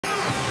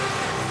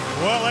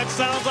Well, that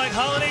sounds like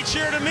holiday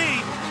cheer to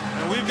me.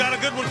 And we've got a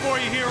good one for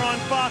you here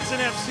on Fox and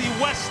FC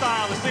West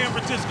Style, the San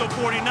Francisco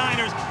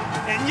 49ers.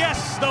 And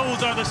yes, those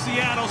are the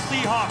Seattle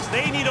Seahawks.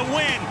 They need a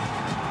win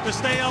to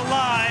stay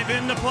alive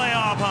in the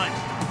playoff hunt.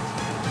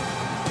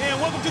 And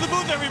welcome to the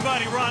booth,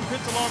 everybody. Ron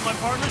Pitts along with my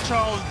partner,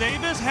 Charles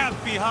Davis.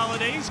 Happy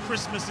holidays.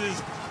 Christmas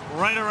is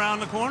right around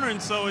the corner,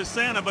 and so is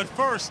Santa. But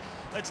first,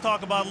 let's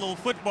talk about a little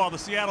football. The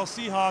Seattle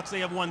Seahawks,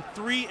 they have won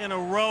 3 in a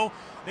row.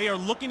 They are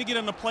looking to get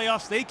in the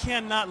playoffs. They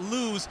cannot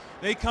lose.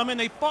 They come in,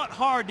 they fought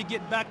hard to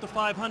get back to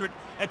 500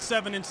 at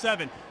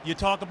 7-7. You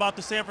talk about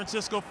the San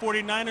Francisco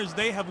 49ers.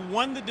 They have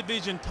won the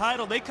division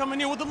title. They come in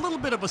here with a little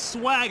bit of a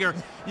swagger.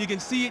 You can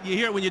see it, you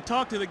hear it when you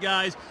talk to the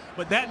guys.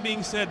 But that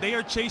being said, they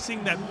are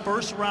chasing that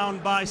first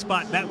round bye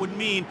spot. That would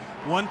mean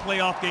 1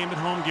 playoff game at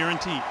home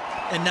guaranteed.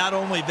 And not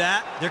only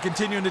that, they're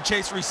continuing to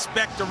chase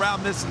respect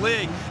around this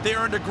league. They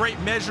earned a great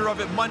measure of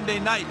it Monday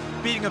night,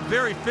 beating a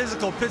very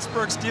physical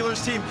Pittsburgh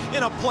Steelers team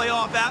in a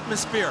playoff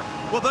atmosphere.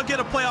 Well, they'll get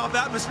a playoff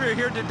atmosphere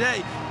here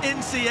today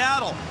in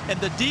Seattle. And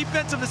the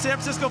defense of the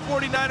San Francisco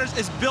 49ers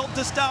is built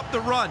to stop the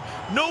run.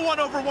 No one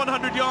over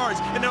 100 yards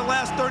in their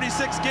last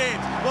 36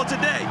 games. Well,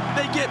 today,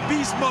 they get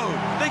beast mode.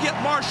 They get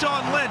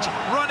Marshawn Lynch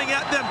running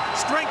at them,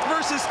 strength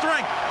versus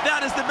strength.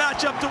 That is the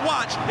matchup to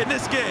watch in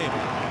this game.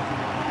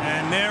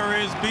 And there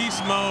is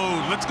beast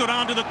mode. Let's go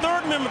down to the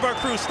third member of our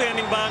crew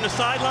standing by on the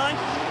sideline,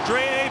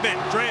 Drea Avent.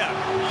 Drea.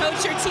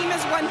 Coach, your team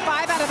has won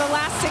 5 out of the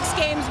last 6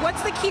 games.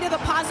 What's the key to the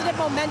positive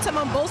momentum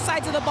on both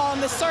sides of the ball and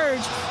the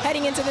surge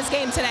heading into this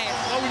game today?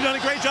 Well, we've done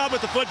a great job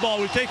with the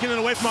football. We've taken it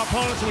away from our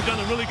opponents, and we've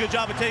done a really good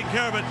job of taking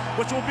care of it,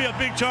 which will be a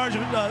big charge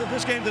of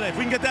this game today. If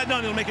we can get that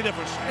done, it'll make a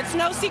difference. It's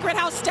no secret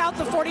how stout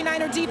the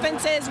 49er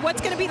defense is. What's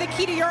going to be the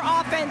key to your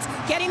offense,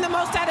 getting the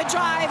most out of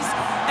drives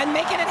and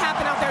making it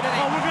happen out there today?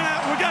 Well,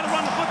 we got to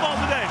run the football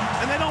today,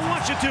 and they don't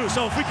want you to.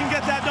 So if we can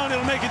get that done,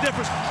 it'll make a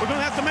difference. We're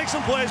going to have to make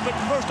some plays, but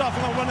first off,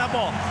 we're going to run that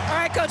ball. All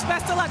right, Coach,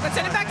 best of luck. Let's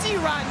send it back to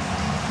you, Ron.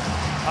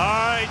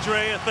 All right,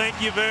 Drea, thank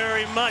you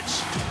very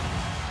much.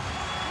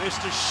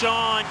 Mr.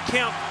 Sean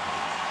Kemp.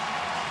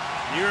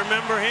 You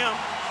remember him,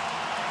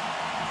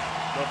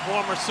 the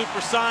former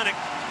Supersonic.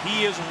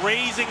 He is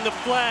raising the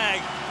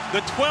flag,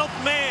 the 12th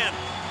man.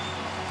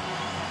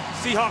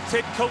 Seahawks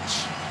head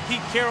coach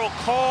Pete Carroll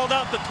called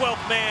out the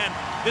 12th man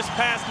this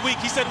past week.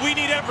 He said, we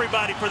need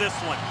everybody for this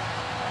one.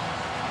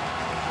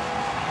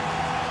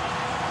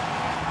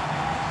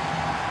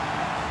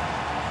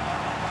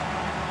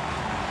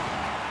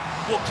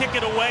 Will kick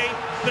it away.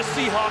 The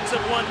Seahawks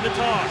have won the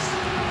toss.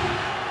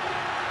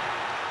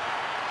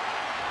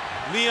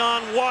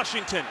 Leon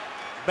Washington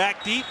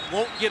back deep,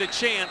 won't get a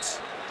chance.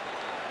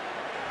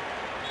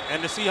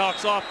 And the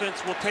Seahawks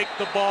offense will take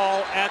the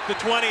ball at the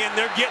 20, and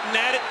they're getting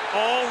at it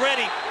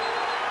already.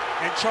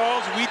 And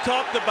Charles, we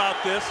talked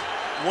about this.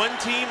 One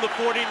team, the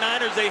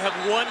 49ers, they have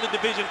won the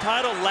division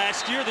title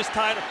last year. This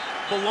title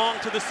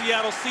belonged to the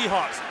Seattle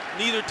Seahawks.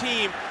 Neither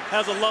team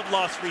has a love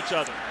loss for each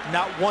other.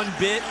 Not one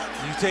bit.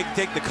 You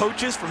take the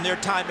coaches from their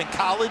time in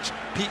college,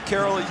 Pete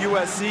Carroll at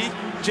USC,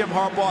 Jim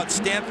Harbaugh at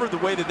Stanford, the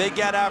way that they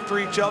got after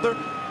each other.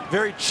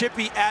 Very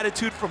chippy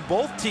attitude from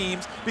both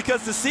teams,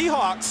 because the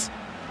Seahawks,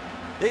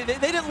 they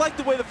didn't like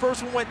the way the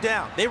first one went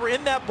down. They were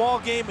in that ball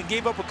game and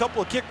gave up a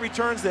couple of kick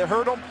returns that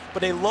hurt them,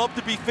 but they love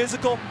to be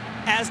physical,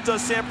 as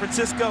does San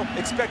Francisco.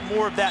 Expect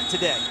more of that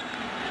today.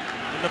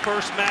 In the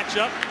first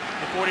matchup,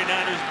 the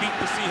 49ers beat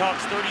the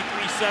Seahawks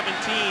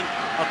 33-17.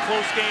 A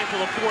close game till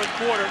the 4th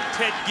quarter.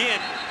 Ted Ginn,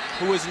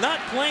 who is not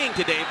playing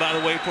today, by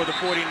the way, for the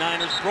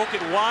 49ers, broke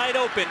it wide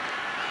open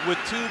with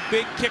 2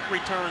 big kick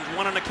returns,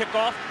 one on a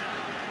kickoff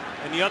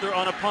and the other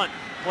on a punt.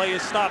 Play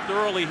is stopped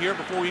early here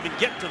before we even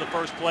get to the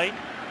first play.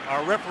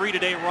 Our referee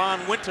today,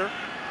 Ron Winter,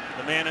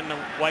 the man in the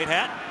white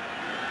hat,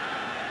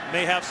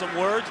 may have some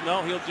words.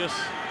 No, he'll just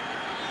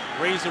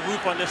raise the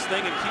roof on this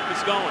thing and keep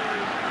us going.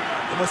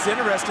 And what's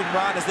interesting,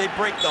 Ron, as they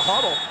break the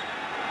huddle,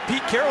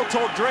 Pete Carroll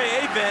told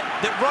Drea Avent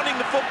that running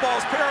the football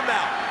is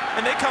paramount,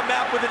 and they come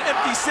out with an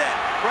empty set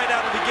right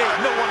out of the gate,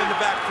 no one in the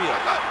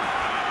backfield.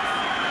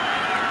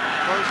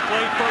 First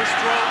play, first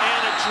throw,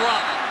 and a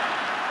drop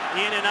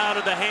in and out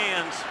of the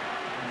hands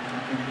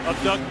of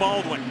Doug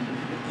Baldwin.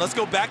 Let's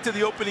go back to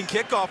the opening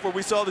kickoff where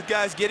we saw the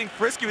guys getting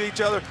frisky with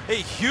each other. A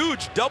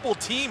huge double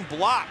team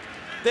block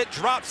that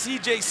dropped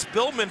C.J.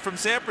 Spillman from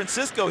San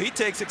Francisco. He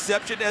takes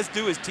exception, as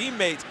do his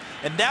teammates.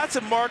 And that's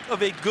a mark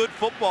of a good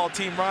football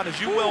team, Ron, as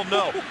you well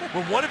know.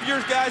 When one of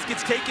your guys gets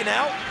taken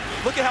out,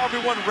 look at how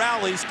everyone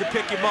rallies to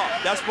pick him up.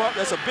 That's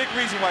a big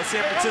reason why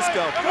San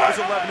Francisco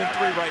is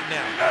 11-3 right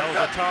now. That was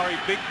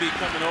Atari Bigby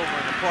coming over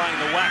and applying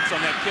the wax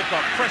on that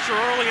kickoff. Pressure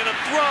early and a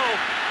throw.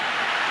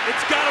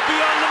 It's got to be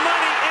on the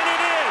money, and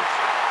it is.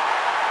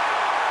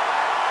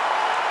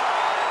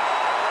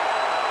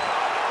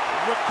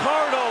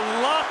 Ricardo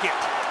Lockett,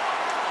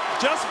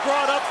 just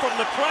brought up from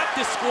the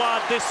practice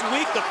squad this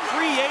week, the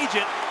free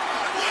agent.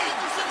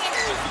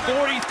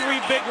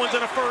 43 big ones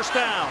and a first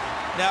down.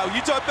 Now,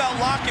 you talk about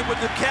Lockett with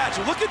the catch.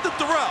 Look at the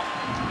throw.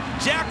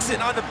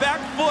 Jackson on the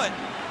back foot.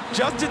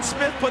 Justin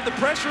Smith put the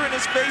pressure in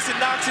his face and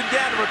knocks him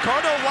down.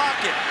 Ricardo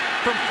Lockett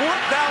from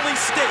Fort Valley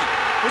State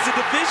was a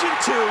Division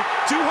II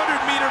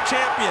 200-meter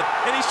champion,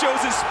 and he shows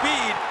his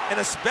speed and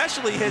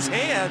especially his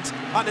hands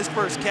on his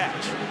first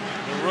catch.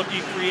 The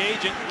rookie free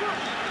agent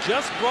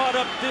just brought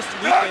up this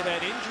week. They've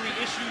had injury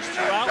issues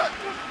throughout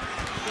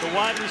the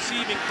wide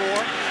receiving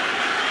corps.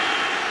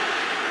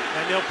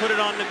 And they'll put it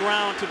on the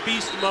ground to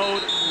beast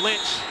mode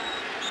Lynch,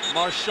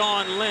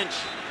 Marshawn Lynch,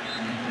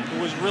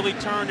 who has really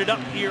turned it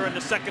up here in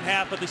the second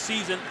half of the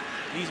season.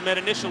 He's met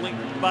initially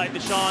by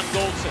Deshaun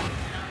Goldson.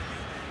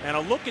 And a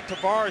look at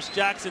Tavares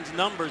Jackson's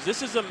numbers.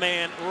 This is a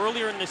man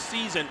earlier in the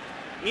season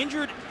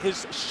injured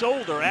his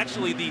shoulder,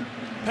 actually the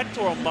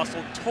pectoral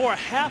muscle, tore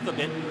half of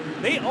it.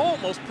 They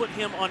almost put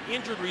him on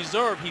injured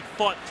reserve. He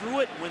fought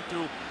through it, went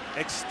through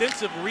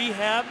extensive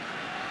rehab,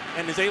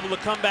 and is able to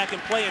come back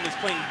and play, and is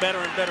playing better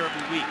and better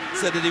every week.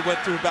 Said that he went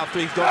through about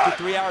he's going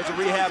through 3 hours of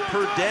rehab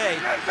per day,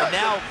 and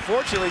now,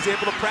 fortunately, he's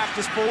able to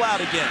practice full out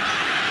again.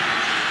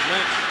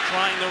 Lynch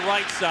trying the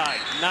right side.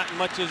 Not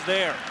much is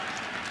there.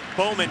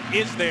 Bowman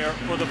is there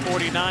for the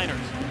 49ers.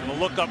 And a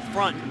look up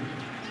front.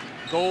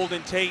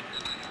 Golden Tate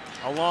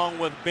along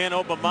with Ben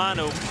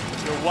Obamanu,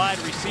 your wide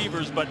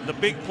receivers, but the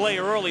big play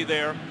early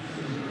there,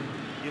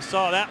 you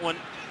saw that one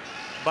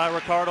by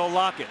Ricardo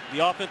Lockett. The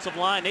offensive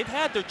line, they've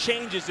had their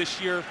changes this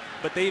year,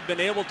 but they've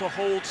been able to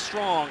hold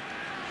strong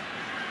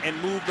and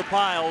move the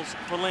piles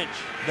for Lynch.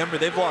 Remember,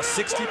 they've lost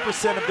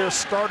 60% of their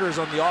starters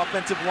on the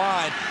offensive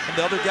line, and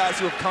the other guys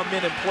who have come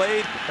in and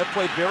played have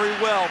played very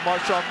well.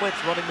 Marshawn Lynch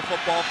running the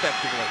football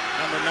effectively.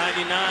 Number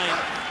 99,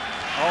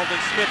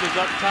 Aldon Smith is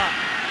up top.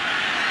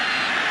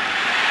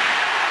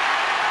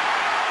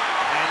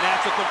 And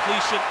that's a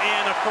completion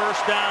and a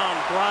first down.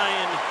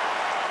 Brian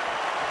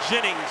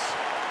Jennings,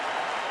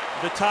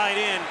 the tight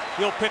end,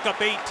 he'll pick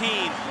up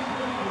 18.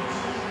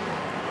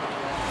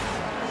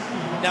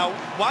 Now,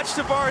 watch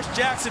Tavares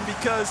Jackson,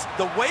 because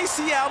the way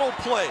Seattle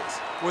plays,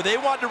 where they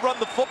want to run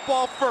the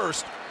football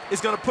first,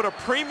 is going to put a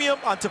premium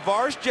on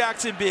Tavares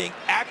Jackson being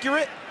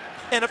accurate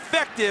and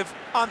effective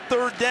on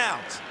third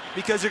downs,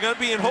 because you're going to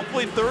be in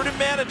hopefully third and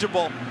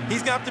manageable.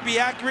 He's going to have to be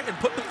accurate and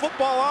put the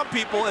football on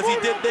people as he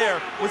did there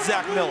with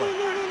Zach Miller.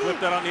 Flip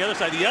that on the other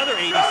side. The other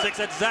 86,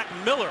 that's Zach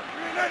Miller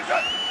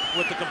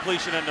with the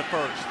completion in the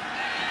first.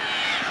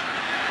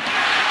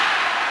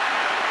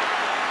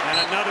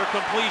 And another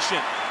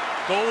completion.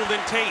 Golden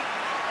Tate.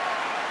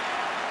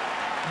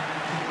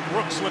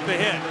 Brooks with the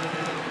hit.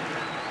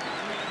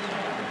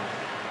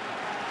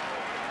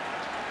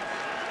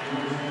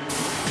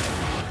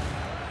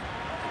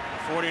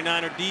 The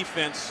 49er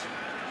defense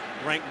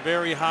ranked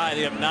very high.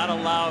 They have not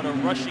allowed a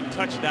rushing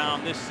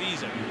touchdown this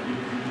season.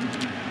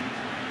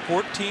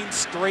 14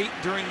 straight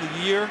during the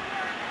year.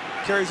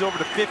 Carries over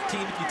to 15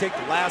 if you take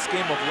the last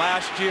game of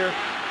last year.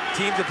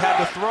 Teams have had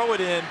to throw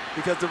it in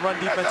because the run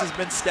defense has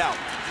been stout.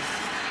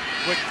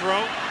 Quick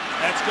throw.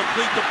 That's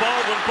complete to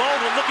Baldwin.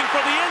 Baldwin looking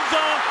for the end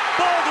zone.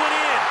 Baldwin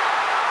in.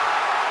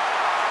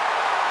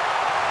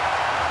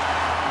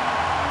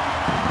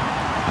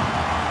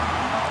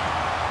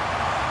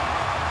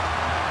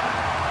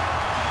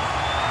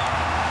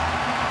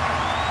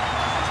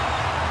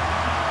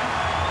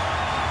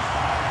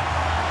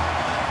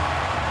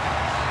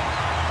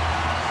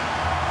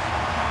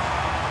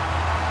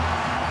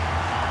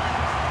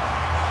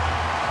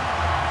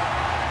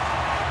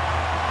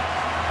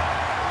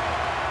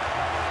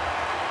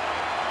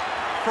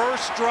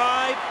 First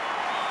drive,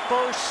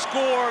 first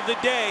score of the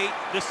day,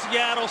 the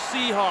Seattle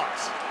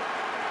Seahawks.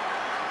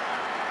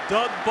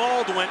 Doug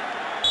Baldwin,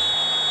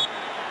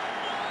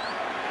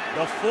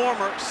 the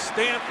former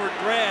Stanford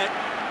grad,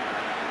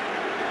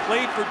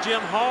 played for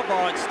Jim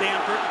Harbaugh at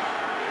Stanford.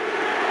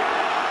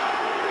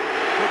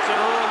 Puts an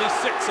early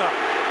 6-up.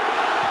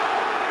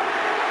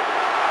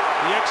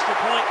 The extra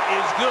point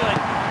is good,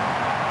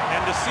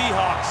 and the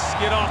Seahawks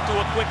get off to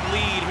a quick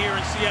lead here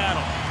in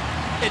Seattle.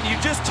 And you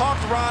just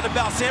talked, Ron,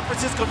 about San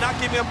Francisco not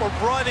giving up a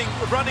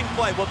running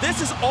play. Well,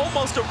 this is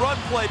almost a run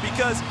play,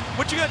 because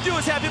what you're going to do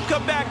is have him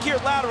come back here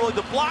laterally.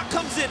 The block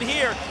comes in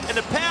here, and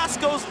the pass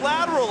goes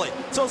laterally.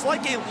 So it's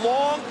like a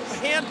long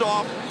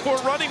handoff for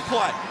a running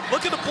play.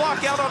 Look at the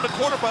block out on the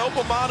corner by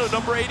Obamano,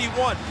 number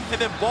 81. And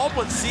then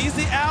Baldwin sees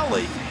the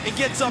alley and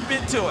gets up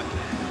into it.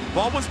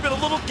 Baldwin's been a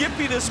little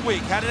gimpy this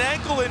week, had an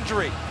ankle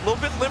injury, a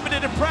little bit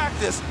limited in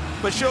practice,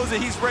 but shows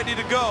that he's ready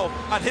to go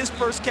on his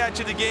first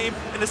catch of the game,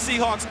 and the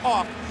Seahawks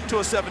off to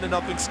a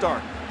 7-0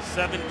 start.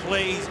 7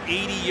 plays,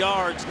 80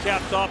 yards,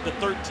 capped off the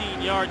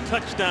 13-yard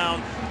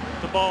touchdown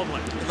to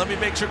Baldwin. And let me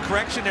make sure,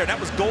 correction there, that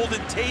was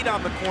Golden Tate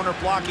on the corner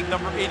blocking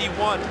number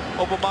 81,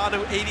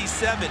 Obamanu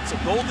 87. So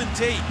Golden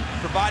Tate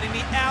providing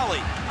the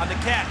alley on the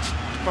catch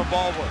from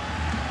Baldwin.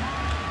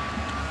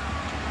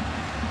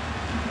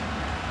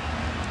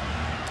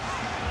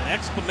 An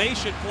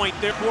exclamation point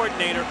there.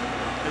 Coordinator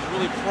has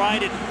really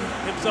prided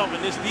himself in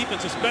this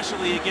defense,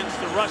 especially against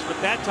the rush, but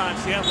that time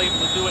Seattle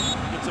able to do it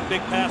with some big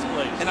pass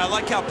plays. And I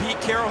like how Pete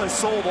Carroll has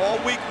sold all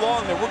week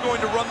long that we're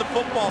going to run the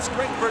football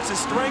strength versus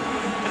strength,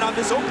 and on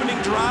this opening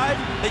drive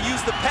they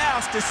used the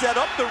pass to set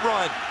up the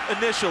run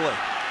initially.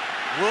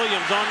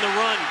 Williams on the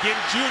run. Ginn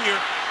Jr.,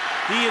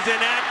 he is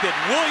inactive.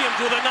 Williams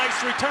with a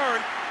nice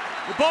return.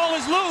 The ball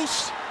is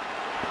loose.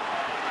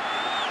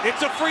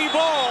 It's a free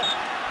ball.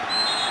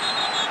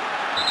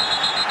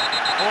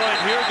 Oh, and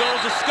here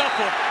goes a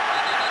scuffle.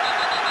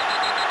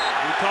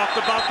 We talked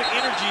about the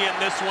energy in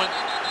this one.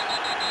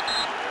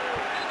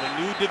 The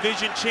new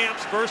division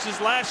champs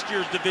versus last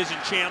year's division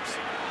champs.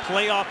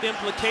 Playoff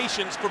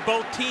implications for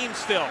both teams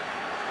still.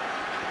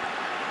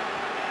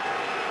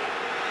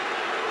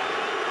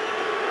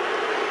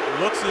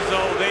 Looks as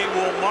though they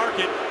will mark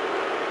it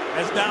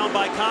as down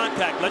by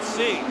contact. Let's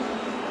see.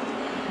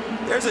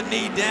 There's a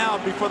knee down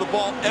before the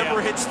ball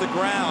ever hits the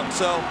ground.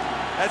 So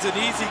that's an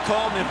easy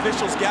call, and the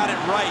officials got it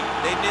right.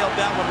 They nailed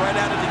that one right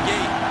out of the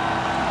gate.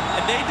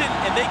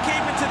 And they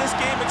came into this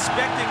game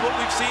expecting what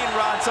we've seen,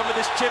 Ron, some of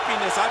this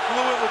chippiness. I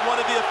flew in with one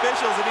of the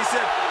officials, and he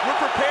said, we're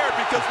prepared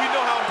because we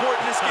know how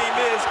important this game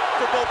is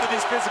for both of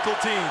these physical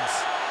teams.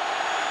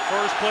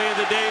 First play of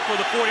the day for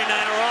the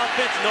 49er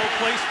offense. No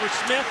place for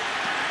Smith.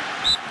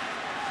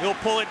 He'll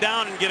pull it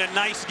down and get a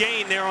nice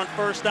gain there on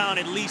first down,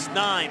 at least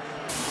 9.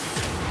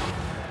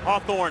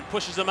 Hawthorne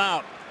pushes him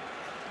out.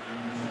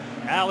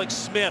 Alex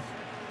Smith,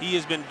 he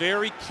has been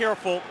very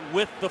careful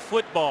with the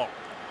football.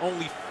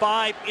 Only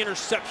 5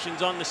 interceptions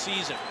on the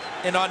season.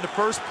 And on the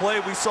first play,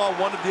 we saw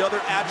one of the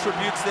other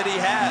attributes that he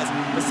has.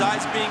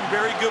 Besides being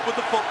very good with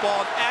the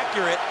football and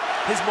accurate,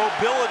 his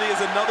mobility is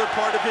another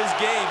part of his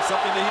game,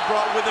 something that he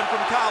brought with him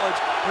from college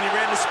when he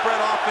ran the spread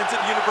offense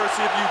at the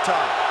University of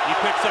Utah. He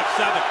picks up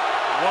 7.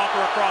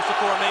 Walker across the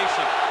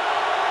formation.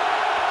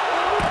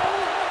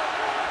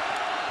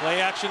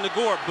 Play action to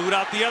Gore. Boot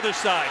out the other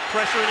side.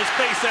 Pressure in his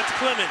face. That's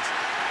Clemens.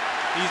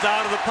 He's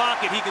out of the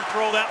pocket. He can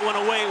throw that one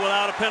away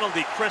without a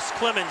penalty. Chris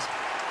Clemens,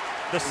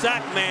 the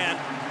sack man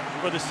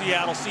for the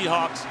Seattle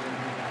Seahawks,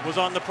 was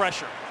on the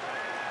pressure.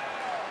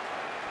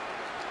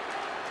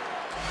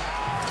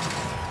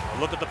 A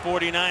look at the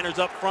 49ers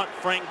up front.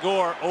 Frank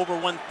Gore over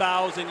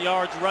 1,000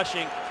 yards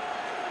rushing.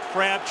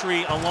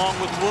 Crabtree along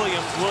with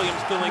Williams. Williams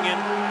filling in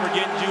for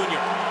Ginn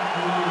Jr.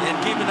 And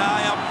keep an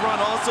eye up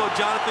front also.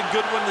 Jonathan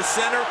Goodwin, the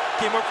center,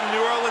 came up from New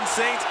Orleans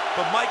Saints.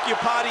 But Mike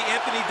Iupati,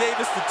 Anthony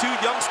Davis, the 2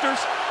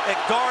 youngsters at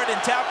guard and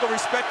tackle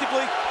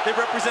respectively, they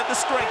represent the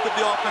strength of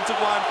the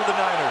offensive line for the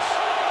Niners.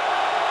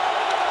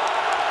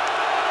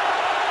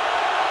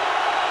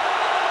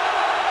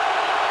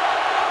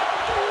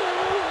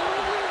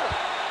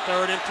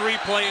 Third and 3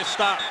 play is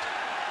stopped.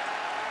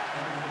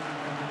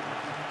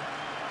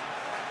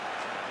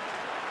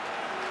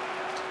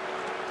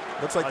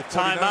 Looks like a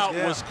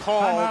timeout was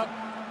called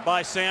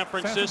by San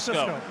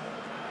Francisco.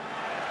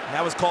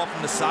 That was called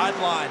from the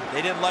sideline.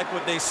 They didn't like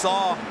what they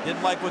saw,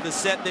 didn't like what the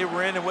set they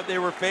were in and what they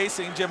were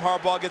facing. Jim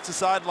Harbaugh gets a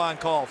sideline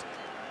called.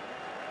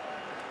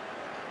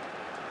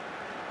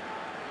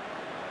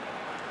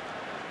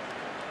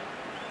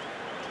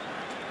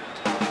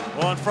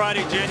 Well, on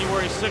Friday,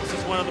 January 6th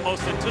is one of the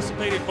most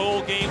anticipated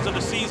bowl games of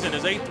the season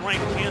as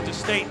 8th-ranked Kansas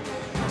State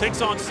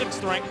takes on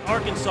 6th-ranked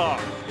Arkansas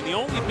in the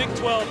only Big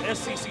 12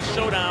 SEC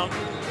showdown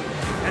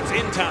that's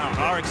in town.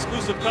 Our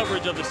exclusive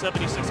coverage of the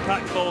 76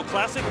 Cotton Bowl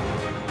Classic,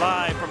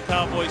 live from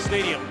Cowboy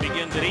Stadium,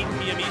 begins at 8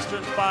 p.m.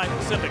 Eastern, 5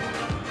 Pacific.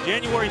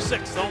 January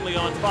 6th, only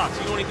on Fox.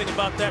 You know anything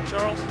about that,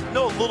 Charles?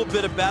 Know a little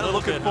bit about it.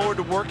 Looking forward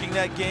to working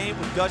that game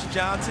with Gus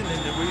Johnson,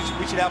 and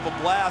we should have a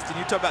blast. And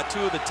you talk about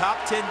 2 of the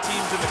top 10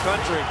 teams in the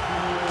country.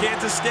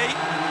 Kansas State,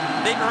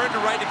 they earned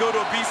the right to go to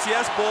a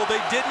BCS Bowl.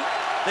 They didn't.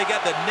 They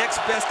got the next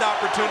best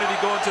opportunity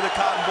going to the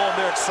Cotton Bowl, and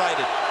they're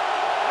excited.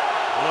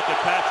 Look at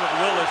Patrick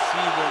Willis.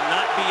 He will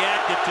not be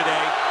active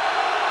today.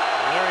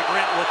 Larry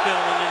Grant will fill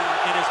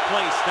in his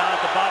place down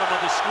at the bottom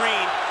of the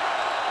screen.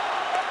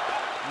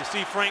 You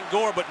see Frank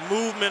Gore, but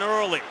movement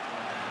early.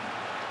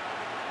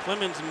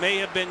 Clemens may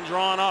have been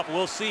drawn off.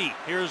 We'll see.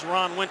 Here's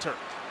Ron Winter.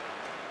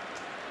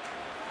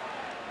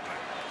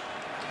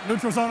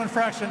 Neutral zone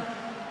infraction.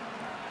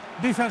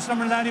 Defense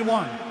number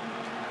 91.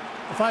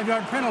 A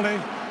 5-yard penalty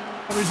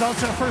that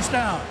results in a first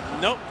down.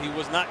 Nope, he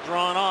was not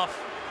drawn off.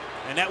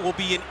 And that will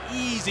be an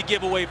easy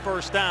giveaway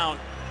first down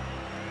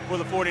for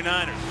the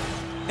 49ers.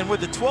 And with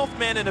the 12th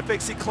man in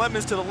effect, see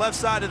Clemens to the left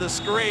side of the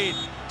screen,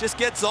 just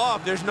gets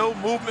off. There's no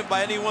movement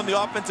by anyone on the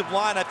offensive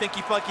line. I think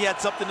he felt like he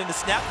had something in the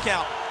snap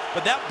count.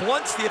 But that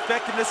blunts the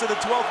effectiveness of the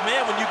 12th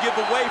man when you give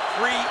away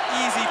free,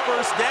 easy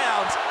first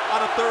downs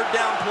on a 3rd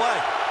down play.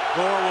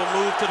 Gore will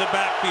move to the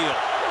backfield.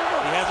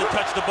 He hasn't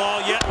touched the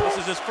ball yet.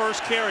 This is his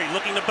first carry,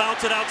 looking to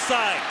bounce it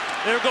outside.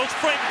 There goes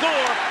Frank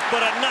Gore,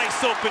 but a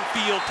nice open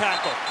field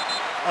tackle.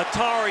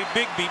 Atari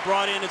Bigby,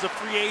 brought in as a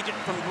free agent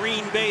from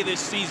Green Bay this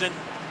season,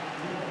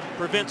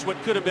 prevents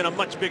what could have been a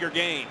much bigger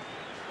gain.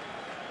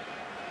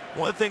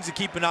 One of the things to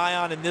keep an eye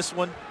on in this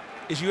one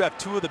is you have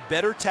 2 of the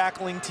better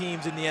tackling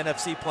teams in the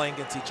NFC playing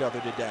against each other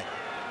today.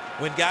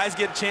 When guys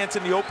get a chance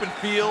in the open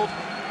field,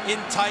 in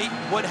tight,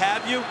 what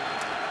have you,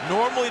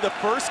 normally the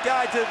first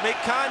guy to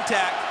make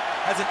contact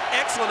has an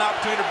excellent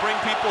opportunity to bring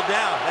people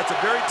down. That's a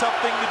very tough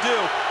thing to do,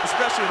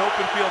 especially in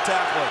open field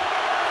tackling.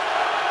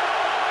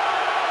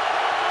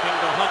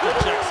 Kendall Hunter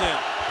checks in.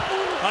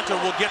 Hunter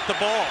will get the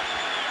ball.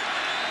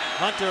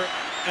 Hunter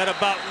at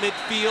about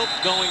midfield,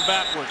 going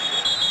backward.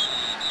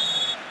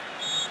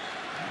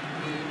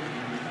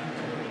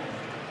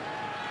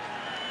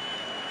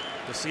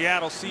 The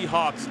Seattle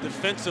Seahawks,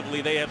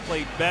 defensively, they have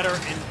played better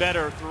and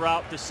better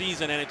throughout the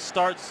season, and it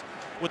starts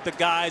with the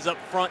guys up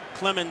front.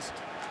 Clemens,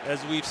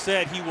 as we've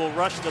said, he will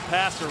rush the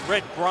passer.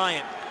 Red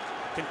Bryant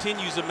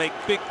continues to make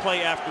big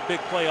play after big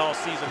play all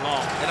season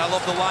long. And I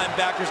love the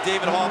linebackers.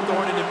 David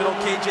Hawthorne in the middle,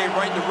 KJ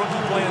Wright, the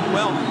rookie, playing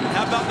well.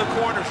 How about the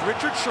corners?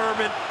 Richard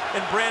Sherman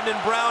and Brandon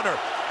Browner,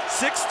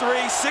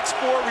 6'3",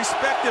 6'4",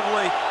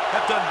 respectively,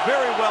 have done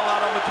very well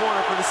out on the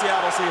corner for the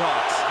Seattle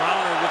Seahawks.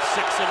 Browner with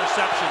 6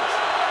 interceptions.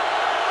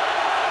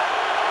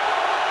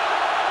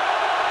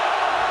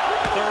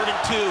 3rd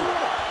and 2.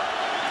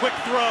 Quick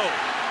throw.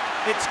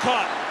 It's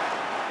caught.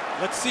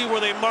 Let's see where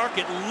they mark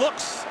it.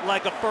 Looks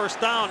like a first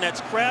down. That's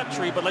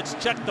Crabtree, but let's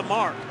check the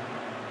mark.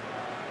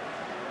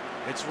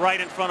 It's right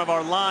in front of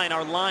our line.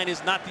 Our line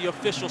is not the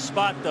official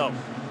spot, though.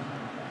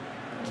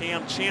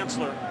 Cam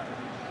Chancellor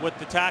with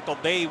the tackle.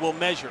 They will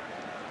measure.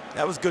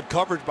 That was good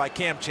coverage by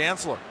Cam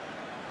Chancellor.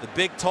 The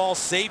big, tall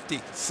safety,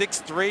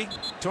 6'3",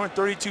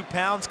 232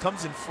 pounds,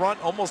 comes in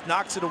front, almost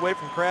knocks it away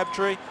from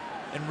Crabtree.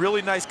 And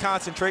really nice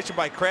concentration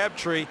by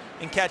Crabtree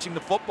in catching the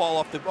football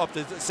off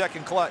the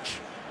second clutch.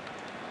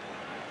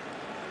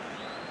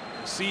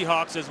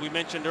 Seahawks, as we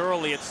mentioned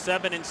earlier, at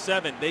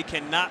 7-7. They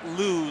cannot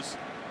lose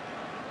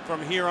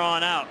from here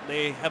on out.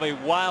 They have a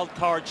wild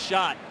card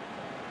shot,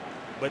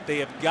 but they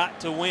have got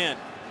to win.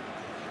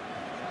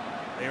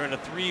 They're in a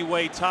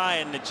 3-way tie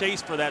in the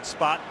chase for that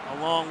spot,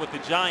 along with the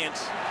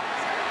Giants.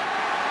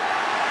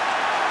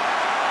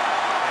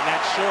 And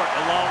that's short,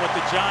 along with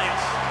the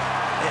Giants.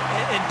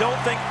 And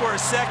don't think for a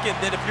second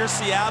that if you're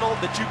Seattle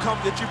that you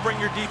bring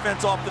your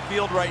defense off the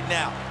field right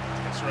now.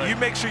 That's right. You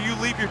make sure you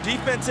leave your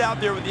defense out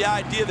there with the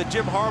idea that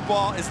Jim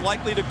Harbaugh is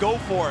likely to go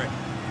for it.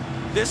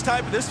 This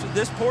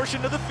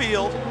portion of the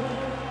field,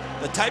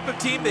 the type of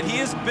team that he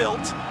has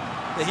built,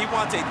 that he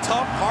wants a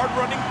tough,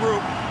 hard-running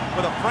group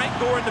with a Frank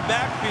Gore in the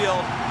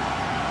backfield.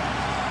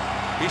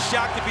 He's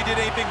shocked if he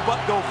did anything but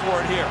go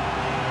for it here.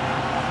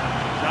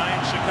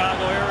 Giants,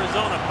 Chicago,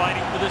 Arizona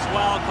fighting for this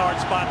wild card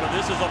spot, but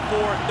this is a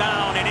 4th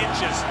down and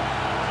inches.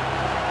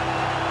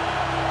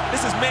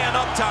 This is man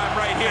up time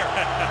right here.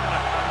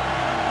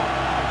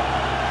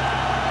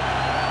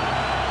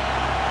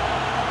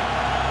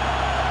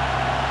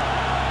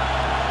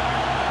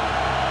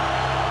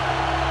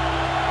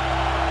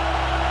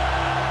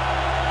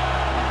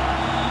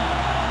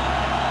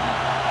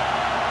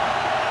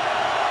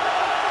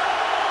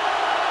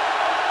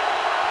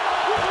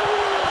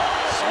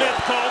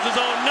 Smith calls his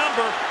own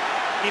number.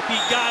 If he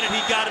got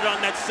it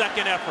on that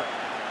second effort.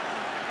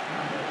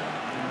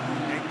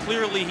 And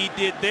clearly he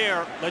did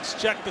there. Let's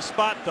check the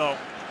spot, though.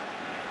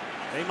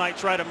 They might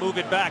try to move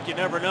it back. You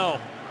never know.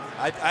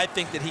 I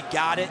think that he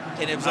got it,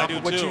 and it was off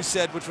of what you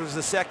said, which was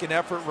the second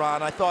effort,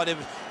 Ron. I thought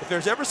if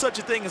there's ever such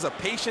a thing as a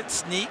patient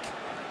sneak,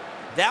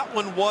 that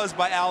one was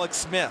by Alex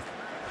Smith.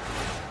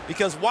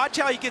 Because watch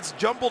how he gets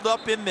jumbled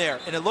up in there,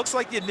 and it looks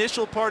like the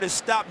initial part is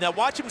stopped. Now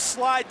watch him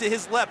slide to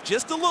his left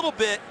just a little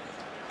bit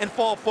and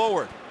fall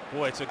forward.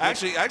 Boy, it's a good... I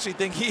actually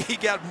think he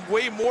got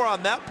way more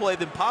on that play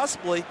than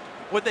possibly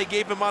what they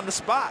gave him on the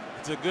spot.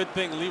 It's a good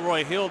thing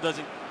Leroy Hill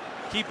doesn't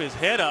keep his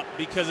head up,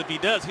 because if he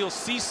does, he'll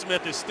see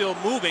Smith is still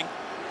moving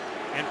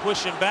and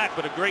push him back.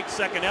 But a great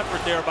second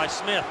effort there by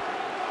Smith.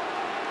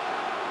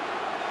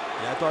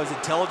 Yeah, I thought it was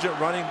intelligent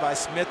running by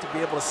Smith to be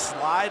able to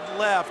slide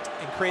left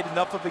and create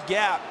enough of a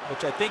gap,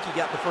 which I think he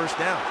got the first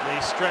down.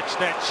 They stretch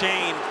that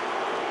chain,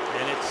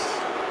 and it's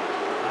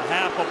a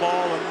half a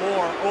ball or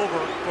more over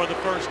for the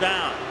first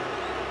down.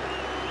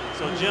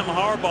 So Jim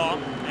Harbaugh,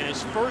 in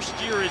his first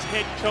year as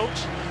head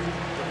coach,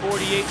 the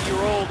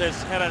 48-year-old has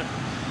had a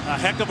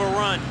heck of a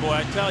run. Boy,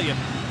 I tell you,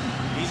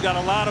 he's got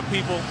a lot of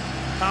people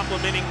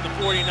complimenting the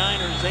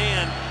 49ers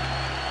and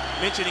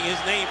mentioning his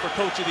name for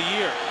Coach of the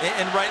Year.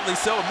 And rightly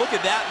so. And look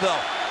at that,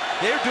 though.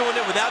 They're doing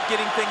it without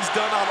getting things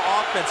done on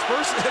offense.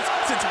 First,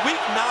 since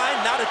week 9,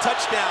 not a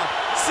touchdown.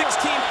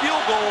 16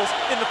 field goals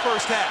in the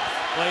first half.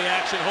 Play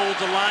action holds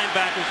the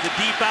linebackers. The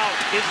deep out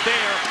is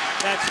there.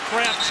 That's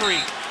Crabtree.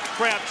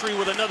 Crabtree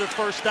with another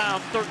first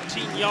down,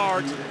 13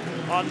 yards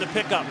on the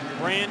pickup.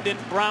 Brandon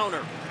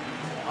Browner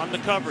on the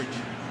coverage.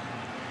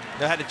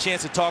 I had a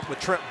chance to talk with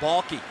Trent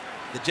Baalke,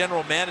 the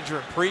general manager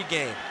in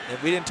pregame,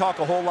 and we didn't talk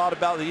a whole lot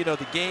about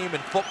the game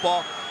and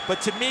football, but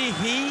to me,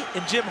 he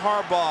and Jim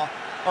Harbaugh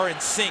are in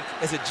sync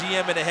as a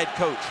GM and a head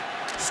coach.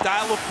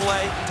 Style of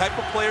play, type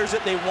of players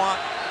that they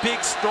want,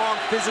 big, strong,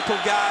 physical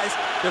guys.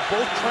 They're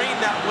both trained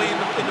that way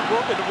in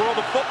the world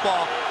of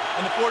football,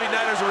 and the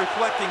 49ers are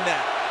reflecting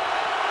that.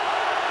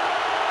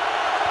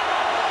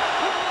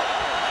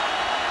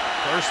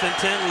 1st and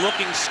 10,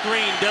 looking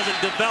screen,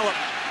 doesn't develop.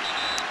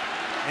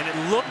 And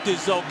it looked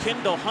as though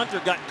Kendall Hunter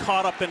got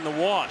caught up in the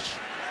wash.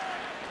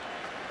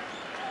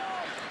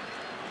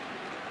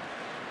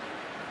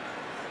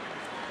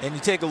 And you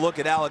take a look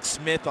at Alex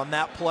Smith on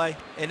that play,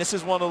 and this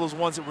is one of those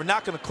ones that we're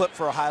not going to clip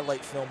for a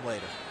highlight film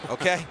later,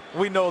 okay?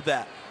 We know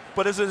that.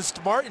 But as a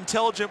smart,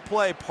 intelligent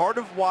play, part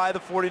of why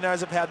the 49ers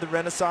have had the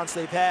renaissance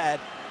they've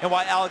had and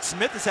why Alex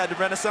Smith has had the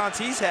renaissance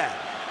he's had.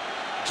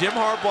 Jim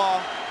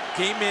Harbaugh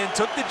came in,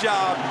 took the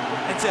job,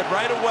 and said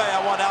right away, I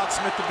want Alex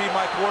Smith to be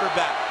my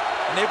quarterback.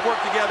 And they've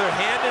worked together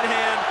hand in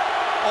hand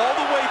all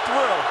the way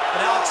through. And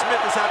Alex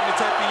Smith is having the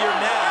type of year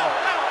now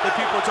that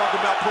people are talking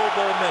about Pro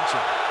Bowl mention.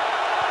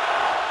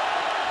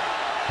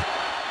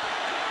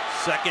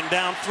 Second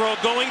down throw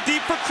going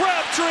deep for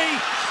Crabtree.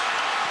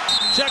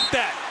 Check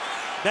that.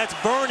 That's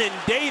Vernon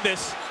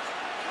Davis.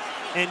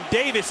 And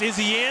Davis, is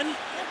he in?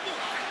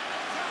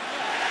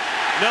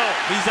 No,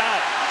 he's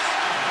out.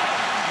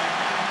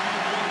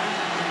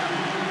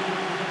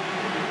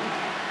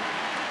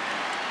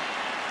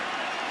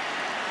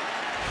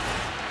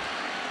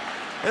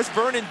 As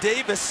Vernon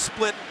Davis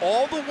split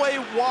all the way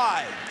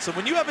wide. So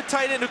when you have a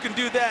tight end who can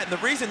do that, and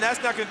the reason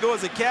that's not going to go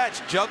as a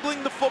catch,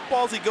 juggling the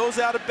football as he goes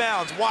out of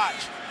bounds.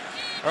 Watch.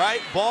 All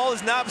right, ball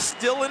is now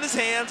still in his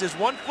hands. There's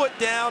 1 foot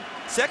down,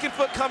 second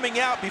foot coming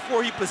out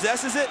before he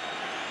possesses it.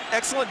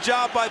 Excellent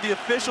job by the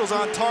officials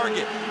on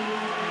target.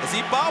 As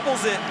he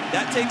bobbles it,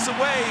 that takes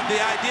away the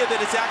idea that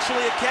it's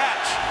actually a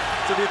catch.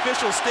 So the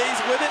official stays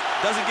with it,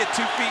 doesn't get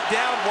 2 feet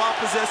down while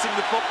possessing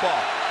the football.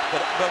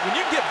 But when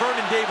you get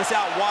Vernon Davis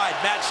out wide,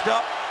 matched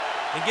up,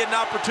 and get an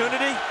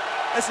opportunity,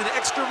 that's an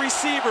extra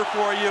receiver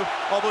for you,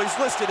 although he's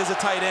listed as a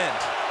tight end.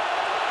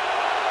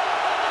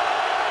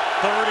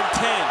 3rd and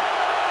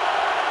 10.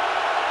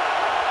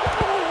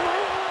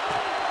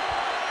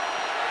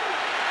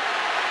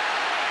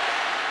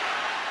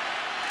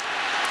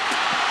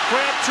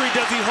 Crabtree,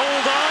 does he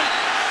hold on?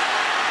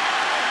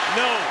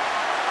 No.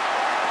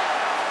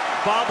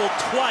 Bobbled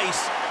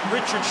twice.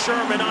 Richard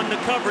Sherman on the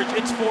coverage.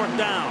 It's 4th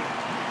down.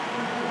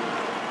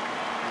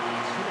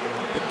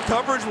 The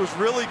coverage was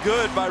really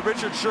good by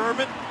Richard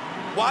Sherman.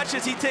 Watch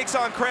as he takes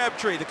on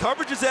Crabtree. The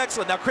coverage is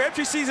excellent. Now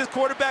Crabtree sees his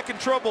quarterback in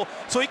trouble,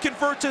 so he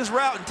converts his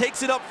route and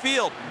takes it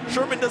upfield.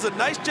 Sherman does a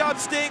nice job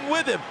staying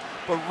with him,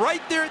 but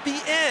right there at the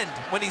end,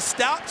 when he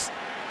stops,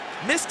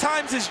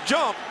 mistimes his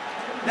jump,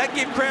 that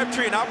gave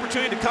Crabtree an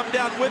opportunity to come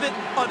down with it,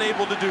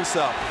 unable to do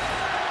so.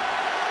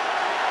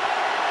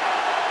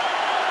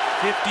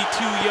 52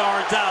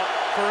 yards out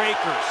for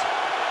Akers.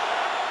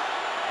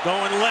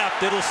 Going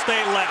left, it'll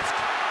stay left.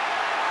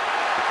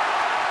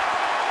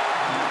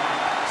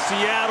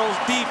 Seattle's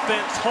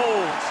defense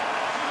holds.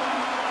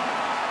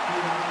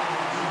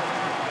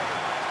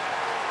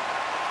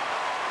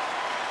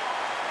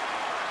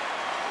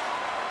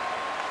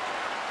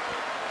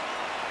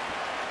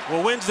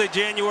 Well, Wednesday,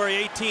 January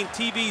 18th,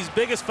 TV's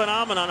biggest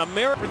phenomenon,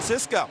 America.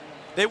 Francisco.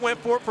 They went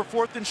for it for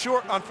 4th and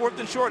short, on 4th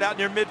and short out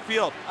near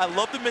midfield. I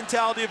love the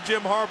mentality of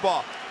Jim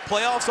Harbaugh.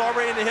 Playoffs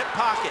already in the hip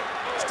pocket.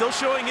 Still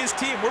showing his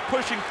team we're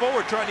pushing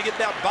forward, trying to get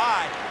that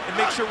bye and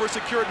make sure we're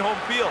secured in home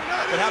field.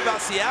 But how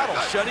about Seattle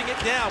shutting it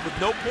down with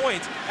no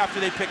points after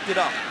they picked it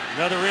up?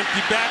 Another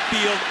empty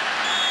backfield.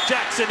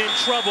 Jackson in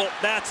trouble.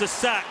 That's a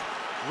sack.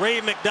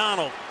 Ray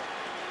McDonald.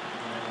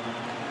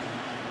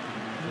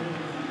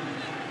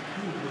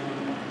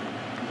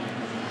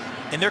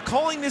 And they're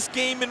calling this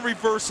game in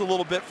reverse a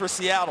little bit for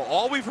Seattle.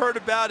 All we've heard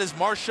about is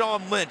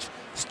Marshawn Lynch.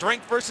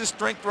 Strength versus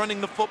strength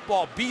running the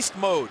football. Beast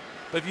mode.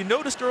 But if you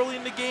noticed early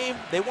in the game,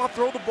 they want to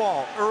throw the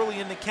ball early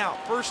in the count.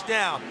 1st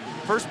down.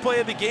 First play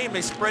of the game,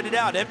 they spread it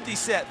out. Empty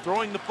set,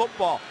 throwing the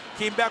football.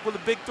 Came back with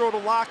a big throw to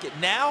Lockett.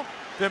 Now,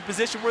 they're in a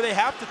position where they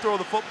have to throw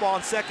the football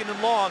on 2nd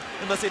and long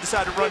unless they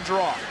decide to run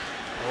draw.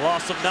 A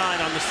loss of 9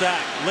 on the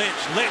sack.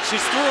 Lynch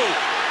is through.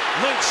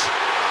 Lynch,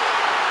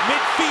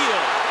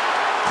 midfield,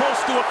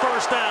 close to a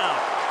 1st down.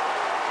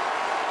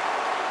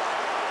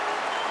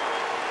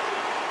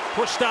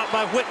 Pushed out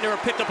by Whitner, a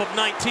pickup of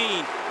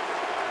 19.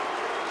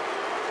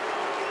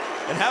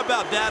 And how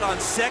about that on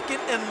 2nd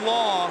and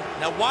long?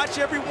 Now watch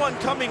everyone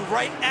coming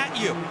right at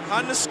you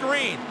on the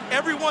screen.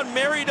 Everyone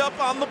married up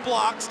on the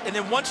blocks, and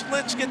then once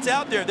Lynch gets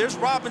out there, there's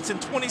Robinson,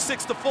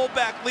 26, the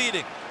fullback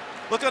leading.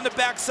 Look on the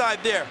backside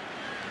there.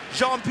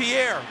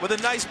 Jean-Pierre with a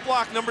nice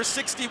block, number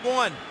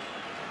 61.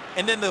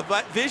 And then the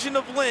vision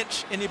of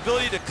Lynch and the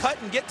ability to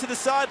cut and get to the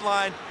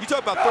sideline. You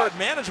talk about 3rd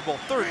manageable,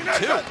 3rd and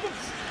 2.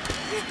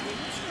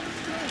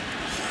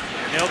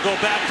 He'll go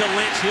back to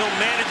Lynch. He'll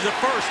manage the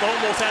 1st.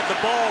 Almost had the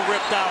ball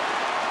ripped out.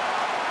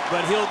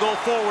 But he'll go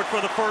forward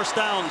for the 1st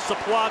down.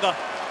 Sapuaga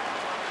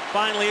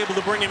finally able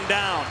to bring him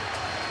down.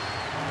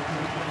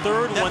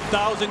 3rd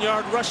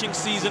 1,000-yard rushing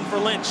season for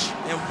Lynch.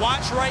 And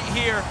watch right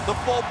here, the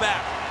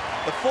fullback.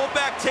 The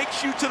fullback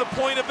takes you to the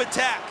point of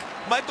attack.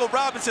 Michael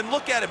Robinson,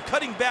 look at him,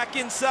 cutting back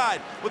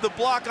inside with a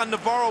block on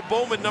Navarro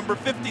Bowman, number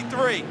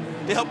 53,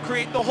 to help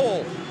create the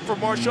hole for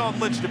Marshawn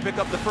Lynch to pick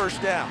up the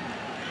 1st down.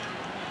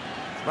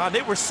 Ron,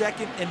 they were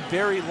 2nd and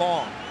very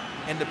long.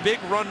 And the big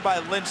run by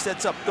Lynch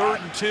sets up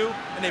 3rd and 2,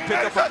 and they pick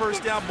up a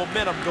 1st down,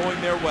 momentum going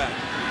their way.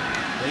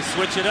 They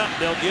switch it up.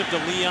 They'll give to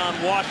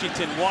Leon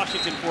Washington.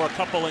 Washington for a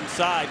couple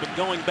inside, but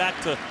going back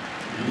to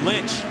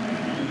Lynch.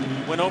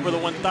 Went over the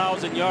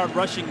 1,000-yard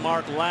rushing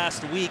mark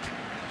last week,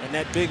 and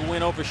that big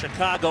win over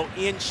Chicago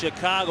in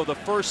Chicago. The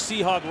first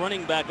Seahawk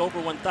running back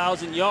over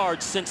 1,000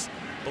 yards since,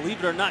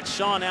 believe it or not,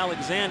 Sean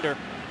Alexander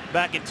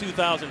back in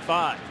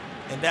 2005.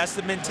 And that's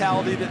the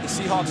mentality that the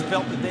Seahawks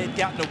felt that they had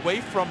gotten away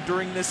from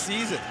during this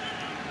season.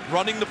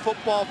 running the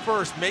football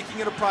first, making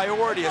it a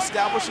priority,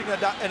 establishing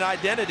an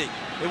identity.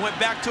 They went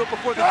back to it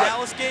before the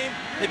Dallas game.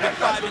 They've been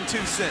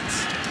 5-2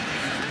 since.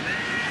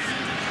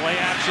 Play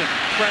action,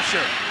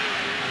 pressure,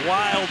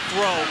 wild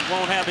throw,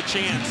 won't have a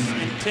chance.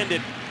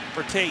 Intended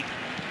for Tate.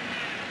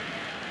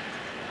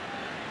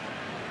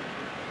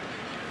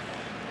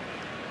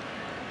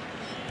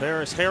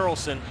 Paris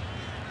Harrelson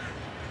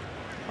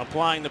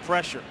applying the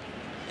pressure.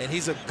 And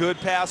he's a good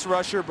pass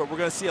rusher, but we're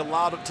going to see a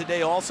lot of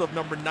today also of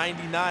number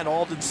 99,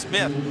 Aldon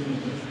Smith,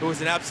 who was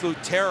an absolute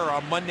terror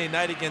on Monday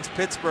night against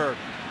Pittsburgh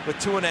with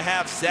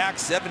 2.5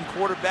 sacks, 7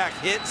 quarterback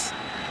hits,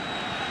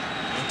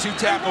 and 2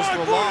 tackles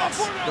for loss.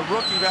 The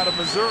rookie out of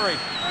Missouri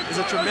is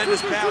a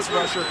tremendous pass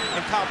rusher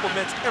and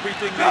complements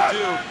everything they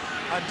do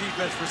on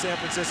defense for San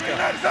Francisco.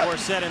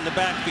 Forsett in the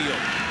backfield.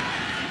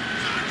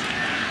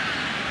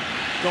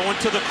 Going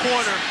to the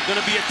corner, going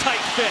to be a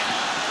tight fit.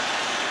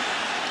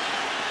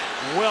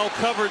 Well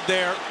covered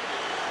there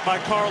by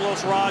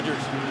Carlos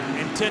Rogers,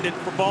 intended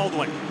for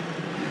Baldwin.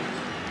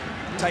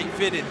 Tight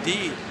fit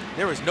indeed.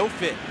 There was no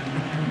fit.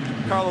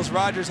 Carlos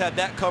Rogers had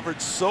that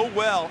covered so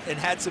well and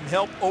had some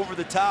help over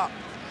the top.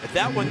 If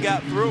that one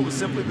got through, it was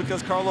simply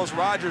because Carlos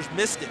Rogers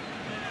missed it.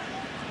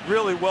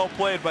 Really well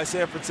played by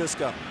San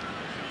Francisco.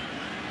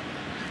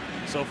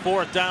 So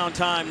 4th down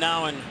time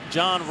now, and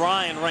John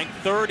Ryan, ranked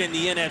 3rd in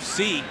the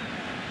NFC,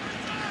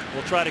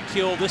 will try to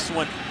kill this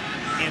one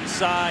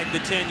inside the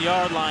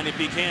 10-yard line if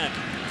he can.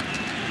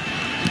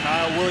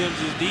 Kyle Williams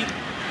is deep.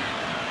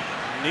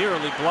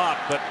 Nearly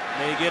blocked, but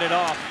may get it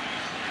off.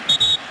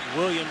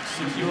 Williams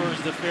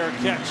secures the fair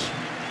catch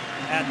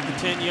at the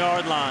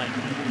 10-yard line.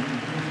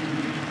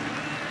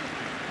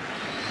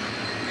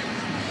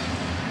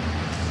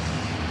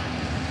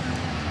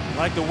 I'd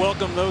like to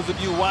welcome those of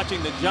you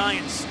watching the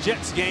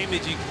Giants-Jets game.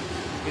 As you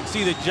can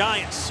see, the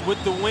Giants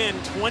with the win,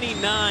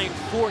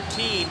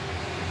 29-14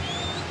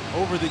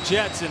 over the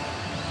Jets. And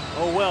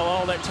oh well,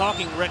 all that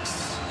talking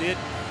Rex did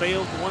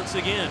failed once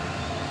again.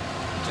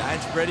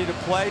 Giants ready to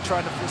play,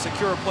 trying to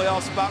secure a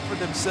playoff spot for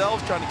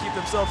themselves, trying to keep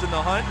themselves in the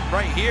hunt.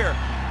 Right here,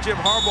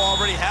 Jim Harbaugh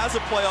already has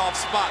a playoff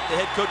spot,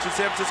 the head coach of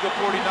San Francisco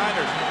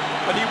 49ers.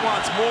 But he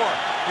wants more.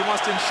 He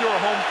wants to ensure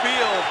home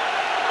field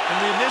in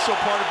the initial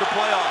part of the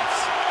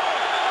playoffs.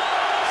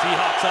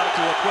 Seahawks out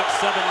to a quick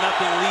 7-0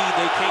 lead.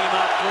 They came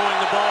out throwing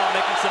the ball,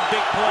 making some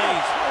big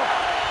plays.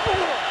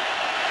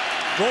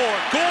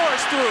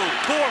 Gore's through.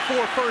 Gore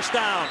for a 1st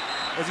down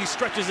as he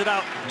stretches it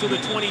out to the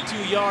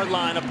 22-yard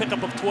line, a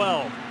pickup of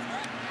 12.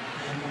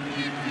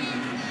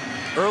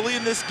 Early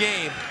in this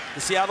game,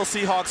 the Seattle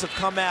Seahawks have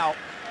come out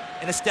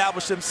and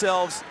established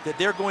themselves that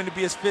they're going to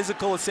be as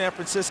physical as San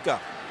Francisco.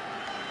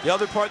 The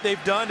other part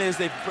they've done is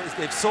they've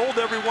sold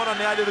everyone on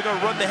the idea they're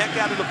going to run the heck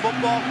out of the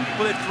football,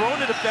 but they've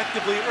thrown it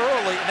effectively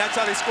early, and that's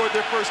how they scored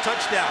their first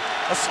touchdown.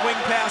 A swing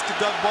pass to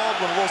Doug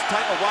Baldwin, a little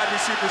tight, a wide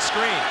receiver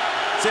screen.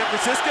 San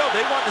Francisco,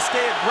 they want to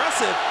stay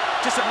aggressive,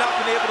 just have not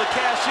been able to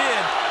cash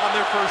in on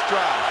their first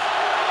drive.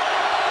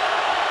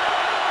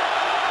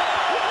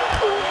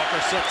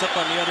 Walker sets up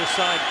on the other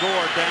side.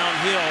 Gore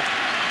downhill,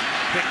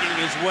 picking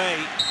his way,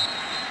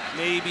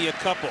 maybe a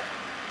couple.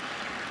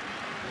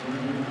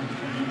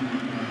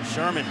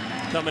 Sherman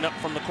coming up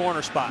from the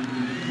corner spot.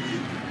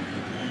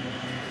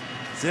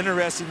 It's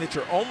interesting that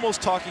you're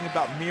almost talking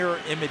about mirror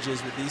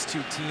images with these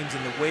two teams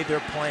and the way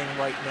they're playing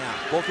right now.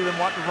 Both of them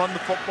want to run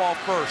the football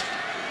first.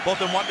 Both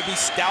of them want to be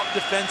stout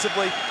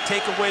defensively,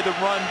 take away the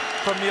run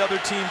from the other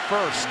team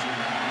first.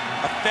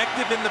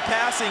 Effective in the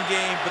passing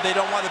game, but they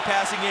don't want the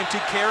passing game to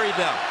carry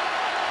them.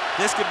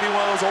 This could be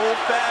one of those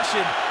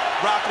old-fashioned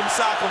rock'em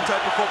sock'em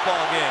type of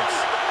football games.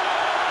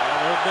 Well,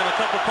 there have been a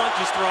couple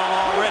punches thrown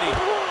already.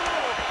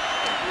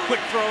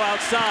 Quick throw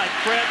outside.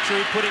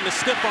 Crabtree putting the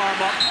stiff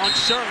arm up on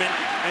Sherman,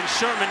 and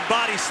Sherman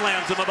body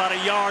slams him about a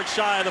yard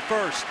shy of the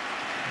 1st.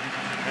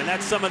 And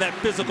that's some of that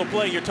physical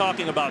play you're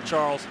talking about,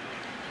 Charles.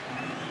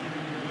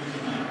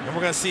 And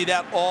we're going to see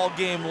that all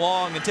game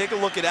long. And take a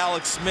look at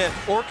Alex Smith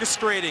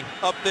orchestrating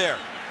up there.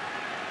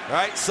 All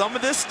right, some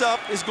of this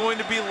stuff is going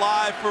to be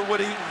live for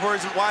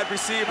his wide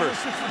receivers.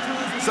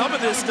 Some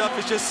of this stuff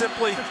is just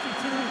simply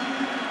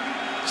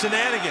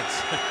shenanigans.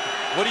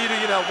 What do you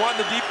do? Want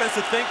the defense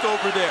to think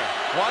over there.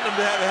 Want them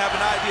to have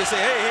an idea, say,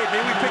 hey,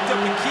 maybe we picked up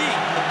a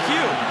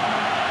cue.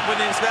 When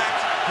in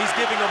fact, he's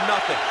giving them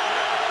nothing.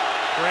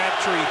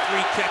 Crabtree,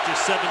 3 catches,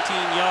 17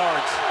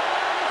 yards.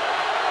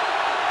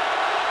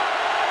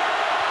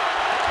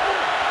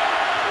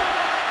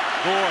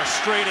 Gore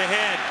straight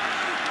ahead.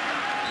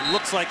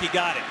 Looks like he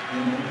got it.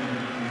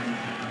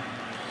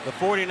 The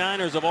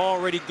 49ers have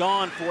already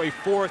gone for a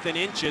 4th and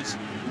inches.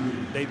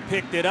 They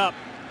picked it up.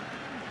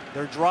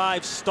 Their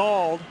drive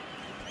stalled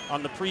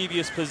on the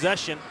previous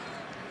possession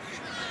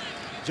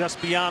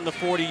just beyond the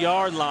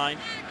 40-yard line.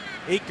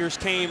 Akers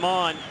came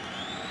on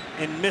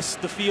and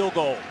missed the field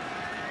goal.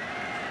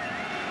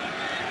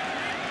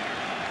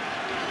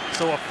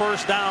 So a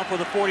 1st down for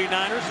the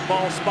 49ers.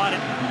 Ball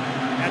spotted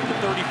at the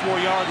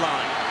 34-yard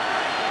line.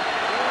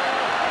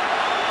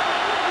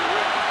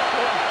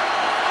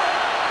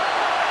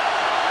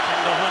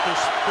 Kendall Hunter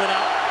split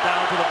out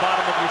down to the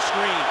bottom of your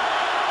screen.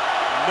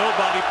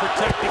 Nobody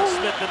protecting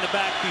Smith in the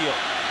backfield.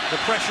 The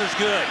pressure's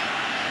good.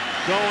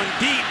 Going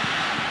deep.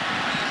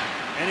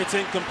 And it's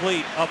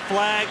incomplete. A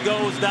flag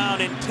goes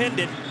down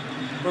intended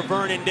for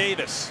Vernon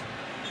Davis.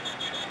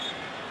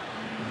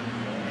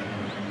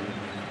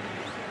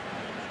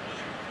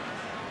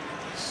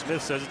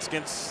 Smith says it's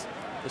against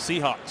the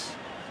Seahawks.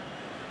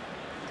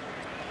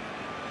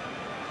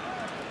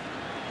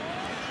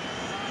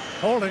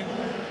 Holding.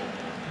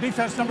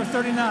 Defense number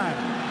 39.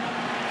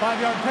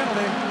 5-yard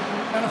penalty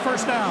and a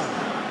first down.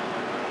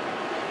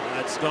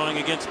 That's going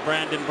against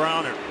Brandon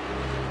Browner.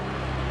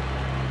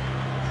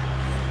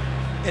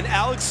 And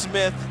Alex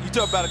Smith, you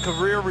talk about a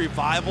career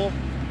revival.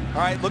 All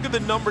right, look at the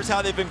numbers,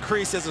 how they've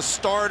increased as a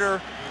starter,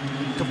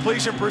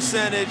 completion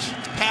percentage,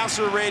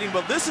 passer rating,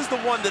 but this is the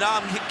one that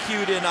I'm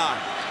cued in on.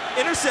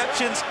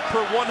 Interceptions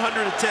per 100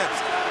 attempts.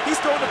 He's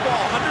thrown the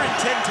ball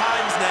 110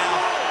 times now,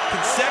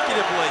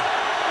 consecutively,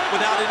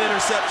 without an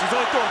interception. He's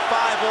only thrown 5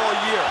 all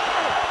year.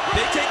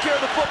 They take care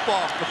of the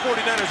football. The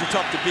 49ers are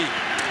tough to beat.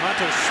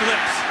 Hunter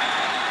slips.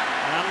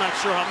 And I'm not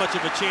sure how much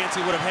of a chance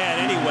he would have had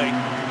anyway.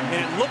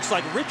 And it looks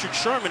like Richard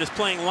Sherman is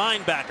playing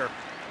linebacker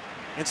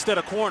instead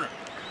of corner.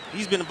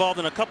 He's been involved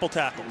in a couple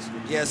tackles.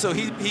 Yeah, so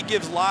he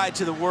gives lie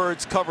to the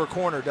words cover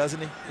corner,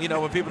 doesn't he? You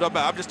know, when people talk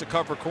about, I'm just a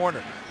cover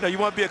corner. You know, you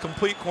want to be a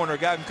complete corner, a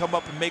guy who can come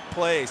up and make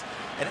plays.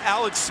 And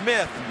Alex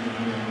Smith,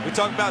 we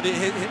talk about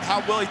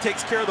how well he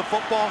takes care of the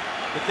football,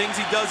 the things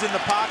he does in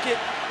the pocket.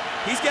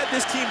 He's got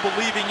this team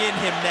believing in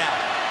him now.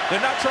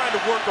 They're not trying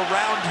to work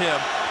around him.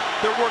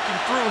 They're working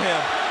through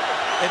him.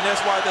 And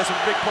that's a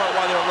big part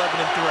why they're 11-3.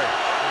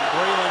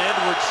 Braylon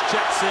Edwards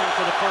checks in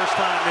for the first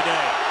time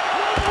today.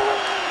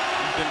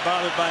 He's been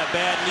bothered by a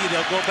bad knee.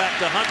 They'll go back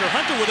to Hunter.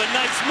 Hunter with a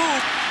nice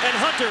move, and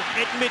Hunter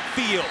at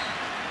midfield.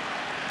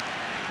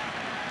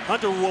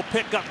 Hunter will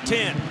pick up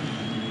 10.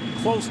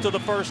 Close to the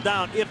first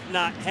down, if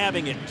not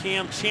having it.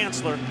 Cam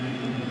Chancellor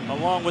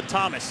along with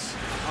Thomas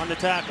on the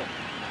tackle.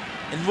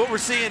 And what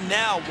we're seeing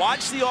now,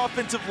 watch the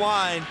offensive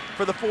line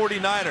for the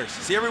 49ers.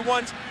 See,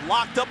 everyone's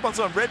locked up on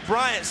something. Red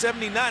Bryant,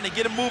 79, they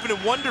get him moving in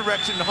one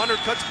direction, and Hunter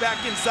cuts back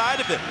inside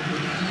of him.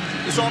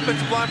 This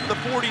offensive line for the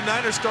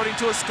 49ers starting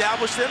to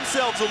establish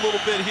themselves a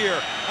little bit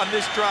here on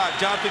this drive.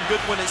 Jonathan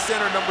Goodwin at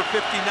center, number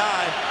 59,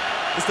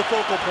 is the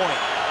focal point.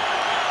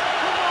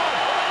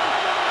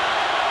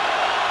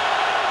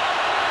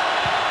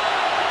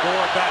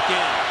 Gore back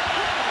in.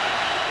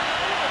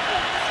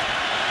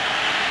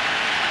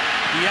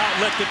 The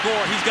outlet to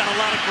Gore. He's got a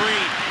lot of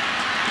green.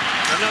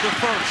 Another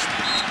first.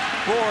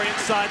 Gore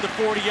inside the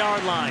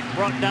 40-yard line.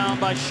 Brought down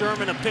by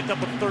Sherman, a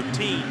pickup of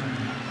 13.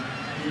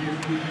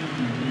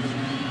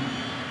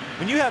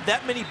 When you have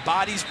that many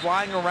bodies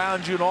flying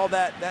around you and all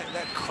that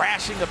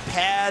crashing of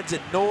pads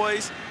and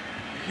noise,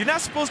 you're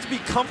not supposed to be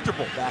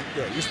comfortable back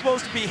there. You're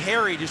supposed to be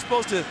harried. You're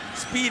supposed to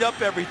speed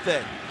up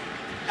everything.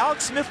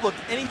 Alex Smith looked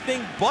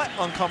anything but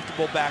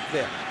uncomfortable back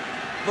there.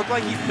 Looked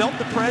like he felt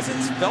the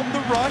presence, felt the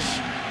rush,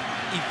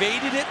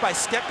 evaded it by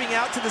stepping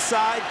out to the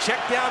side,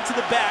 checked down to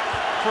the back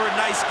for a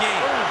nice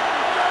gain.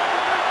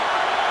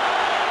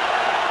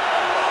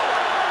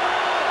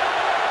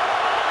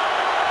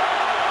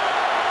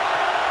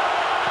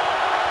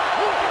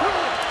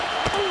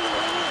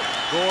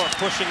 Gore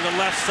pushing the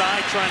left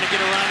side, trying to get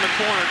around the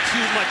corner.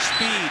 Too much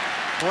speed.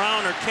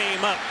 Browner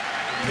came up.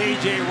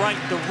 KJ Wright,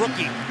 the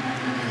rookie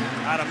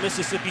out of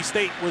Mississippi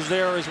State, was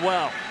there as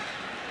well.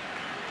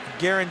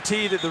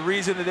 Guarantee that the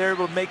reason that they're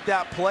able to make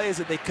that play is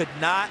that they could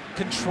not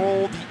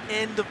control the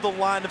end of the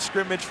line of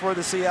scrimmage for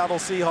the Seattle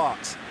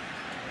Seahawks.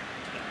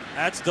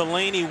 That's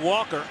Delaney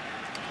Walker,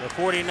 the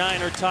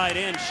 49er tight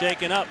end,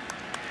 shaken up.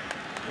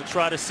 We'll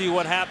try to see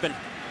what happened.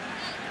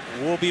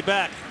 We'll be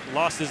back.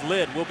 Lost his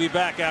lid. We'll be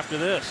back after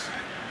this.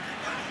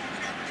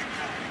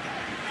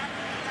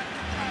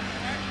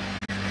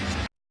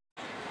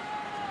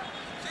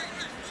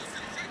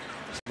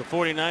 The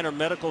 49er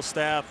medical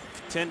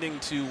staff tending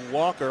to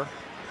Walker.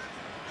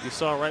 You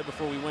saw right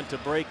before we went to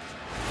break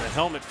the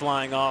helmet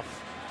flying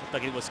off. Looked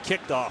like it was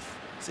kicked off.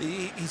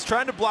 See, he's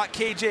trying to block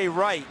KJ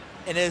Wright,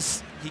 and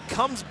as he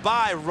comes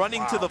by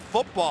running to the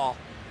football,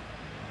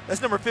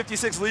 that's number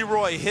 56,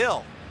 Leroy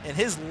Hill, and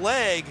his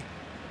leg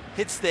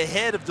hits the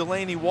head of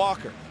Delaney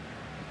Walker.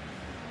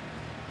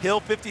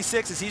 Hill,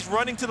 56, as he's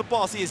running to the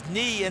ball. See, his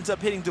knee ends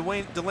up hitting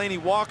Delaney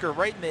Walker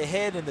right in the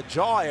head and the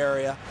jaw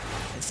area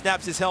and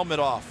snaps his helmet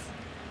off.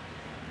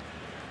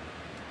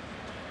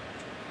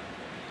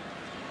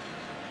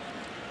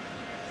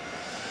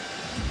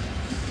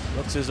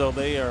 Looks as though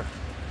they are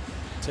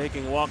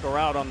taking Walker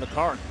out on the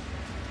cart.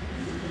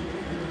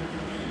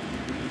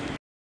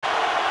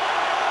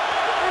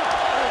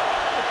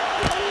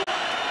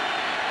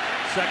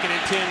 Second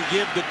and 10,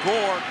 give to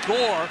Gore.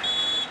 Gore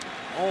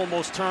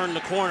almost turned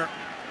the corner.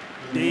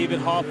 David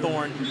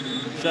Hawthorne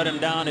shut him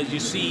down, as you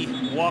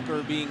see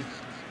Walker being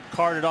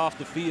carted off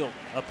the field.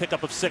 A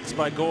pickup of 6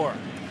 by Gore.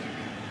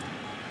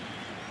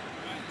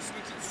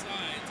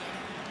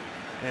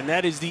 And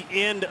that is the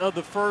end of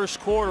the first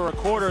quarter, a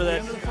quarter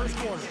that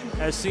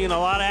has seen a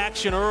lot of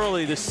action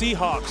early. The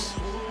Seahawks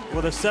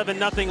with a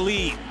 7-0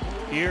 lead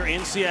here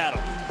in Seattle.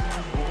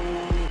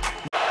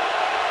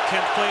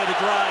 10th play of the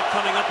drive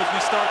coming up as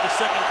we start the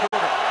second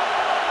quarter.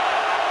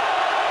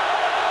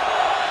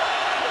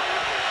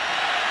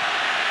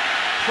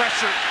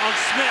 Pressure on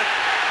Smith.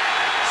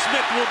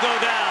 Smith will go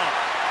down.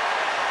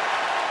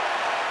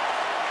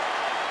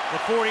 The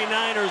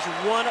 49ers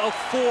 1 of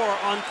 4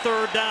 on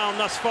 3rd down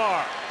thus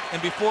far.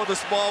 And before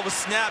this ball was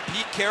snapped,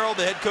 Pete Carroll,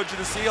 the head coach of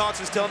the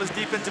Seahawks, was telling his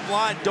defensive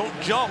line, don't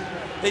jump.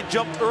 They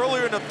jumped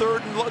earlier in a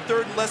third and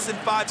less than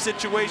 5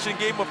 situation,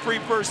 gave him a free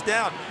first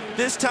down.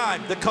 This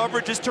time, the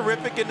coverage is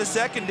terrific in the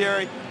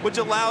secondary, which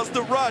allows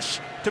the rush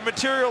to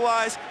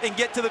materialize and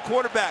get to the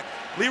quarterback.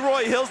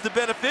 Leroy Hill's the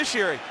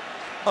beneficiary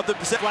of the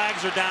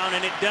flags are down,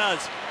 and it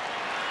does.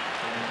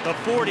 The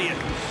 40th.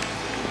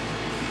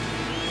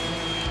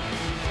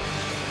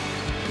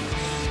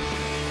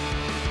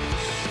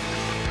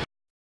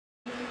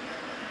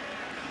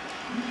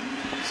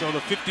 So the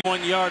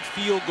 51-yard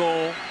field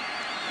goal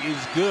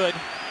is good.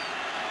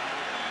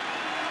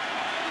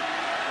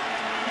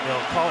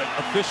 They'll call it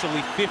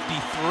officially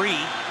 53.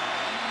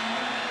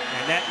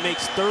 And that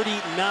makes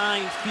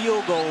 39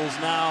 field goals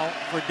now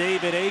for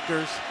David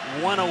Akers,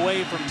 1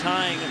 away from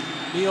tying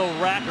Neil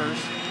Rackers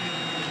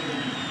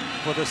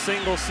for the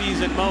single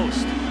season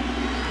most.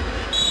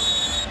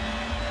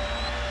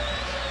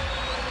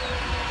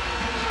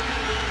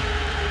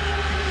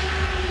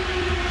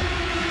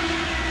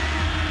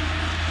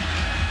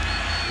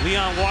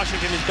 Leon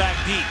Washington is back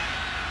deep.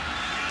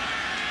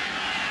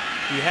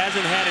 He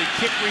hasn't had a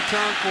kick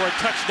return for a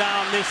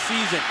touchdown this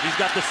season. He's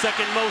got the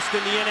 2nd most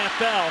in the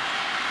NFL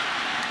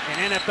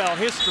in NFL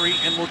history,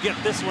 and will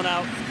get this one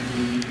out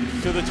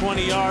to the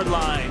 20-yard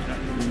line.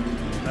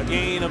 A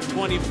gain of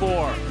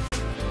 24.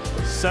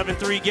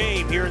 7-3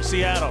 game here in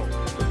Seattle.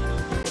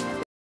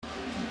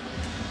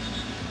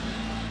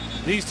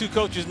 These two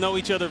coaches know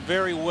each other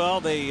very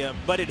well. They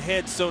butted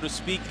heads, so to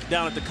speak,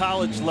 down at the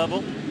college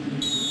level.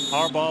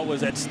 Harbaugh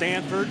was at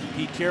Stanford,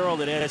 Pete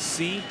Carroll at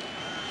SC.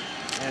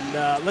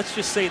 And let's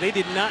just say they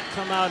did not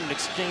come out and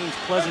exchange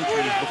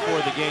pleasantries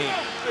before the game.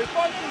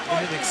 To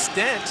an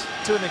extent,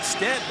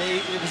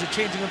 it was a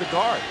changing of the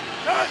guard.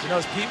 You know,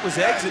 as Pete was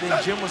exiting,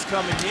 Jim was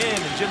coming in,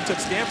 and Jim took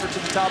Stanford to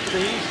the top of the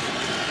heap.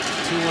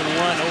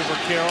 2-1 over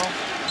Carroll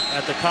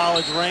at the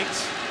college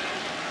ranks,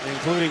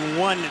 including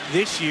one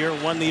this year,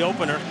 won the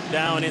opener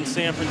down in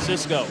San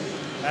Francisco.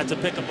 That's a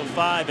pickup of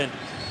 5. And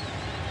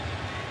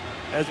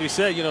as we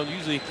said, you know,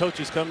 usually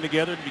coaches come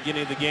together at the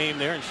beginning of the game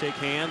there and shake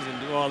hands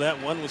and do all that.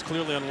 One was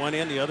clearly on one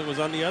end, the other was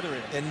on the other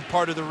end. And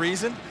part of the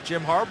reason,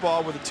 Jim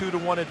Harbaugh with a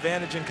 2-1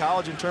 advantage in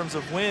college in terms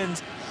of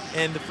wins,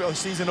 and the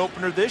season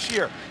opener this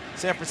year,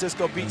 San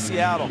Francisco beat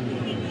Seattle.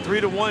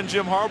 3-1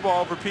 Jim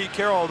Harbaugh over Pete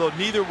Carroll, although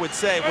neither would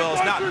say, well,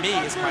 it's not me,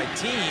 it's my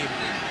team.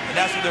 And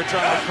that's what they're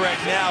trying to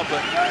correct now.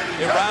 But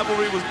a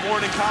rivalry was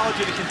born in college,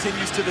 and it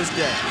continues to this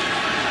day.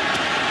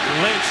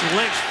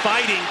 Lynch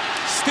fighting,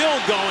 still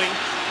going.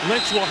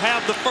 Lynch will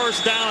have the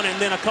first down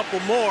and then a couple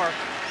more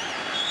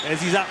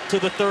as he's out to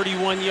the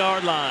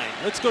 31-yard line.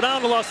 Let's go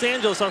down to Los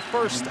Angeles, our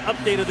first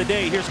update of the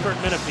day. Here's Kurt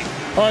Menefee.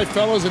 All right,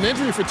 fellas, an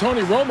injury for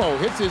Tony Romo.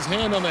 Hits his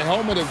hand on the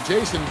helmet of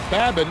Jason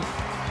Babin.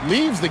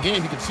 Leaves the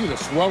game. You can see the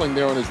swelling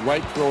there on his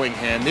right throwing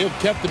hand. They've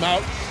kept him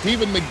out.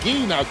 Stephen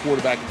McGee now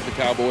quarterbacking for the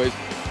Cowboys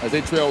as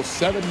they trail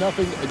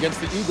 7-0 against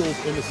the Eagles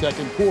in the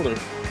second quarter.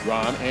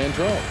 Ron and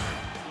Joe.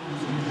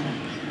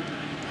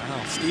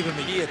 Wow, Stephen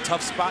McGee, a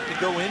tough spot to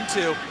go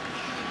into.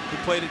 He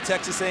played at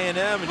Texas A&M,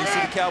 and you see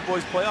the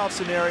Cowboys playoff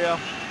scenario.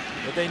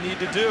 What they need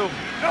to do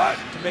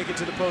to make it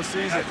to the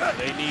postseason.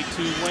 They need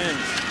 2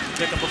 wins.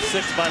 Pickup of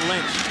 6 by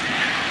Lynch.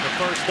 The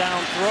first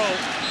down throw.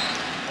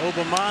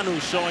 Obamanu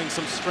showing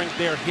some strength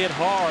there, hit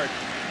hard.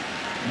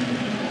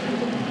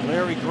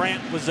 Larry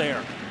Grant was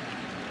there.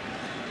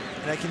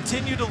 And I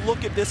continue to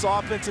look at this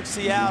offense of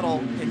Seattle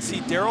and see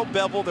Darrell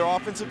Bevell, their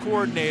offensive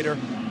coordinator,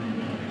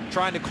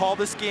 trying to call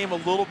this game a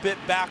little bit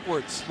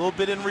backwards, a little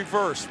bit in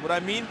reverse. What I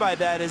mean by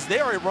that is they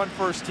are a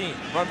run-first team.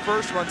 Run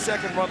first, run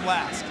second, run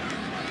last.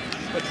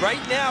 But right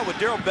now, what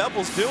Darrell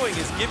Bevell's doing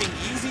is giving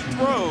easy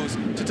throws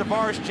to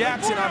Tavares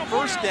Jackson on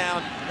first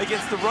down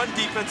against the run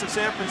defense of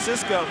San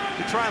Francisco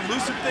to try and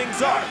loosen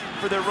things up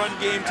for their run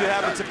game to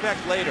have its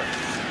effect later.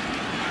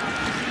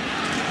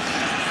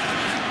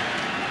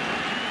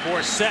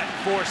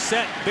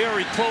 Forsett,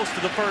 very close to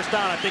the first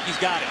down. I think he's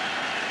got it.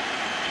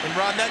 And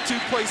Ron, that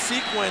 2-play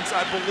sequence,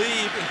 I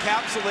believe,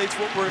 encapsulates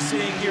what we're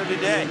seeing here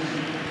today.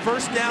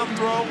 First down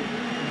throw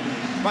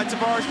by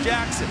Tavares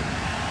Jackson,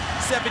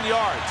 7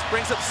 yards,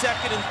 brings up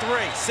 2nd and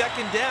 3.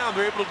 Second down,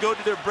 they're able to go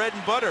to their bread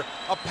and butter.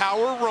 A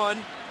power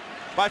run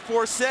by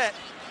Forsett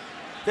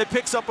that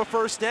picks up a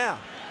first down.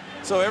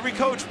 So every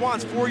coach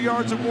wants 4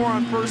 yards or more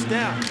on first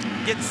down.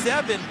 Get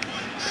 7,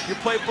 your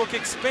playbook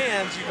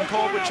expands, you can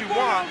call it what you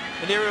want,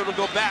 and they're able to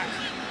go back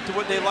to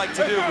what they like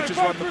to do, which is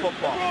run the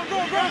football.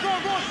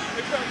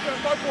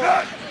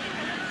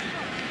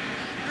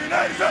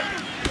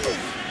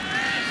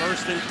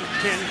 First and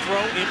 10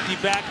 throw, empty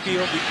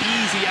backfield, the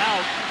easy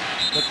out.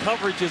 The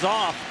coverage is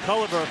off.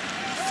 Culliver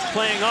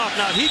playing off.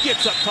 Now he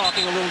gets up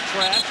talking a little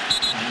trash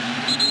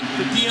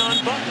to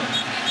Deion Butler.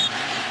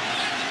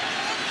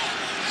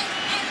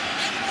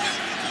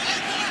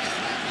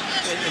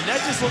 And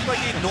that just looked like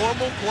a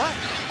normal play.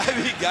 I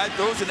mean, guy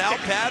throws an out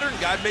pattern,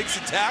 guy makes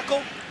a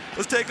tackle.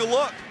 Let's take a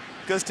look.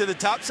 Goes to the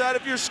top side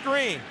of your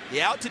screen.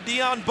 The out to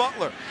Deion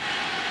Butler.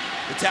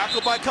 The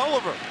tackle by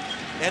Culliver.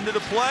 End of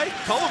the play.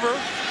 Culliver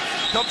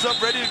comes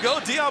up ready to go.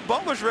 Deion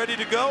Butler's ready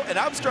to go. And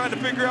I was trying to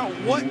figure out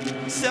what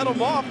set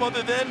him off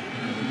other than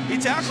he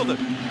tackled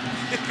him.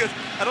 Because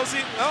I don't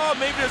see, oh,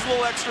 maybe there's a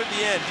little extra at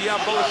the end. Deion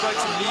Butler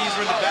strikes some knees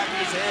in the back of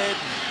his head.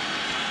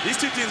 These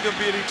two teams are going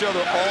to be at each other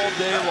all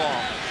day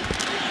long.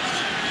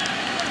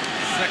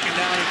 Second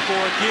down and 4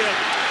 give.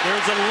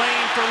 There's a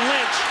lane for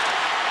Lynch.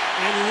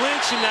 And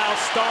Lynch now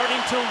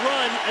starting to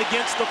run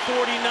against the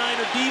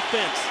 49er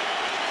defense.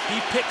 He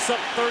picks up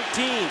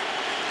 13.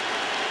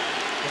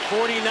 The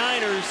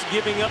 49ers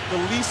giving up the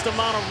least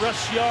amount of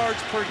rush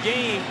yards per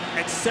game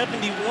at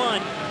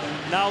 71.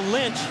 Now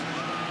Lynch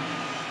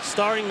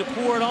starting to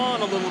pour it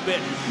on a little bit.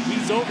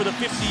 He's over the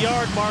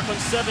 50-yard mark on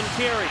 7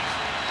 carries.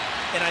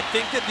 And I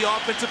think that the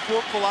offensive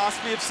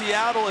philosophy of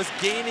Seattle is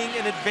gaining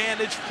an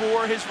advantage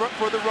for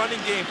the running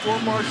game, for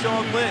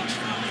Marshawn Lynch.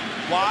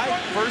 Why?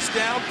 First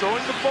down,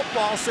 throwing the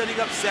football, setting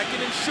up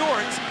second and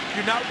shorts.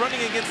 You're not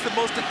running against the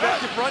most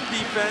effective run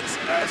defense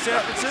of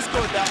San Francisco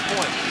at that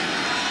point.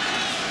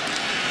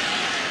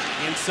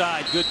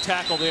 Inside, good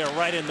tackle there,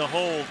 right in the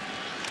hole.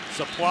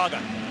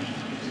 Saplaga.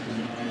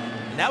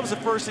 And that was a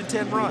 1st and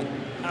 10 run.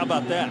 How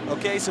about that?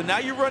 Okay, so now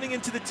you're running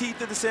into the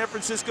teeth of the San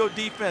Francisco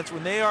defense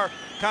when they are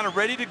kind of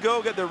ready to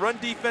go, got their run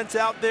defense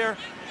out there,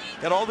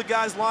 got all the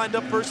guys lined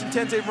up, 1st and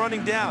 10, they're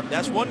running down.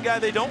 That's one guy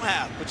they don't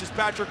have, which is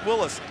Patrick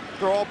Willis,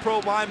 their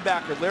all-pro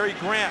linebacker. Larry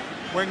Grant,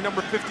 wearing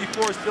number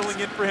 54, is filling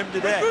in for him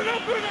today.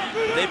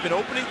 They've been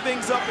opening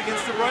things up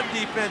against the run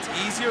defense.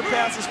 Easier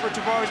passes for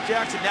Tavares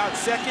Jackson. Now it's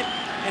second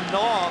and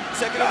long.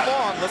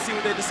 Let's see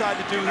what they decide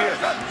to do here.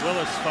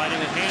 Willis fighting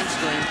a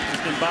hamstring. He's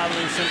been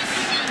bothering since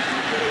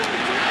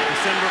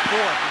December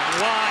 4th.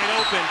 Wide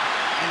open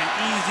and an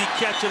easy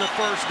catch and a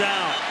 1st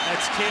down.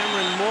 That's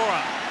Cameron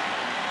Mora.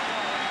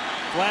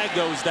 Flag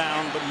goes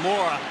down, but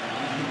Mora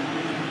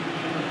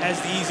has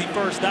the easy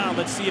 1st down.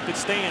 Let's see if it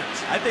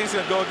stands. I think it's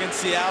going to go against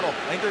Seattle.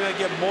 I think they're going to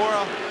get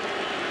Mora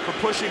for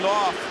pushing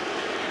off,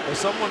 or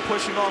someone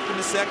pushing off in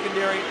the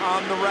secondary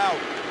on the route.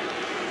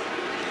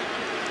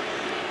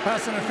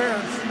 Pass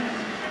interference.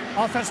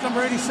 Offense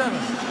number 87.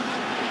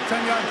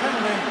 10-yard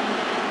penalty.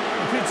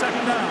 Repeat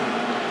 2nd down.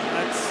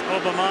 That's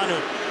Obamanu.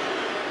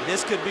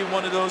 This could be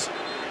one of those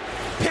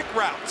pick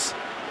routes.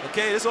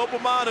 Okay, this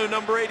Obamanu,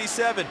 number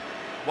 87.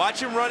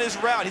 Watch him run his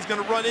route. He's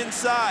going to run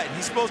inside.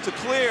 He's supposed to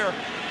clear,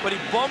 but he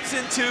bumps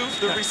into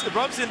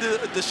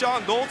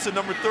Deshaun Goldson,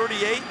 number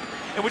 38.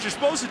 And what you're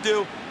supposed to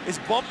do is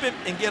bump him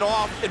and get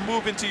off and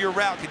move into your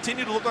route.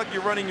 Continue to look like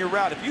you're running your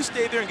route. If you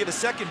stay there and get a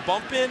second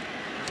bump in,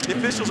 the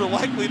officials are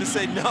likely to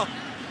say, no,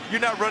 you're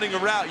not running a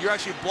route. You're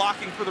actually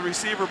blocking for the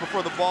receiver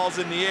before the ball's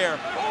in the air.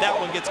 That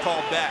one gets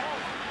called back.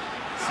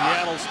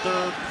 Seattle's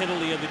 3rd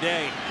penalty of the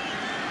day.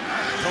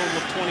 Total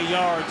of 20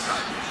 yards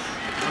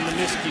on the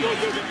miscue.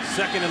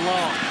 2nd and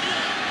long.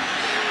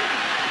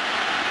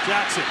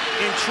 Jackson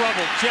in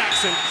trouble.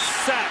 Jackson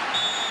sacked.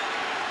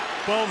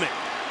 Bowman.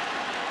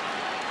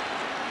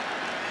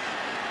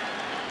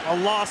 A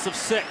loss of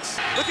 6.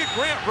 Look at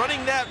Grant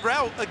running that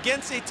route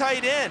against a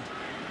tight end.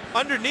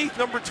 Underneath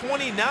number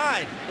 29.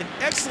 An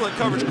excellent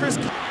coverage. Chris.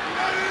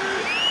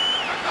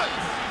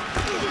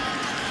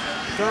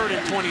 3rd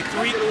and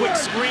 23. Quick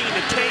screen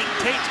to Tate.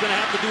 Tate's going to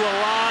have to do a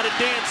lot of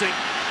dancing.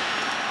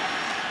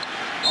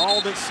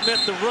 Aldon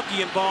Smith, the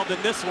rookie, involved in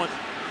this one.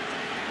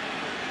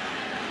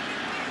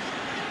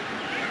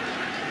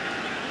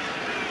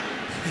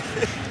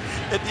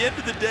 At the end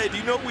of the day, do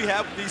you know what we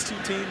have with these two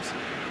teams?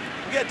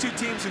 We got two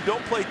teams who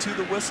don't play to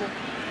the whistle.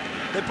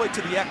 They play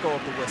to the echo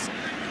of the whistle.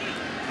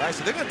 All right,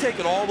 so they're going to take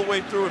it all the way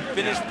through and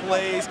finish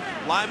plays.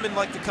 Linemen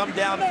like to come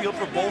downfield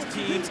for both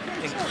teams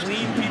and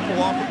clean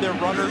people off of their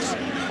runners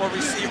or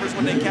receivers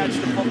when they catch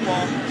the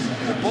football.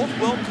 They're both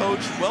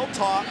well-coached,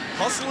 well-taught,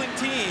 hustling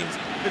teams.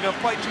 They're going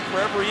to fight you for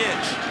every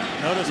inch.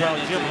 Notice how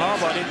Jim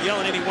Harbaugh didn't yell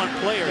at any one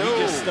player. No.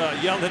 He just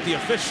yelled at the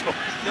official.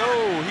 No,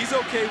 he's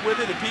okay with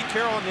it. And Pete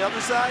Carroll on the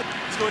other side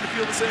is going to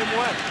feel the same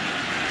way.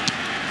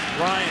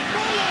 Ryan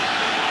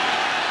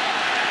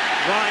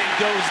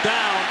goes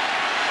down.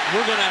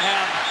 We're going to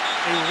have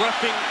a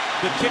roughing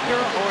the kicker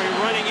or a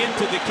running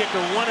into the kicker,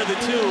 one of the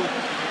two.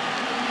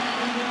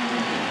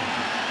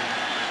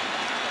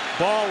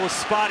 Ball was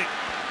spotted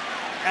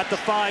at the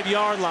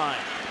 5-yard line.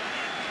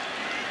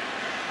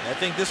 I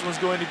think this one's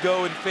going to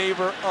go in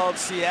favor of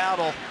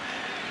Seattle.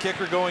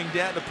 Kicker going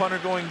down, the punter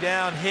going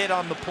down, hit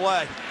on the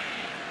play.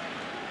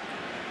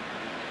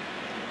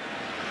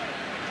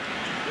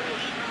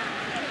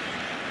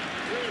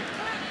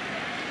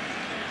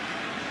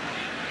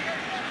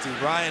 See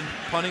Ryan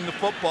punting the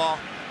football.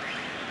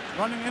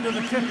 Running into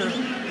the kicker.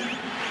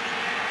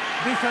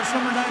 Defense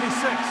number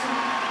 96.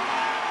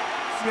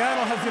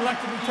 Seattle has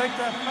elected to take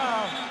that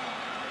foul.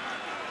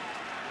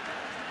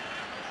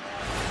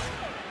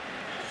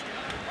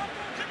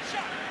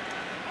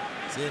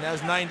 See, and that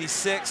was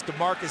 96,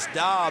 DeMarcus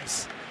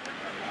Dobbs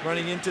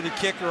running into the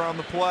kicker on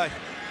the play.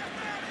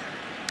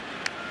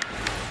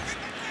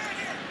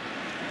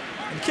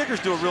 kickers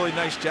do a really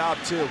nice job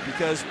too,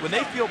 because when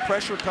they feel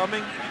pressure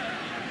coming,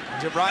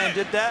 Ryan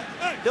did that,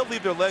 they'll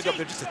leave their leg up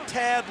there just a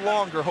tad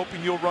longer,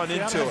 hoping you'll run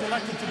into it.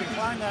 Elected to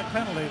decline that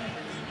penalty.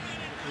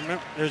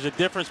 Remember, there's a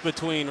difference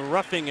between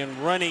roughing and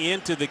running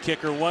into the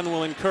kicker. One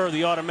will incur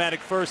the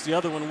automatic first, the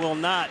other one will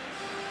not.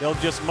 They'll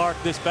just mark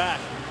this back.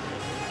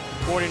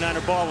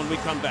 49er ball when we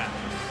come back.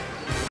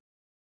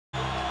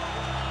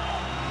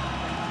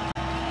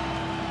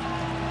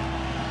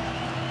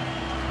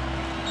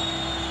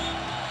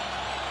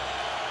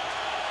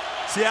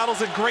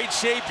 Seattle's in great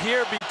shape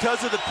here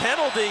because of the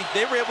penalty.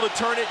 They were able to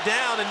turn it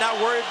down and not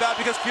worry about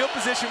it because field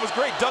position was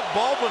great. Doug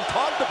Baldwin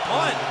caught the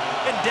punt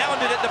and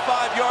downed it at the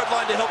 5-yard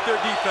line to help their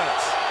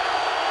defense.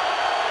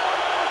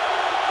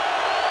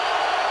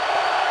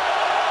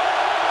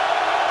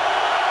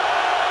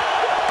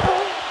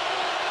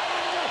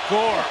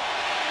 Gore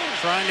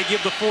trying to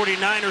give the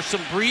 49ers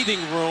some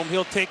breathing room.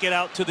 He'll take it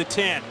out to the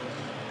 10.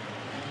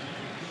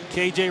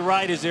 KJ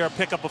Wright is there, a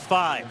pickup of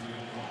 5.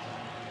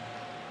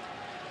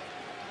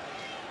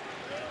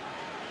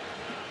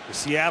 The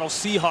Seattle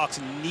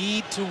Seahawks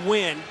need to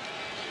win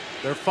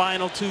their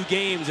final 2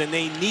 games, and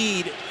they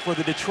need for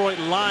the Detroit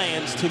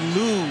Lions to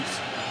lose.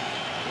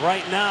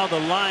 Right now, the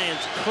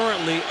Lions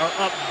currently are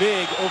up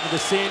big over the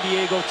San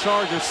Diego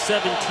Chargers,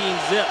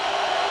 17-zip.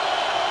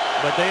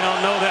 But they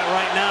don't know that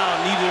right now,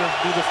 neither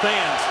do the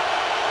fans.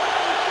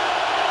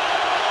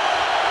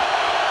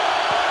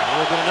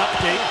 A little bit of an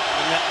update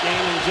in that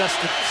game in just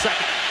a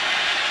second.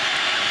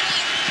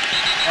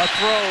 A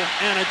throw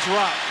and a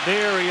drop.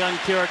 Very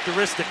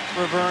uncharacteristic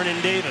for Vernon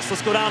Davis.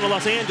 Let's go down to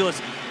Los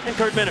Angeles and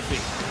Kurt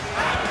Menefee.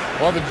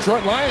 Well, the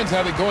Detroit Lions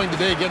have it going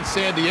today against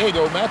San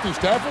Diego. Matthew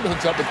Stafford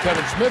hooks up with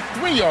Kevin Smith.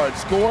 3-yard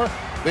score.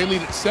 They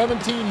lead at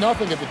 17-0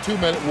 at the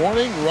 2-minute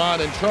warning.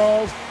 Ron and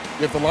Charles,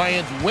 if the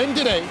Lions win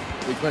today,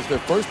 they clinch their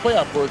first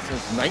playoff berth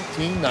since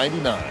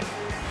 1999.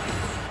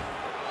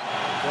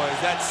 Boy,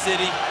 is that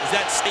city, is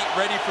that state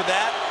ready for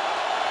that?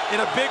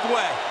 In a big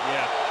way.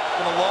 Yeah. It's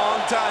been a long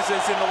time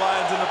since they've seen the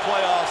Lions in the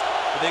playoffs,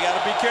 but they got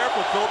to be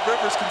careful. Philip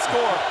Rivers can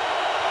score.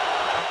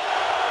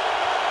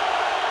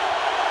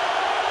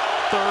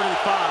 3rd and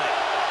 5.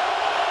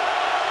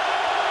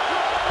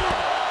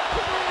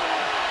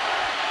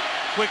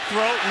 Quick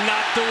throw,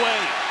 knocked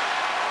away.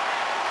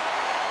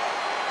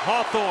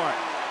 Hawthorne.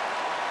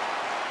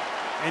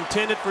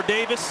 Intended for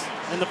Davis,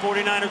 and the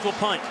 49ers will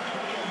punt.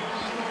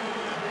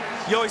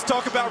 You always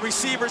talk about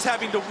receivers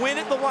having to win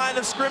at the line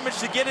of scrimmage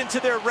to get into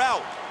their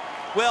route.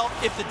 Well,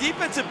 if the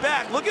defensive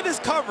back, look at his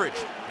coverage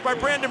by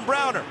Brandon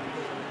Browner.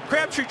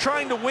 Crabtree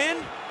trying to win,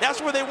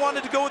 that's where they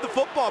wanted to go with the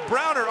football.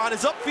 Browner on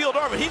his upfield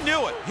arm, and he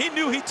knew it. He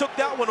knew he took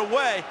that one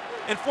away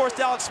and forced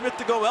Alex Smith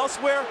to go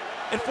elsewhere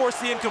and force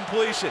the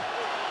incompletion.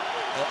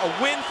 A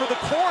win for the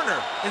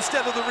corner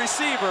instead of the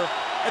receiver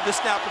at the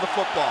snap of the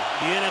football.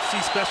 The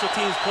NFC Special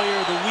Teams Player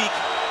of the Week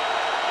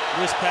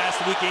this past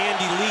week,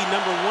 Andy Lee,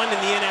 #1 in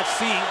the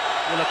NFC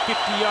with a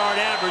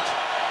 50-yard average.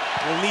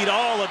 Will need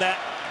all of that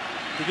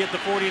to get the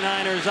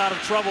 49ers out of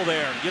trouble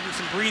there. Give them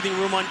some breathing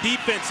room on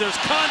defense. There's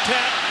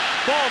contact.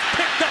 Ball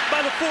picked up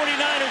by the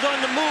 49ers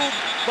on the move,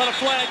 but a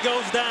flag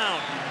goes down.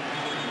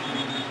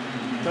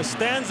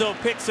 Costanzo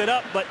picks it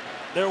up, but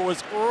there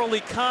was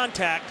early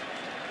contact.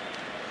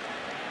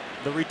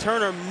 The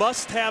returner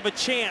must have a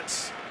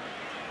chance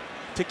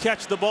to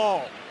catch the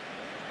ball.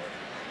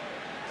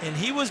 And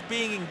he was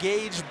being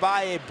engaged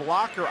by a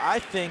blocker. I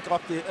think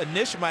off the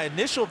my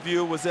initial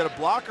view was that a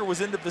blocker was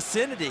in the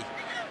vicinity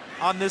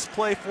on this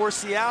play for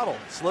Seattle.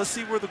 So let's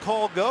see where the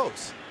call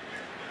goes.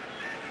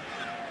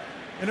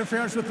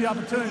 Interference with the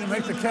opportunity to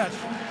make the catch.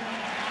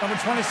 Number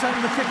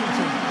 27, the kicking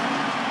team.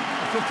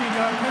 A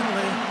 15-yard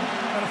penalty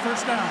and a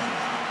first down.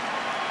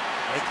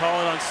 They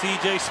call it on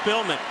C.J.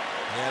 Spillman.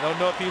 Yeah, I don't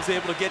know if he was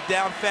able to get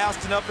down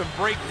fast enough and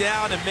break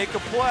down and make a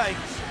play.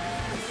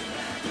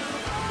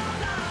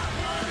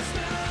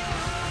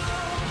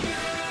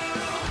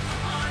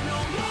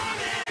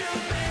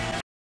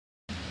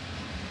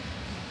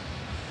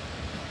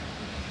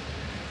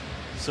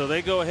 So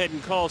they go ahead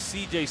and call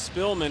C.J.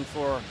 Spillman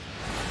for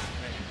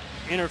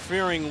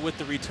interfering with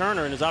the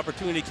returner and his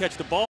opportunity to catch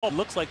the ball. It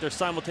looks like there's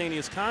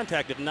simultaneous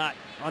contact, if not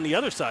on the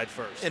other side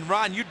first. And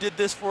Ron, you did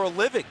this for a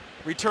living,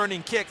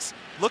 returning kicks.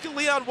 Look at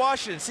Leon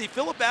Washington. See,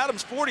 Philip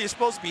Adams, 40, is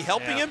supposed to be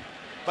helping him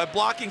by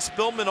blocking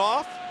Spillman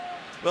off.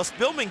 Well,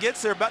 Spillman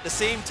gets there about the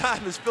same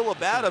time as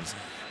Philip Adams.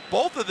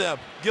 Both of them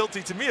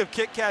guilty to me of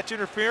kick-catch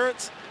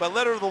interference. By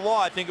letter of the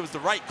law, I think it was the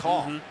right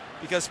call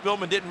because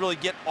Spillman didn't really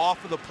get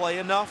off of the play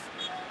enough.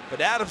 But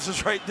Adams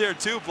was right there,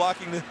 too,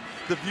 blocking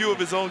the view of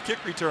his own kick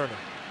returner.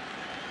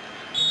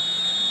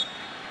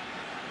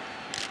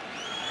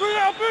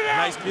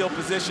 Nice field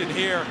position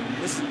here.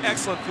 This is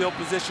excellent field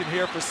position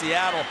here for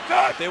Seattle.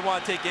 If they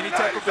want to take any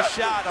type of a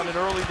shot on an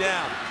early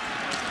down.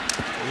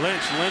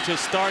 Lynch is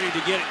starting to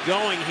get it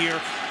going here.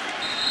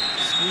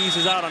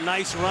 Squeezes out a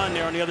nice run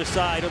there on the other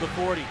side of the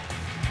 40.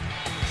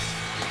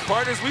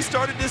 Partners, we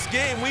started this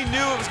game. We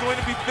knew it was going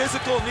to be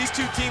physical, and these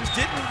two teams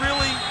didn't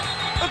really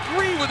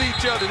agree with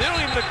each other. They don't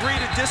even agree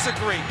to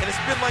disagree, and it's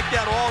been like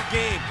that all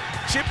game.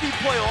 chippy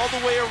play all the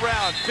way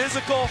around.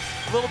 Physical,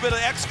 a little bit of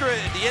extra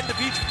at the end of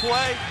each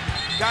play.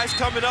 Guys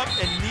coming up,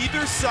 and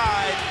neither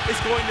side is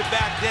going to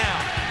back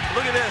down.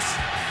 Look at this.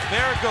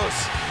 There it goes.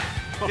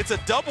 It's a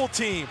double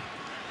team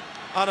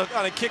on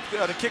a kick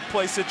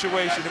play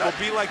situation. It will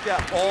be like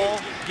that all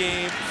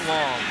game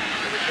long.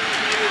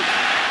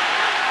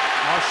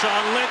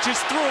 Marshawn Lynch is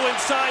through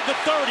inside the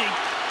 30.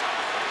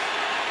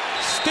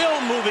 Still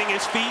moving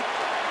his feet.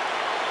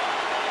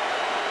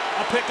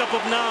 A pickup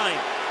of 9.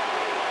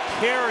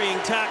 Carrying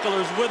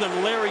tacklers with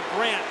him, Larry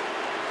Grant.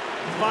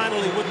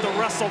 Finally with the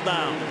wrestle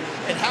down.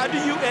 And how do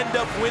you end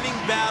up winning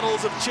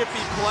battles of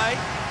chippy play?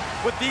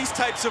 With these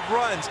types of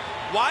runs.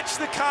 Watch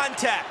the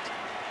contact.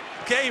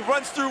 Okay, he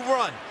runs through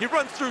 1. He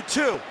runs through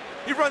 2.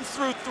 He runs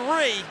through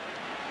 3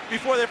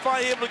 before they're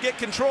finally able to get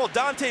control.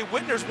 Dante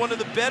Whitner's one of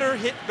the better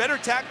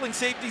tackling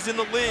safeties in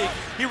the league.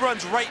 He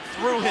runs right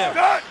through him.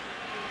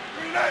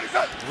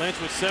 Lynch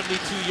with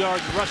 72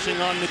 yards rushing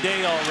on the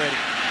day already.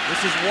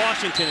 This is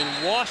Washington,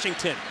 and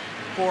Washington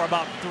for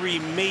about 3,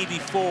 maybe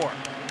 4.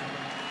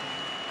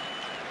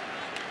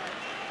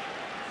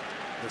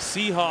 The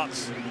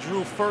Seahawks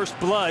drew first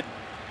blood.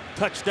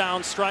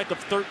 Touchdown strike of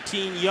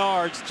 13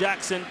 yards.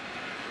 Jackson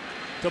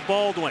to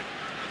Baldwin.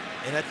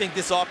 And I think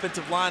this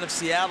offensive line of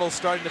Seattle is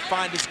starting to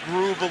find its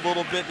groove a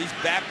little bit. These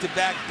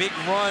back-to-back big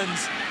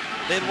runs,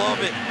 they love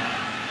it.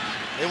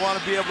 They want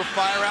to be able to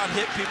fire out and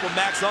hit people.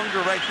 Max Unger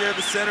right there,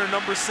 the center,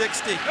 number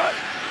 60. 2nd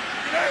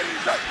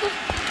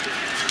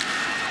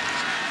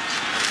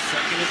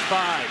and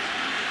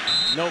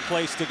 5. No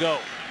place to go.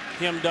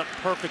 Hemmed up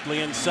perfectly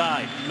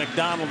inside.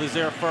 McDonald is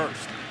there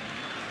first.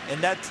 And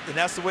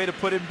that's the way to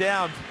put him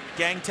down.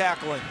 Gang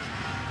tackling.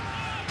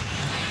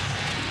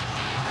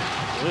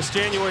 Well, this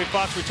January,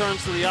 Fox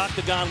returns to the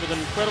Octagon with an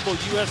incredible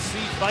UFC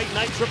Fight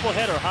Night triple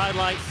header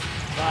highlight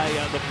by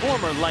the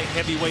former light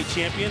heavyweight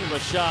champion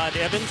Rashad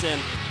Evans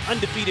and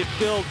undefeated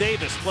Phil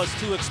Davis, plus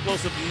 2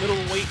 explosive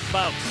middleweight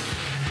bouts.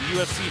 The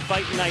UFC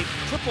Fight Night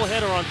triple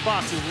header on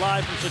Fox is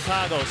live from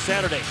Chicago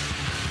Saturday,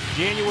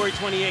 January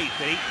 28th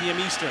at 8 p.m.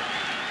 Eastern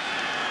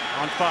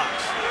on Fox.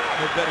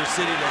 No better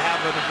city to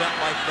have an event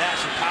like that.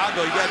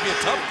 Chicago, you got to be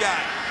a tough guy.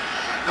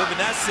 Live in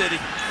that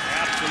city.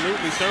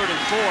 Absolutely. 3rd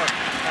and 4.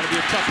 Got to be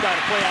a tough guy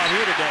to play out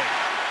here today.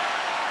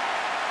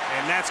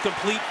 And that's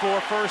complete for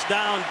first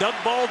down. Doug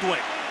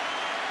Baldwin.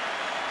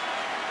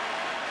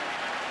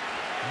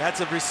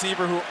 That's a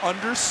receiver who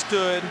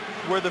understood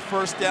where the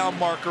first down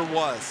marker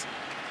was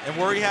and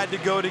where he had to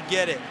go to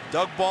get it.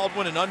 Doug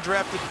Baldwin, an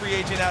undrafted free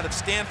agent out of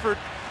Stanford.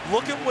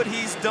 Look at what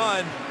he's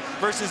done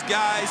versus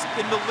guys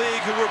in the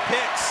league who were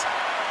picks.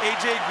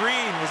 A.J.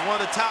 Green was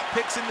one of the top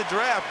picks in the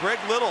draft. Greg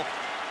Little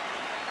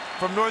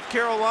from North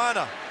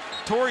Carolina.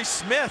 Torrey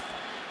Smith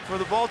for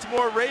the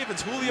Baltimore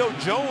Ravens. Julio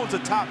Jones, a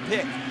top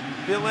pick.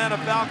 The Atlanta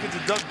Falcons,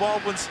 and Doug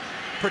Baldwin's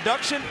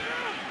production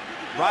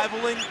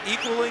rivaling,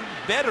 equaling,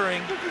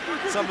 bettering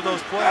some of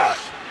those players.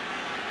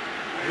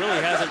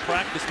 Really hasn't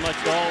practiced much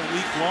all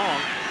week long.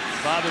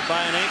 Bothered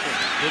by an ankle.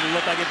 Didn't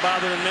look like it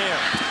bothered him there.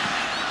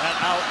 That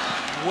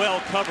out well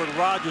covered.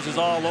 Rodgers is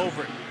all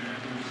over it.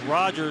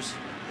 Rodgers,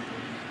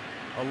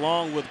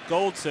 along with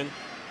Goldson,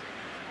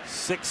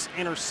 6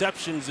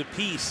 interceptions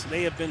apiece.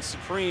 They have been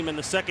supreme in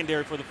the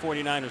secondary for the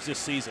 49ers this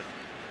season.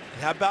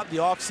 And how about the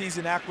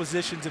offseason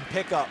acquisitions and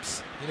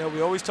pickups? You know,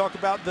 we always talk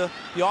about the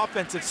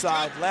offensive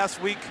side.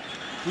 Last week,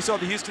 we saw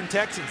the Houston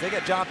Texans. They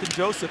got Jonathan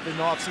Joseph in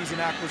the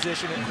offseason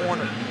acquisition at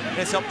corner. And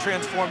it's helped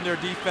transform their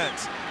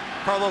defense.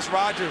 Carlos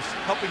Rogers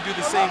helping do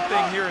the same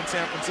thing here in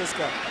San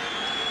Francisco.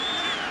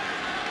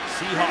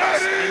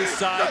 Seahawks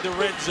inside the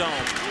red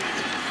zone.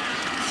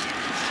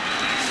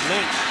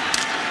 Lynch,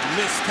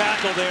 missed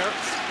tackle there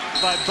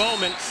by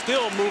Bowman,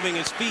 still moving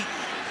his feet.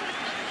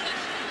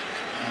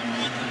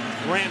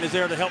 Grant is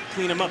there to help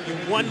clean him up. You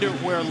wonder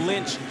where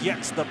Lynch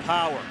gets the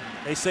power.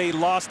 They say he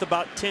lost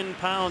about 10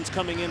 pounds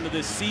coming into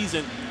this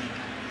season,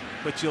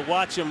 but you'll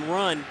watch him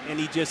run and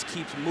he just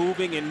keeps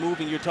moving and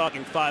moving. You're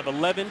talking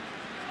 5'11",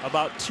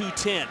 about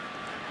 210.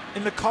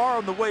 In the car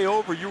on the way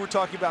over, you were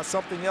talking about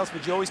something else,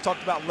 but you always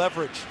talked about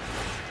leverage.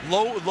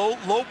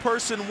 Low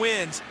person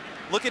wins.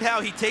 Look at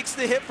how he takes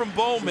the hit from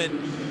Bowman,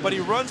 but he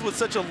runs with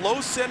such a low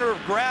center of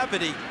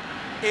gravity,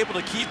 able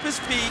to keep his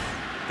feet,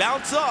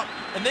 bounce up,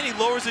 and then he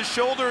lowers his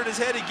shoulder and his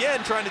head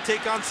again, trying to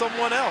take on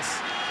someone else.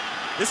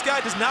 This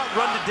guy does not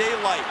run to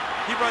daylight.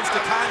 He runs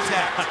to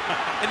contact,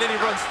 and then he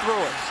runs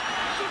through it.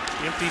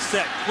 Empty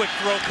set, quick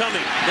throw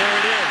coming. There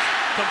it is,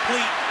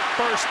 complete,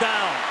 first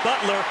down.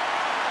 Butler,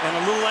 and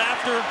a little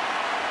after,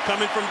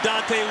 coming from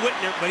Dante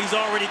Whitner, but he's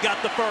already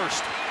got the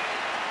first.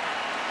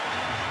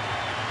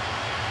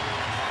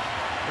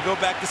 We'll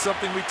go back to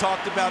something we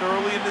talked about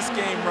early in this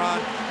game,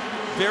 Ron.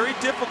 Very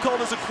difficult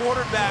as a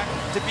quarterback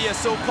to be a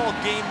so-called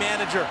game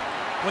manager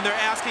when they're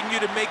asking you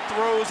to make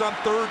throws on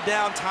 3rd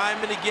down time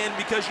and again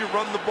because you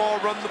run the ball,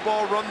 run the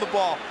ball, run the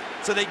ball.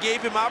 So they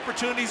gave him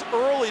opportunities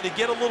early to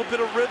get a little bit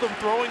of rhythm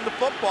throwing the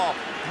football.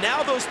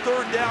 Now those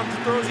 3rd down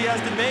throws he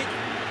has to make,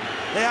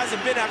 it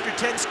hasn't been after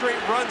 10 straight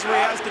runs where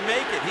he has to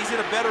make it. He's in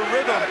a better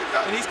rhythm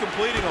and he's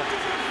completing them.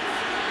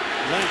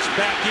 Lynch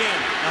back in,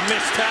 a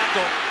missed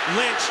tackle.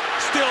 Lynch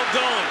still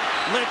going.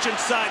 Lynch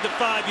inside the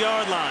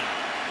 5-yard line.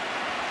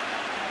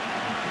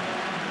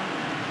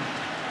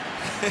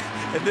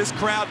 And this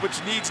crowd,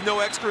 which needs no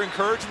extra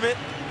encouragement,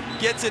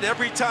 gets it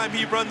every time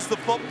he runs the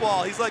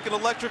football. He's like an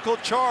electrical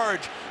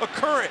charge, a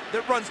current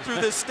that runs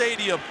through this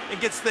stadium and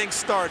gets things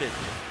started.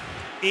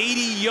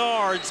 80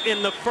 yards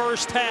in the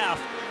first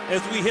half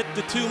as we hit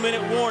the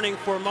 2-minute warning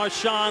for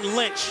Marshawn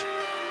Lynch.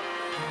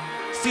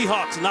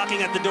 Seahawks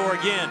knocking at the door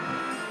again.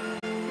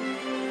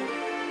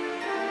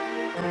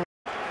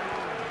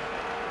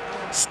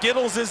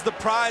 Skittles is the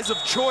prize of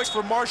choice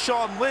for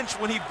Marshawn Lynch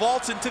when he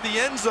vaults into the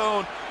end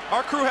zone.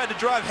 Our crew had to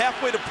drive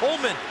halfway to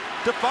Pullman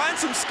to find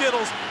some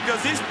Skittles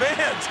because these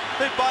fans,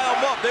 they buy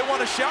him up. They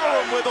want to shower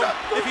him with him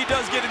if he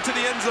does get into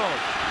the end zone.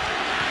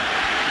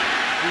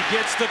 He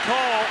gets the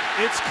call.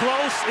 It's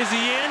close. Is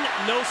he in?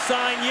 No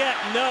sign yet.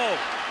 No.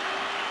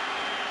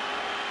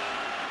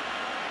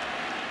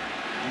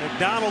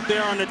 McDonald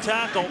there on the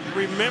tackle.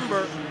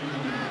 Remember,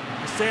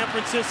 the San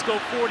Francisco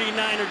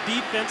 49er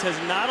defense has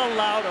not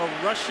allowed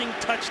a rushing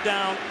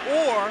touchdown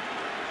or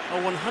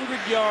a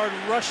 100-yard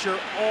rusher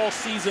all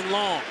season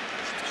long.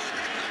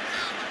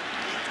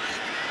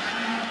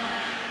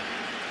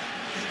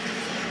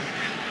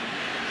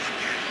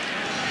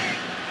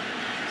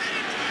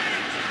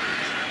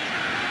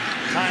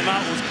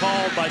 Timeout was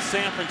called by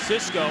San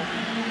Francisco.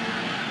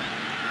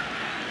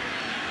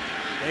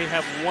 They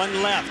have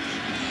one left.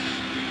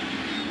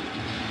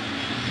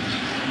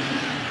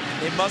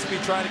 They must be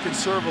trying to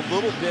conserve a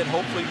little bit,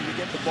 hopefully to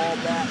get the ball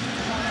back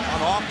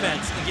on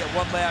offense and get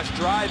one last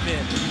drive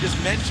in. You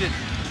just mentioned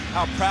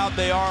how proud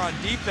they are on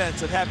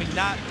defense of having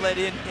not let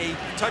in a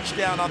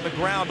touchdown on the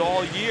ground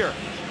all year.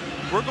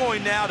 We're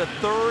going now to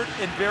 3rd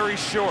and very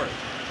short.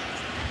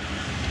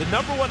 The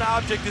 #1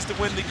 object is to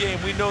win the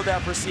game. We know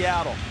that for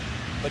Seattle.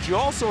 But you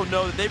also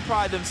know that they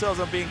pride themselves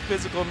on being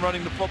physical and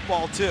running the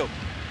football too.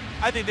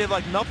 I think they'd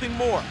like nothing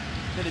more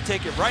than to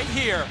take it right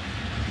here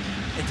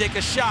and take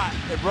a shot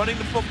at running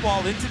the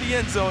football into the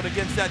end zone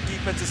against that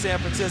defense of San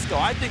Francisco.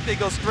 I think they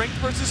go strength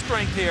versus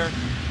strength here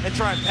and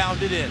try and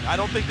pound it in. I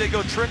don't think they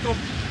go trick them.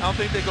 I don't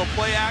think they go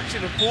play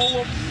action and fool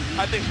them.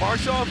 I think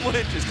Marshawn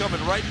Lynch is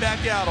coming right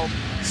back at them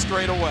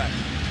straight away.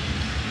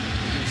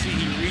 You see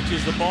he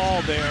reaches the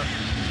ball there.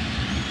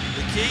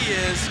 The key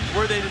is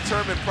where they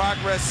determine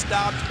progress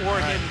stopped or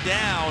him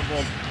down.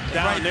 Well,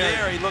 down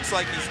there, he looks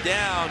like he's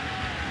down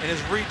and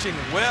is reaching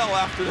well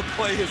after the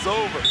play is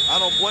over. I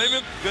don't blame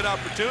him. Good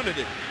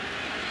opportunity.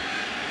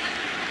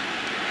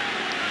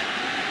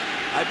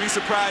 I'd be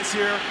surprised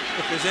here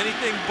if there's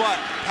anything but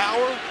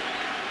power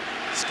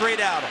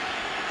straight at him.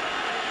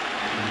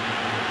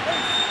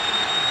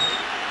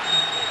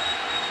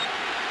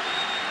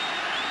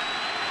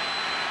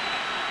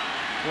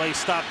 Play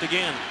stopped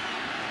again.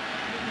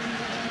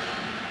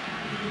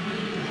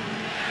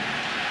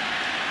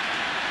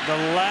 The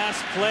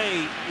last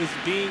play is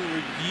being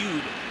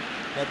reviewed.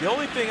 Now, the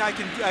only thing I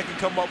can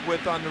come up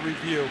with on the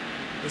review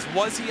is,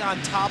 was he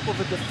on top of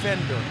a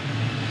defender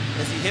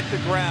as he hit the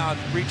ground,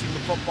 reaching the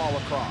football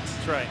across?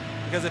 That's right.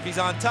 Because if he's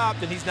on top,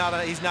 then he's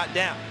not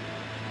down.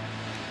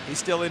 He's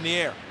still in the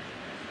air.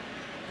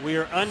 We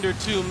are under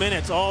 2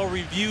 minutes. All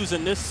reviews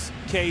in this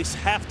case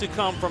have to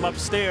come from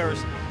upstairs.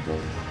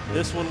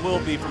 This one will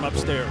be from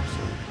upstairs.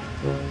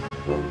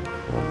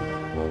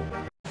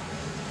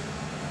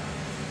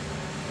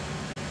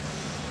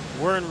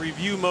 We're in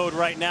review mode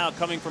right now,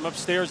 coming from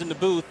upstairs in the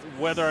booth.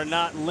 Whether or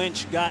not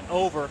Lynch got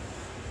over,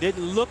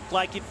 didn't look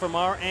like it from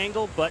our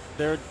angle, but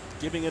they're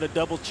giving it a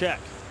double check.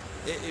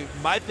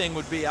 My thing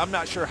would be, I'm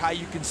not sure how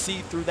you can see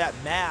through that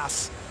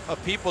mass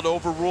of people to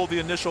overrule the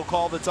initial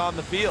call that's on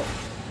the field.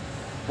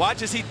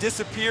 Watch as he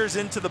disappears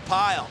into the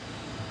pile.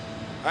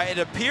 All right, it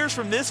appears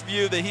from this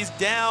view that he's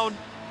down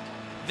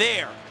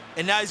there,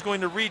 and now he's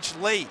going to reach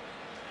late.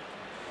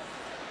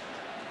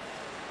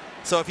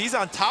 So if he's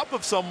on top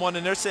of someone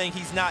and they're saying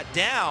he's not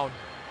down,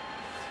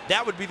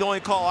 that would be the only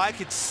call I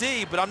could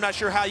see, but I'm not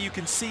sure how you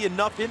can see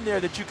enough in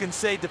there that you can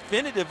say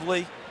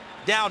definitively,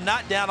 down,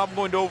 not down, I'm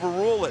going to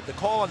overrule it. The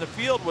call on the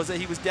field was that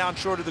he was down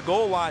short of the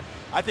goal line.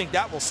 I think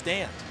that will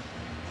stand.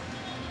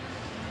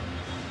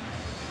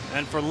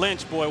 And for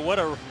Lynch, boy, what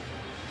a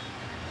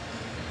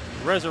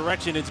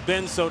resurrection it's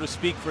been, so to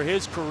speak, for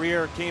his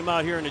career. Came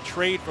out here in a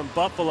trade from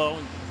Buffalo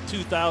in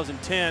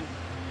 2010.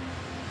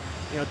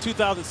 You know,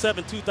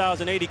 2007,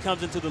 2008, he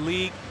comes into the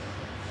league.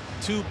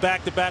 2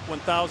 back-to-back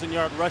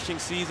 1,000-yard rushing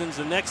seasons.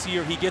 The next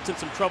year, he gets in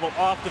some trouble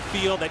off the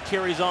field that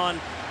carries on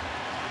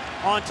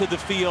onto the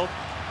field,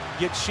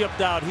 gets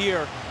shipped out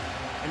here,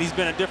 and he's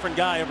been a different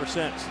guy ever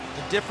since.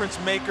 The difference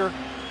maker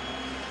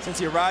since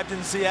he arrived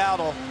in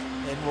Seattle,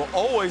 and will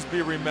always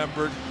be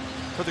remembered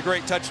for the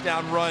great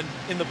touchdown run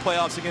in the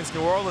playoffs against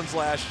New Orleans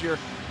last year.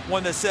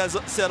 One that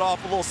set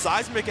off a little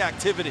seismic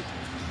activity.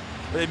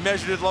 They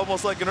measured it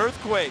almost like an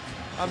earthquake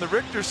on the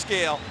Richter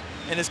scale,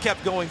 and has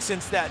kept going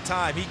since that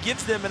time. He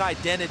gives them an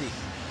identity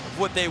of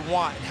what they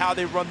want and how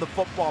they run the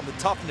football and the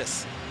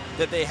toughness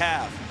that they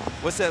have.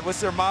 What's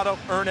their motto?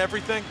 Earn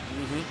everything.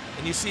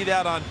 And you see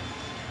that on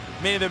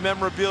many of the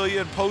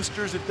memorabilia and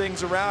posters and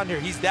things around here.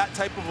 He's that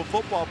type of a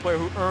football player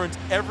who earns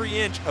every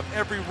inch of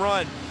every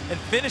run and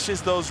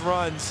finishes those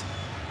runs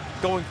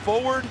going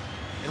forward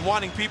and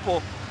wanting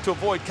people to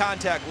avoid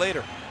contact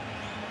later.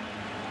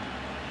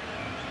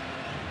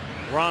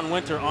 Ron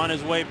Winter on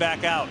his way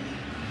back out.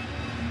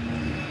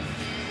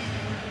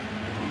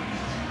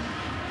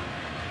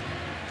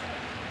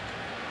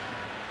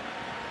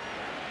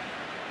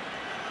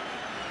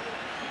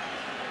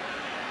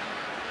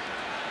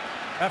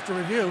 After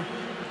review,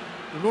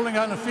 the ruling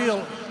on the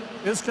field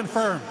is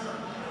confirmed.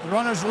 The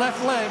runner's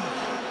left leg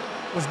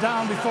was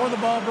down before the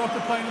ball broke the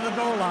plane of the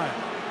goal line.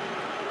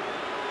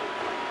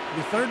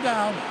 The third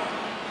down,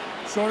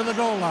 short of the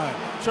goal line.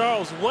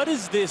 Charles, what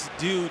does this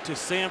do to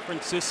San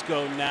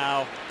Francisco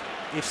now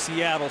if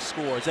Seattle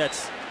scores?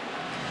 That's,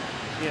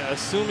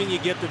 assuming you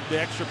get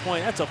the extra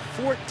point, that's a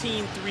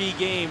 14-3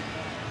 game.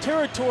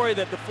 Territory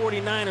that the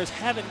 49ers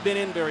haven't been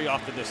in very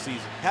often this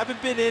season.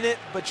 Haven't been in it,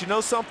 but you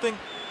know something?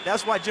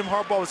 That's why Jim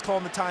Harbaugh was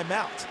calling the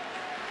timeout.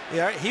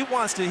 Yeah, he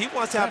wants to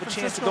have a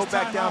chance to go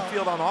back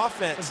downfield on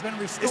offense.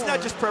 It's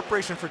not just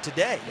preparation for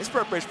today. It's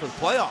preparation for the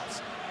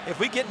playoffs. If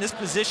we get in this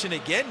position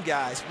again,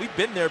 guys, we've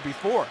been there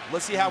before.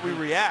 Let's see how we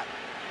react.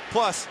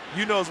 Plus,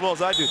 you know as well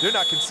as I do, they're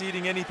not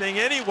conceding anything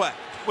anyway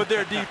with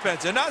their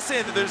defense. They're not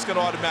saying that they're just going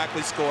to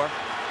automatically score.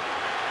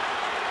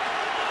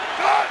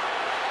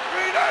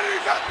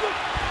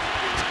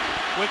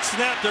 Quick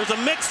snap, there's a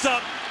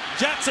mix-up.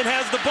 Jackson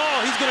has the ball.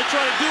 He's going to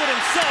try to do it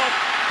himself,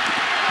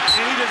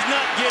 and he does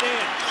not get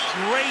in.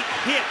 Great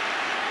hit.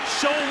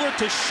 Shoulder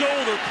to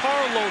shoulder.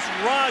 Carlos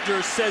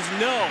Rogers says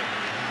no.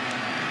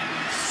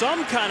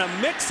 Some kind of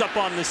mix-up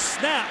on the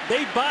snap.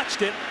 They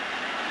botched it,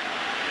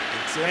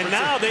 and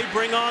now they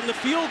bring on the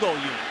field goal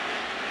unit.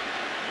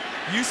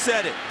 You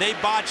said it. They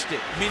botched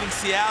it, meaning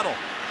Seattle.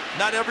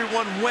 Not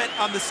everyone went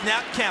on the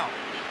snap count,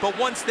 but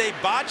once they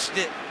botched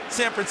it,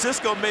 San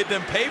Francisco made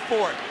them pay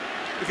for it,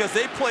 because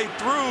they played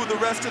through the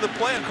rest of the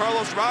play, and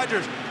Carlos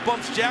Rogers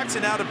bumps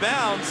Jackson out of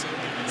bounds.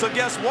 So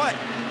guess what?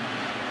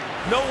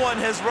 No one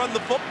has run the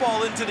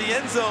football into the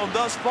end zone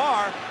thus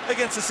far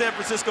against the San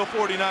Francisco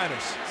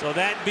 49ers. So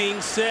that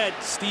being said,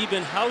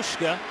 Stephen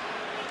Hauschka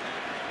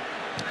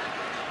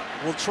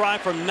will try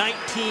from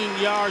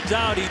 19 yards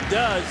out. He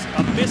does.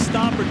 A missed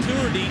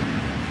opportunity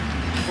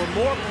for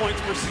more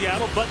points for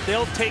Seattle, but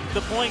they'll take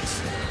the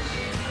points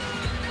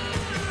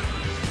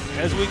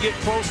as we get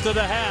close to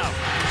the half.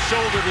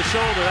 Shoulder to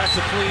shoulder, that's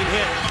a clean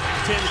hit.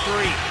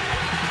 10-3.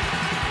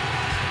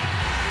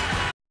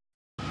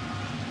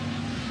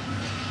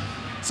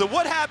 So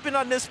what happened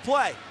on this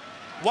play?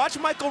 Watch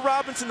Michael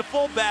Robinson, the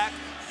fullback,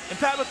 and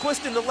Pat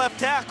McQuiston, the left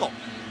tackle.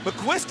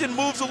 McQuiston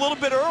moves a little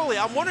bit early.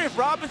 I'm wondering if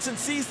Robinson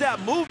sees that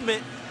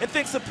movement and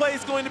thinks the play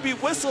is going to be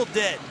whistle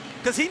dead,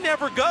 because he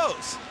never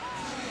goes.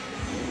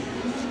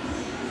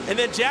 And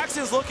then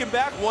Jackson's looking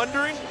back,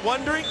 wondering,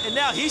 and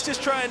now he's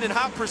just trying in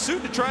hot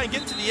pursuit to try and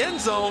get to the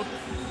end zone,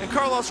 and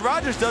Carlos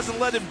Rogers doesn't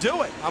let him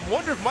do it. I'm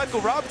wondering if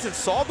Michael Robinson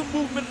saw the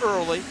movement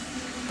early,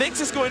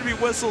 thinks it's going to be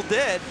whistle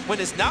dead. When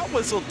it's not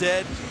whistle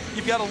dead,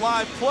 you've got a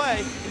live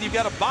play, and you've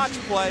got a botch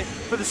play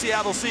for the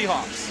Seattle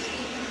Seahawks.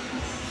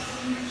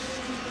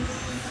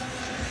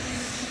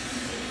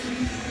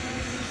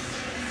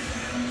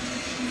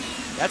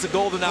 That's a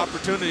golden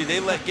opportunity they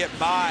let get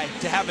by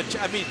to have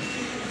a, I mean,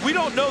 we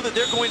don't know that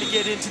they're going to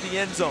get into the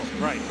end zone.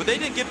 Right. But they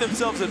didn't give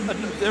themselves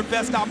their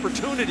best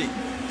opportunity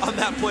on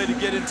that play to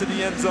get into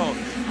the end zone.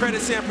 Credit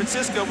San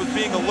Francisco with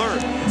being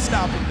alert and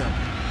stopping them.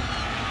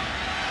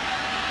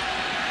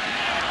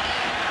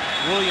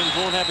 Williams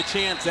won't have a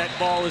chance. That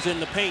ball is in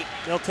the paint.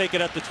 They'll take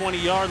it at the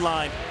 20-yard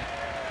line.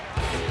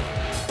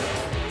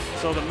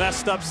 So the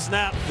messed up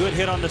snap, good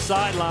hit on the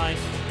sideline.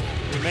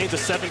 Remains a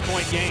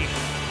 7-point game.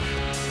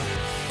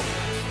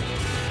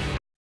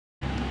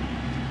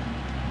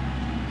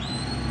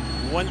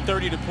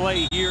 .130 to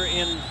play here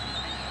in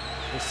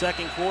the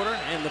second quarter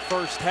and the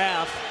first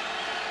half.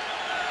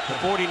 The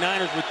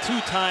 49ers with 2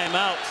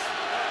 timeouts.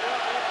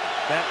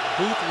 That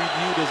booth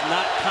review does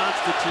not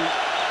constitute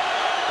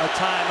a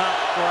timeout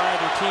for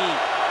either team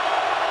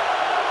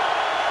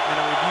in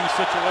a review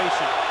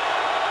situation.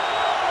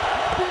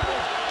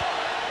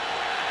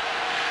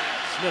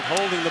 Smith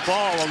holding the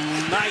ball. A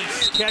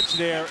nice catch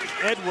there.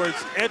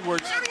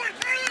 Edwards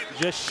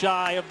just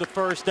shy of the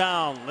first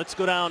down. Let's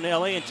go down to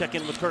LA and check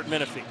in with Kurt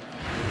Menefee.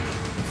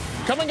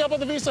 Coming up on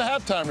the Visa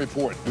Halftime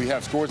Report, we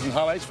have scores and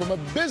highlights from a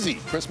busy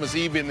Christmas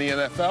Eve in the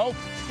NFL,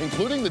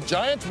 including the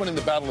Giants winning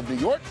the Battle of New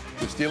York,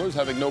 the Steelers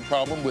having no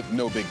problem with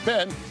no Big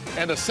Ben,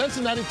 and a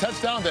Cincinnati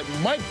touchdown that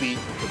might be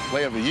the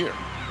play of the year.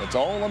 That's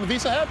all on the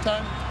Visa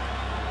Halftime.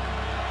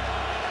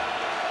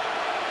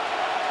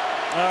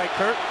 All right,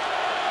 Kurt.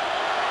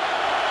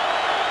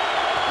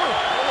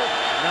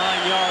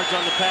 9 yards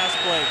on the pass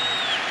play.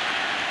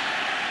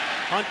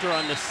 Hunter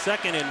on the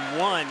 2nd and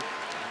 1.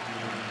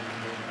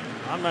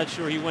 I'm not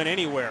sure he went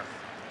anywhere.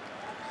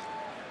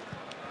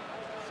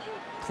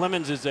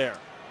 Clemens is there.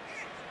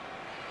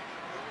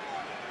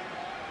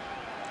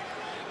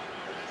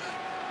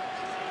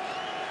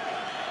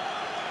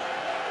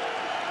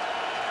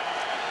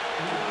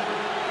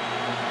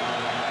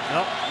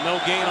 Nope, no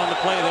gain on the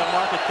play. They'll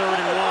mark it 3rd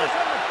and 1.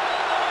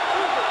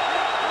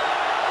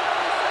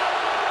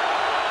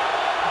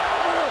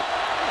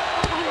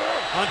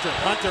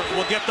 Hunter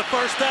will get the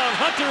first down.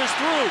 Hunter is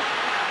through.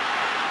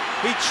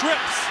 He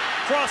trips,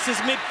 crosses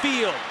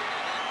midfield.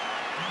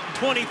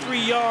 23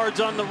 yards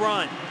on the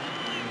run.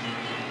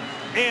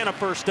 And a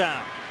first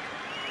down.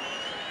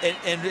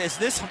 And as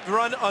this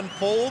run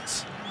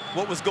unfolds,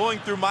 what was going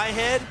through my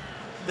head,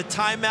 the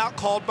timeout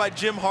called by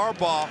Jim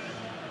Harbaugh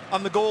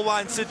on the goal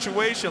line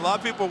situation. A lot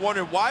of people are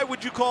wondering, why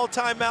would you call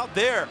timeout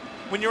there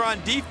when you're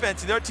on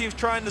defense and their team's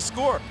trying to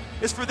score?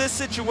 It's for this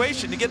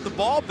situation, to get the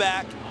ball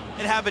back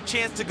and have a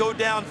chance to go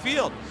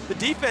downfield. The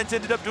defense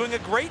ended up doing a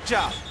great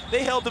job.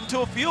 They held them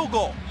to a field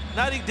goal.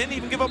 Didn't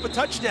even give up a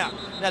touchdown.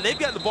 Now they've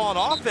got the ball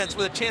on offense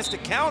with a chance to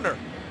counter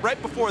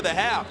right before the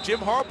half. Jim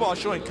Harbaugh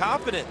showing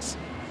confidence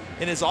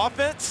in his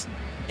offense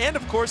and,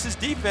 of course, his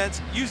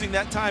defense using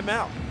that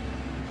timeout.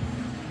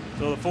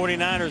 So the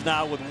 49ers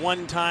now with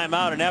 1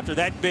 timeout, and after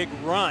that big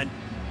run,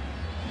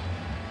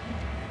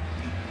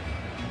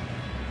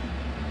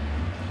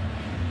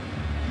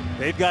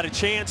 they've got a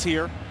chance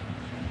here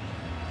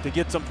to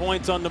get some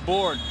points on the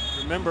board.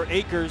 Remember,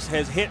 Akers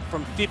has hit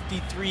from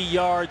 53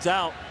 yards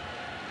out.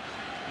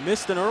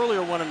 Missed an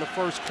earlier one in the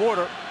first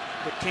quarter,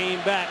 but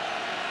came back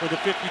for the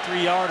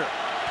 53-yarder.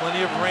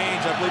 Plenty of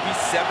range. I believe he's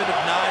 7 of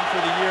 9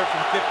 for the year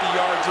from 50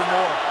 yards or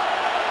more.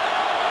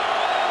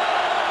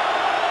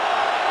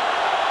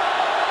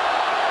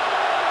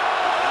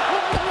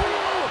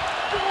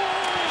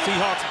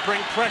 Seahawks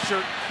bring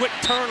pressure, quick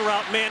turn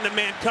route,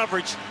 man-to-man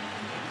coverage,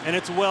 and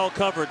it's well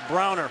covered.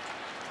 Browner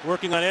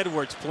working on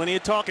Edwards. Plenty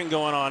of talking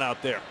going on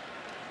out there.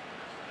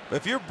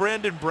 If you're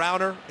Brandon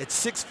Browner at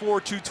 6'4",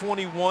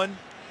 221,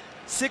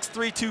 6'3",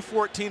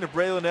 214 of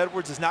Braylon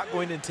Edwards is not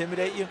going to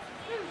intimidate you.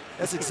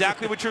 That's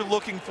exactly what you're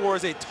looking for,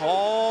 is a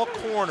tall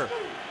corner,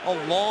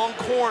 a long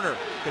corner,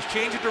 because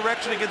change of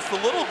direction against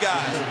the little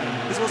guys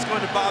is what's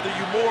going to bother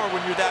you more when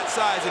you're that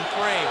size and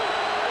frame.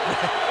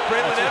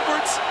 Braylon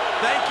Edwards,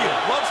 thank you.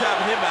 Loves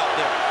having him out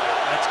there.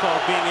 That's called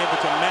being able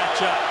to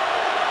match up.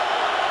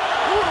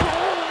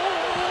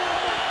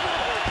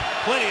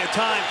 Plenty of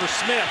time for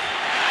Smith.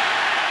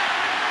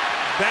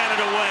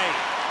 Batted away.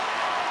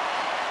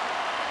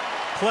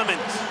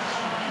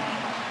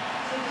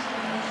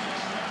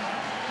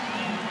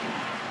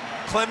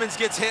 Clemens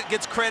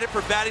gets credit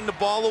for batting the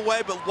ball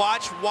away, but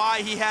watch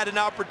why he had an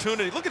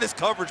opportunity. Look at this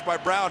coverage by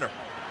Browner.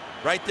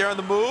 Right there on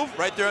the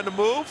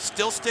move,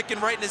 still sticking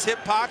right in his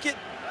hip pocket.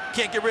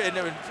 Can't get rid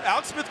of it.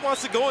 Alex Smith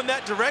wants to go in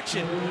that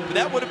direction, but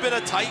that would have been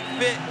a tight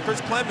fit. Chris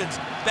Clemens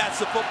bats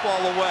the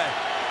football away.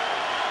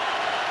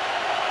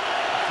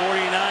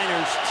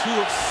 49ers 2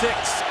 of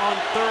 6 on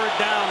 3rd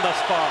down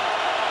thus far.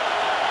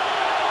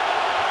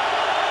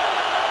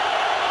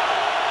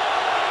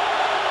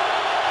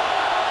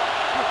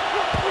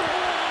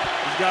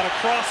 He's got a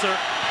crosser.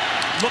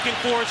 Looking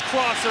for his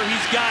crosser.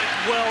 He's got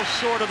it well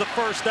short of the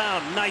first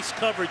down. Nice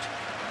coverage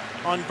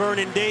on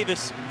Vernon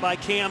Davis by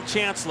Cam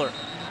Chancellor.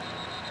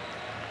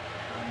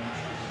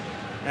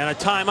 And a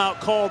timeout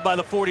called by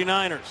the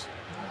 49ers.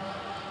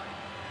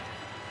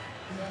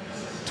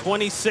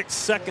 26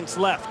 seconds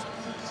left.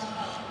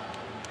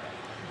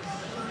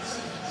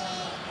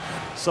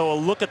 So a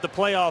look at the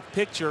playoff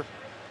picture.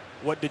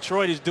 What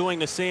Detroit is doing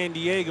to San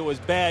Diego is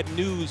bad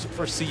news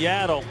for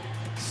Seattle.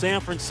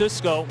 San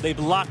Francisco, they've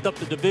locked up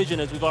the division,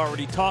 as we've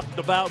already talked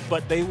about,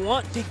 but they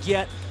want to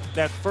get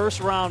that first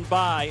round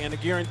bye and a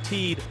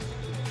guaranteed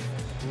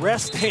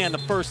rest and the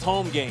first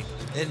home game.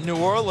 And New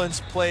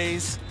Orleans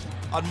plays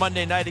on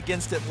Monday night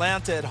against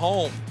Atlanta at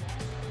home.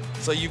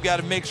 So you've got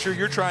to make sure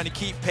you're trying to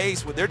keep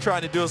pace. What they're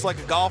trying to do is like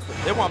a golfer.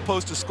 They want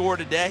Post to score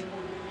today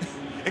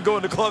and go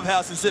in the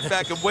clubhouse and sit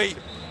back and wait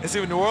and see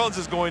what New Orleans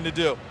is going to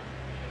do.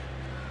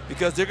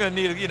 Because they're going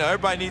to need,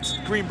 everybody needs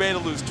Green Bay to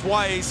lose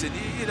twice. And,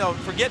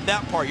 forget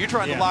that part. You're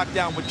trying to lock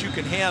down what you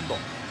can handle.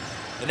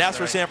 And that's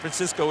where San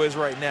Francisco is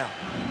right now.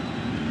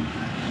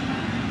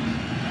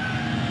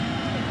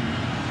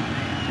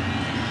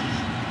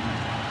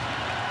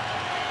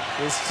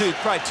 It's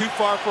probably too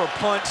far for a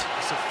punt.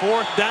 It's a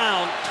 4th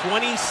down,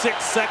 26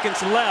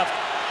 seconds left.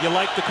 You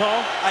like the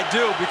call? I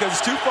do, because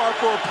it's too far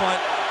for a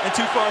punt and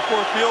too far for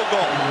a field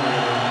goal.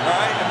 All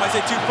right, and when I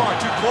say too far,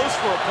 too close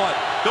for a punt.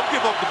 Don't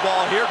give up the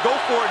ball here. Go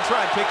for it and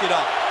try and pick it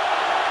up.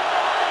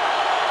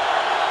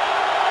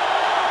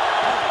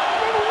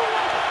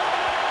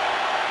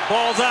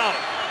 Ball's out.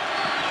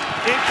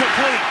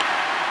 Incomplete.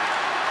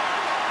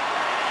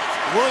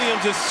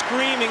 Williams is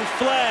screaming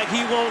flag.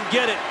 He won't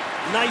get it.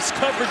 Nice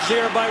coverage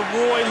there by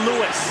Roy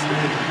Lewis.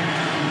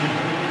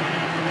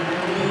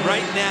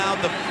 Right now,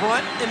 the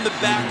front and the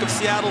back of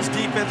Seattle's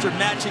defense are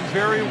matching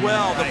very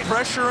well. The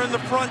pressure in the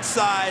front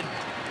side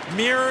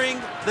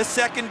mirroring the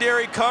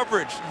secondary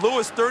coverage.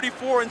 Lewis,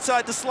 34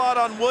 inside the slot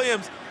on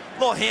Williams. A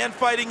little hand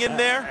fighting in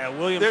there.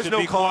 Williams should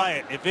be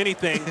quiet. If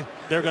anything,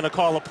 they're going to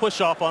call a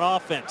push-off on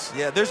offense.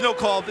 Yeah, there's no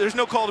call. There's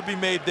no call to be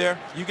made there.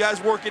 You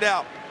guys work it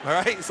out. All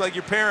right, it's like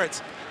your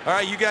parents. All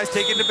right, you guys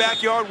take it in the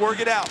backyard, work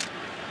it out.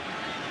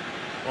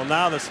 Well,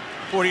 now the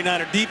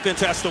 49er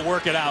defense has to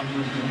work it out.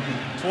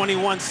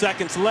 21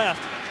 seconds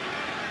left.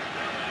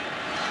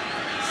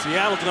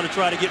 Seattle's going to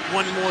try to get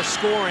one more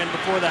score in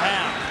before the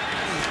half.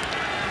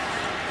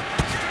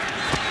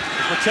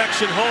 The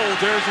protection hold.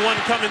 There's one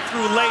coming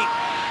through late.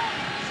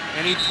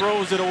 And he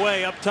throws it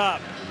away up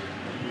top.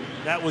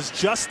 That was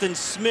Justin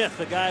Smith,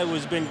 a guy who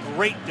has been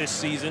great this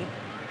season.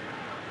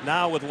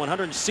 Now with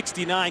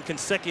 169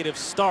 consecutive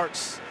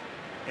starts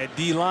at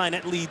D-line,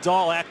 that leads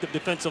all active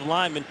defensive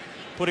linemen,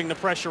 putting the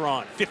pressure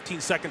on. 15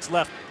 seconds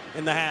left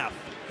in the half.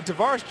 And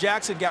Tavares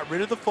Jackson got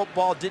rid of the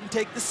football, didn't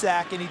take the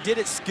sack, and he did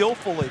it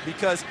skillfully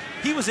because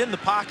he was in the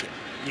pocket.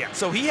 Yeah.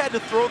 So he had to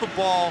throw the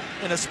ball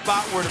in a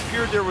spot where it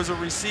appeared there was a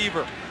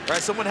receiver,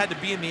 right? Someone had to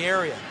be in the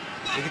area.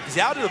 If he's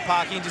out of the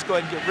pocket, he can just go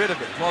ahead and get rid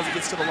of it as long as he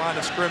gets to the line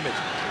of scrimmage.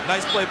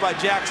 Nice play by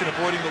Jackson,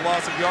 avoiding the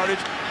loss of yardage.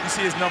 You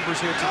see his numbers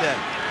here today.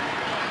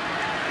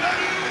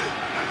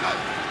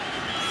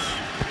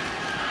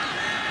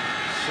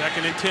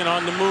 Second and 10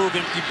 on the move,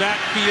 empty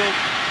backfield,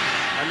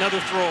 another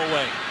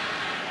throwaway.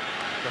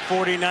 The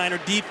 49er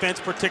defense,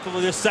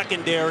 particularly the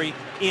secondary,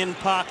 in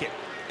pocket.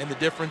 And the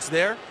difference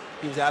there,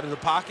 he was out of the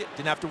pocket,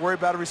 didn't have to worry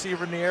about a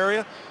receiver in the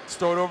area, just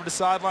throw it over the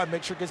sideline,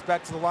 make sure it gets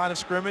back to the line of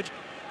scrimmage.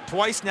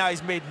 Twice now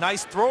he's made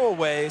nice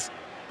throwaways,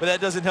 but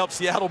that doesn't help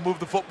Seattle move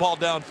the football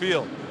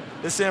downfield.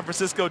 This San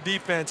Francisco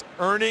defense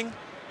earning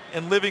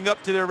and living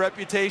up to their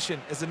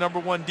reputation as the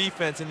 #1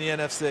 defense in the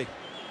NFC.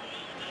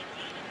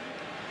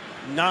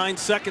 9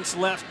 seconds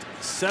left,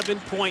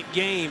 7-point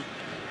game.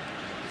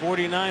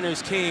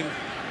 49ers came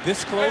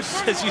this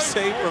close, as you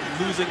say, from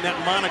losing that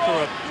moniker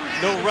of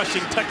no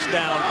rushing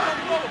touchdown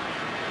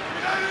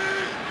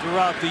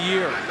throughout the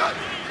year.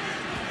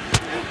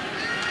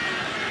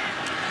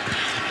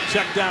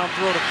 Check down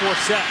throw to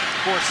Forsett.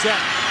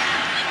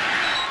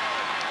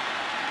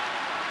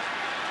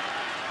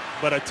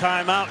 But a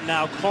timeout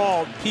now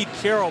called. Pete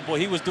Carroll, boy,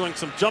 he was doing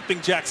some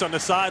jumping jacks on the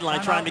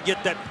sideline trying to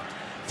get that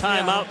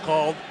timeout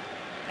called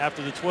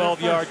after the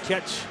 12-yard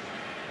catch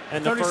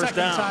and the first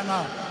down.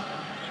 Timeout.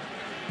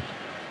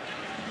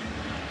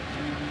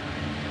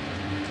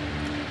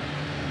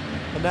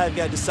 And now you've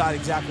got to decide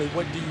exactly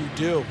what do you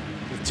do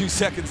with 2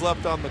 seconds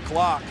left on the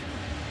clock.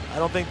 I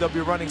don't think they'll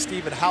be running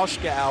Steven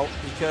Hauschka out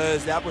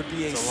because that would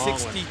be a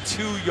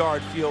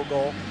 62-yard field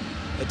goal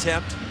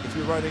attempt if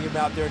you're running him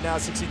out there now.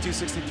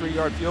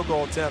 63-yard field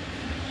goal attempt.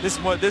 This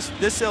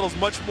settles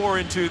much more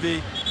into the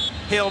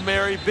Hail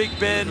Mary, Big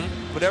Ben,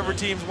 whatever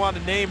teams want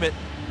to name it,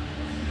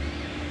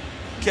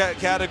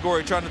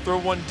 category, trying to throw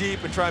one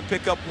deep and try and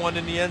pick up one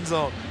in the end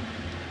zone.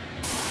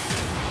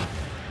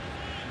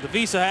 The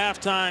Visa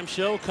halftime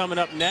show coming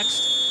up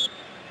next.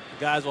 The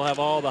guys will have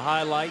all the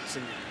highlights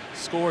and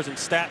scores and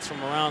stats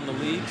from around the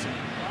league. Some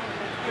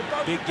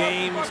big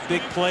games,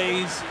 big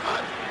plays,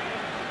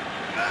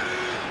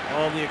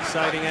 all the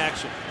exciting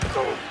action.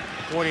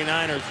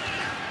 49ers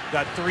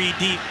got 3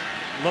 deep,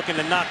 looking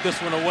to knock this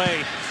one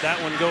away.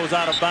 That one goes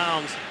out of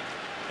bounds.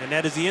 And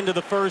that is the end of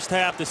the first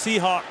half. The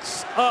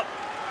Seahawks up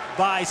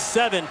by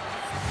 7,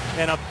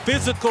 and a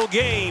physical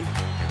game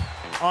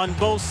on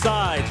both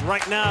sides.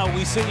 Right now,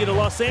 we send you to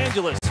Los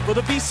Angeles for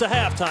the Visa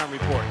halftime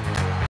report.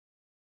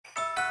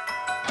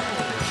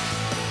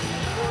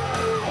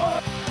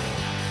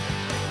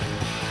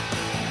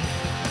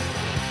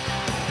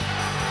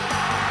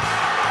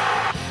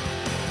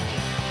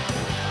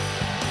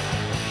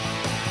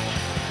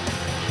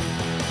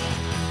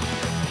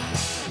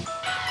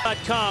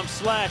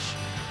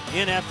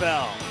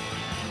 .com/NFL.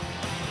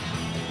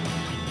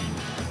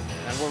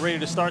 And we're ready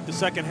to start the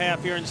second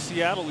half here in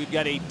Seattle. We've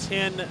got a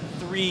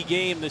 10-3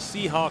 game. The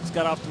Seahawks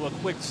got off to a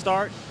quick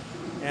start,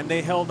 and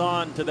they held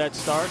on to that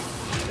start.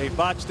 They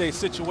botched a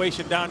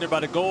situation down there by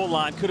the goal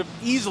line. Could have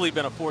easily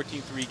been a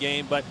 14-3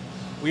 game, but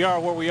we are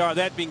where we are.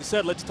 That being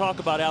said, let's talk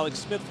about Alex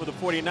Smith for the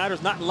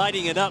 49ers. Not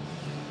lighting it up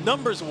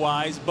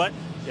numbers-wise, but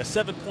a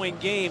 7-point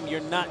game, you're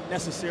not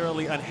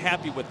necessarily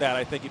unhappy with that,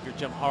 I think, if you're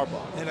Jim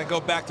Harbaugh. And I go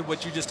back to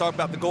what you just talked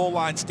about, the goal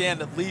line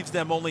stand that leaves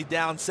them only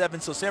down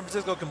 7. So San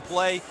Francisco can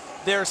play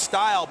their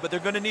style, but they're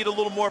going to need a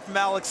little more from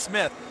Alex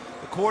Smith.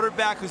 The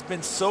quarterback who's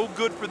been so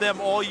good for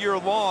them all year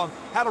long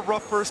had a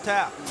rough first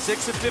half.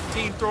 6 of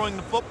 15 throwing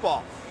the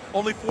football.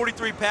 Only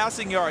 43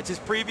 passing yards. His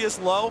previous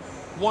low,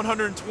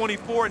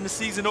 124 in the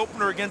season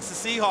opener against the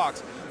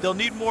Seahawks. They'll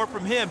need more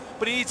from him,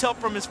 but he needs help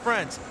from his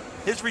friends.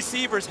 His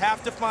receivers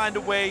have to find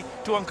a way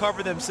to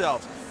uncover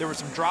themselves. There were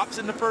some drops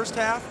in the first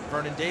half.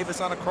 Vernon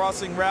Davis on a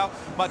crossing route.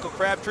 Michael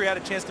Crabtree had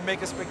a chance to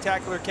make a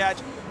spectacular catch,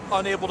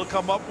 unable to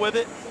come up with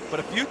it.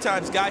 But a few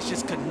times guys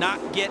just could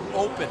not get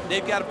open.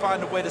 They've got to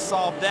find a way to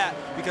solve that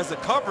because the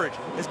coverage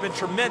has been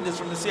tremendous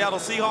from the Seattle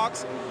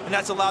Seahawks, and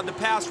that's allowed the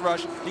pass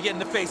rush to get in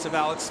the face of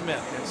Alex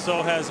Smith. And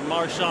so has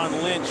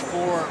Marshawn Lynch,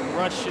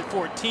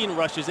 14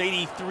 rushes,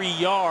 83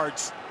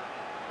 yards.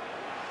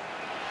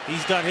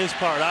 He's done his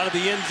part. Out of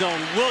the end zone,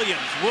 Williams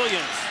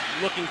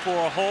looking for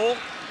a hole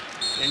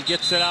and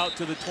gets it out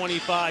to the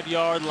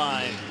 25-yard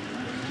line.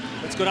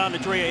 Let's go down to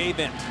Drea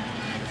Avent.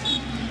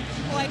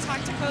 Well, I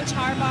talked to Coach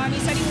Harbaugh, and he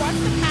said he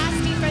wants the pass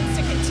defense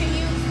to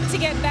continue to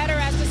get better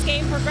as this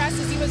game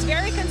progresses. He was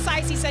very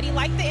concise. He said he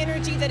liked the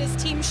energy that his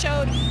team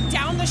showed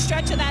down the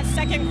stretch of that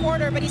second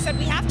quarter, but he said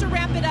we have to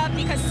ramp it up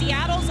because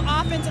Seattle's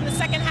offense in the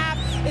second half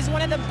is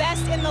one of the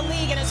best in the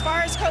league. And as far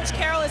as Coach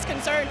Carroll is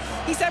concerned,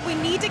 he said we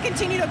need to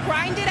continue to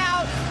grind it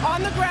out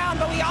on the ground,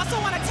 but we also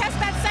want to test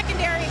that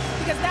secondary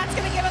because that's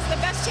going to give us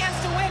the best chance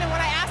to win. And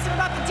when I asked him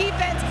about the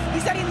defense, he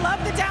said he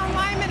loved the down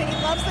linemen and he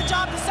loves the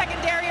job the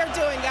secondary are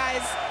doing,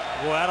 guys.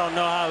 Well, I don't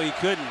know how he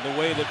couldn't. The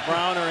way that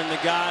Browner and the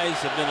guys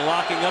have been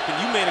locking up, and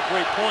you made a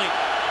great point.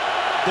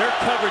 Their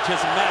coverage has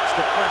matched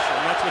the pressure,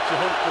 and that's what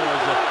you hope for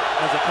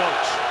as a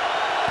coach.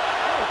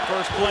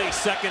 First play,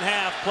 second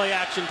half, play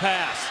action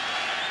pass.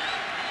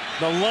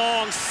 The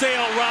long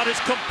sail route is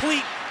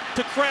complete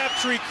to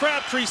Crabtree.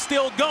 Crabtree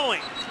still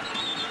going.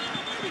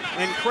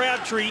 And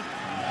Crabtree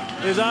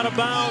is out of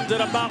bounds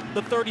at about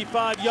the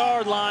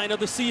 35-yard line of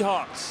the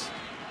Seahawks.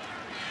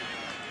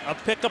 A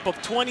pickup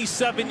of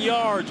 27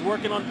 yards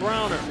working on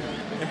Browner.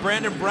 And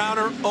Brandon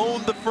Browner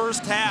owned the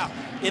first half.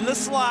 In the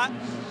slot,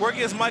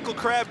 working as Michael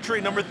Crabtree,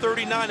 number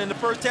 39. In the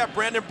first half,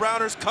 Brandon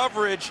Browner's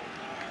coverage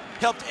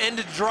helped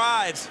end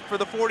drives for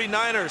the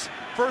 49ers.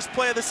 First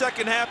play of the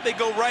second half, they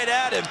go right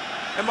at him.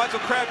 And Michael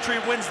Crabtree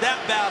wins that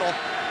battle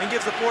and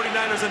gives the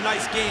 49ers a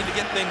nice gain to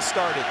get things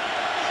started.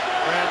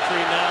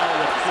 Crabtree now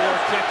with 4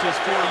 catches,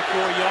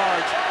 44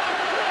 yards.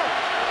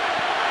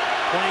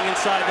 Playing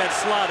inside that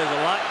slot is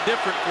a lot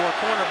different for a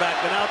cornerback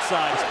than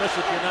outside,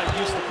 especially if you're not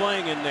used to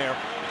playing in there.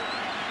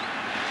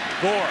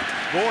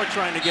 Gore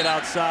trying to get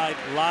outside,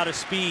 a lot of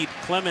speed.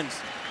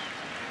 Clemens.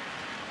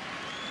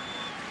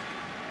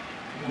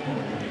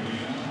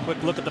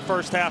 Quick look at the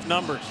first half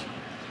numbers.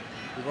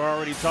 We've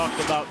already talked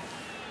about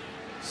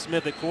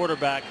Smith at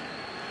quarterback.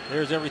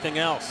 There's everything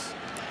else.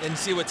 And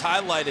see what's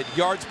highlighted,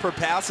 yards per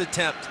pass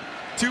attempt,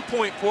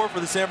 2.4 for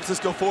the San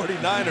Francisco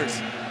 49ers.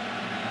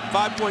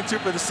 5.2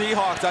 for the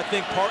Seahawks, I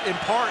think in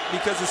part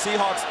because the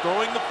Seahawks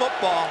throwing the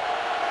football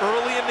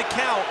early in the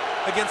count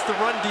against the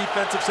run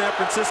defense of San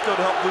Francisco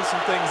to help loosen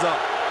things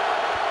up.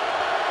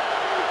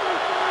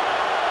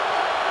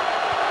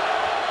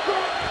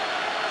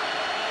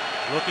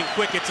 Looking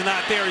quick, it's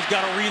not there, he's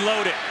got to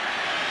reload it.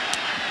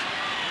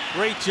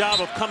 Great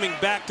job of coming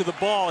back to the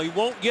ball. He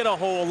won't get a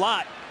whole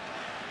lot.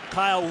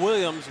 Kyle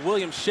Williams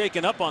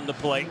shaken up on the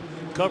play,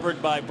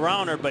 covered by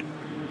Browner, but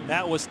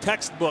that was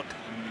textbook.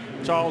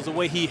 Charles, the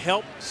way he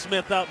helped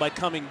Smith out by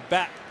coming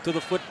back to the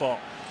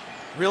football.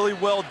 Really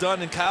well done,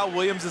 and Kyle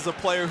Williams is a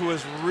player who has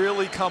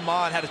really come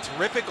on, had a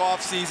terrific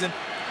offseason,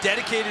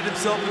 dedicated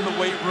himself in the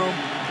weight room,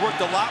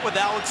 worked a lot with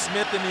Alex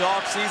Smith in the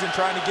offseason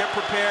trying to get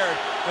prepared,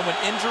 and when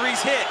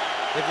injuries hit,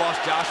 they've lost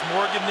Josh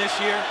Morgan this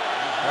year,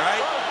 all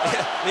right?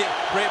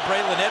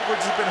 Braylon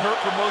Edwards has been hurt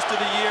for most of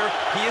the year.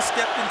 He has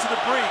stepped into the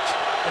breach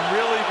and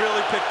really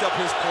picked up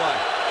his play.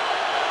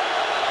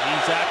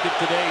 He's active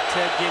today.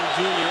 Ted Ginn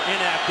Jr.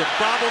 inactive.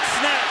 Bobbled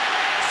snap.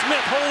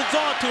 Smith holds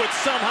on to it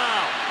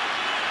somehow.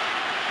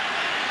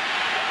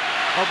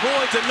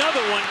 Avoids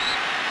another one.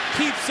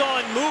 Keeps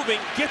on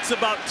moving. Gets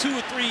about 2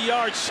 or 3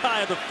 yards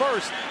shy of the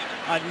first.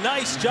 A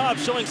nice job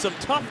showing some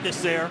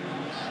toughness there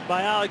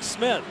by Alex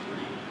Smith.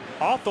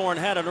 Hawthorne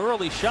had an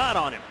early shot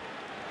on him.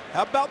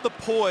 How about the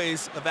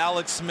poise of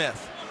Alex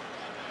Smith?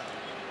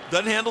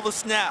 Doesn't handle the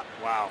snap.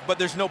 Wow. But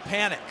there's no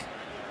panic.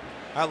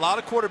 A lot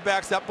of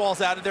quarterbacks, that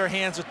ball's out of their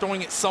hands, are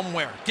throwing it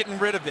somewhere, getting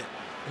rid of it.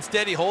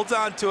 Instead, he holds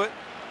on to it.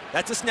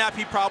 That's a snap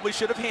he probably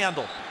should have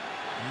handled.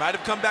 He might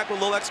have come back with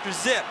a little extra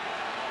zip,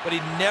 but he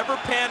never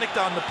panicked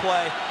on the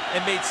play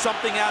and made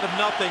something out of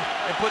nothing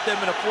and put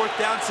them in a 4th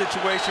down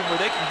situation where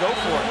they can go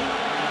for it.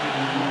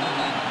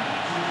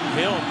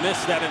 Hill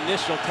missed that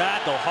initial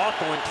tackle.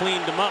 Hawthorne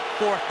cleaned him up.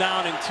 4th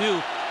down and 2.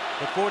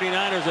 The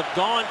 49ers have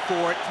gone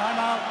for it.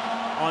 Timeout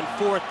on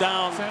 4th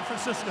down San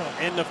Francisco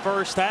in the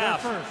first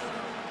half.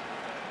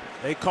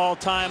 They call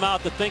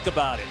timeout to think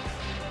about it.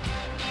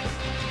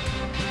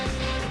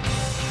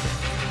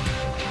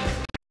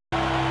 A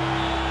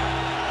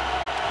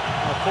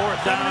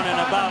 4th down and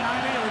about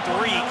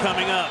 3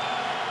 coming up.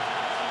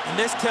 And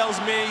this tells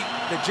me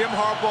that Jim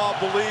Harbaugh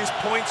believes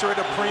points are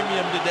at a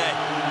premium today.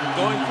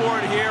 Going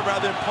forward here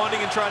rather than punting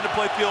and trying to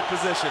play field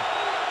position.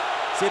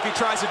 See if he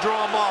tries to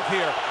draw him off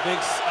here. Big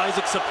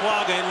Isaac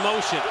Saplaga in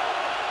motion.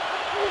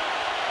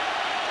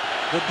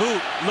 The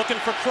boot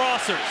looking for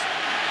crossers.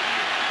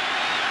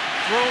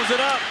 Throws it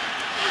up.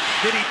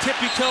 Did he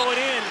tippy-toe it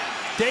in?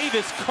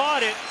 Davis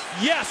caught it.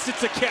 Yes,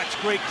 it's a catch.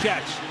 Great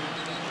catch.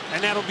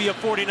 And that'll be a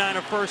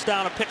 49er first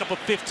down, a pickup of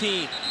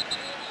 15.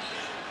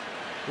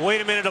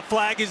 Wait a minute, a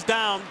flag is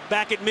down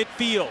back at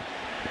midfield.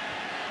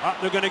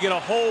 They're going to get a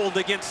hold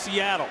against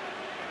Seattle.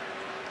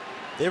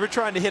 They were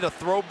trying to hit a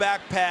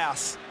throwback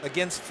pass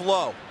against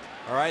Flo.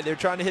 All right, they're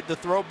trying to hit the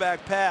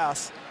throwback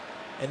pass,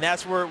 and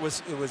that's where it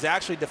was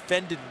actually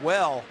defended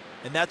well,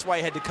 and that's why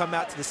he had to come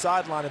out to the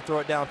sideline and throw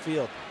it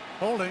downfield.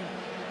 Holding.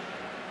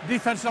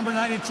 Defense number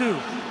 92.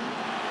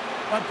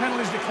 But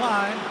penalties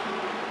decline.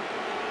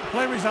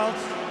 Play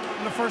results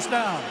in the first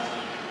down.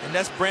 And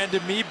that's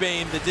Brandon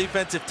Mebane, the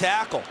defensive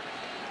tackle.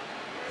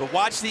 But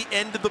watch the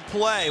end of the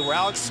play where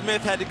Alex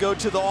Smith had to go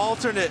to the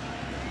alternate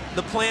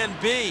the plan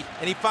B,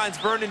 and he finds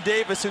Vernon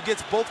Davis, who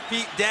gets both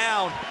feet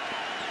down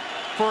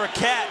for a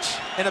catch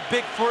and a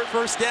big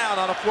first down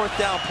on a 4th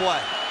down play.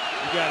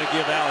 You got to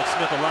give Alex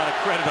Smith a lot of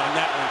credit on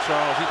that one,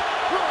 Charles.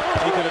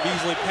 He could have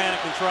easily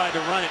panicked and tried to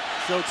run it,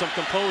 showed some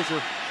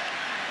composure.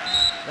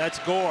 That's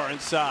Gore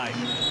inside.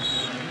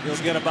 He'll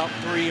get about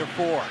 3 or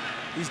 4.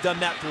 He's done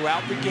that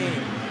throughout the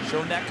game,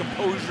 shown that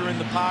composure in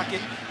the pocket.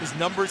 His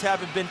numbers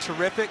haven't been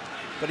terrific,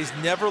 but he's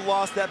never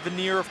lost that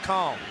veneer of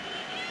calm.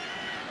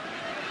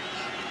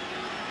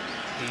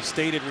 He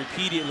stated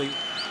repeatedly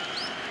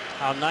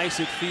how nice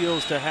it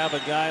feels to have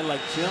a guy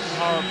like Jim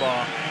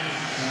Harbaugh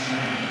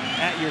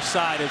at your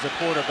side as a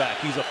quarterback.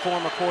 He's a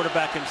former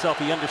quarterback himself.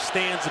 He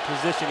understands the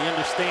position. He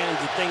understands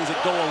the things that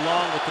go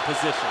along with the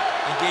position.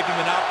 And gave him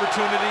an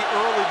opportunity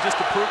early just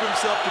to prove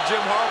himself to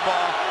Jim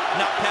Harbaugh,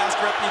 not past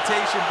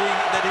reputation being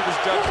that he was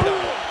judged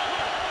on.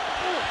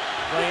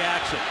 Play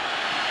action.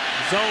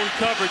 Zone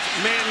coverage.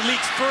 Man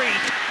leaks free.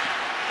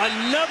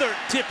 Another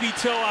tippy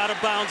toe out of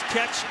bounds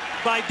catch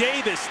by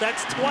Davis.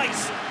 That's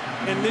twice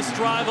in this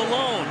drive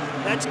alone.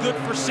 That's good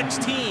for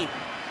 16.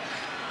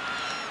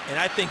 And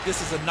I think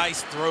this is a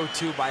nice throw,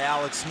 too, by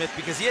Alex Smith,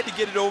 because he had to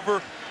get it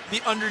over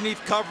the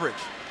underneath coverage.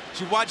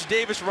 You watch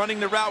Davis running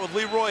the route with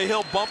Leroy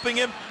Hill bumping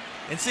him.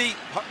 And see,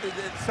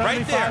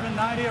 right there. 75 and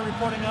 90 are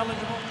reporting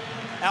eligible.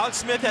 Alex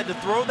Smith had to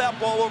throw that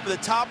ball over the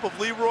top of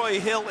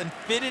Leroy Hill and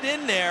fit it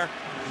in there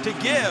to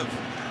give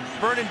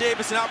Vernon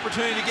Davis an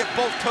opportunity to get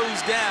both toes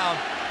down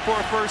for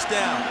a first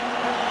down.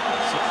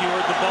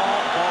 Secured the ball.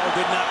 Ball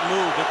did not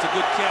move. It's a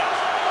good catch.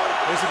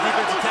 There's a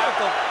defensive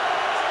tackle.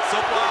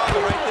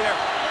 Sopoaga right there.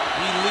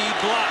 He lead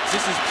blocks.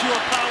 This is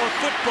pure power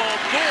football.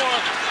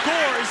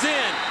 Gore is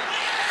in.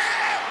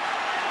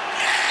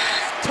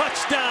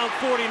 Touchdown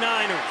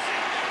 49ers.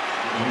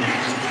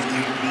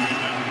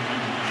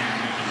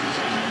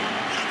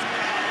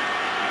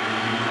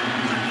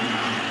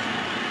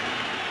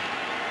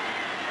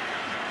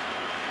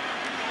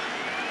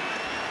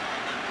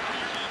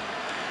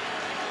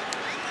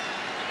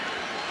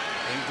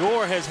 And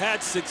Gore has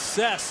had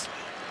success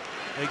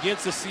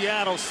against the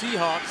Seattle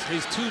Seahawks.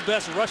 His 2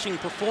 best rushing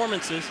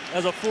performances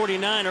as a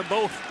 49er,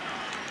 both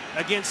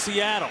against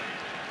Seattle.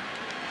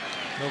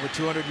 Over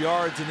 200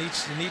 yards in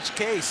each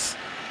case.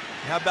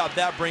 How about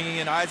that, bringing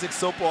in Isaac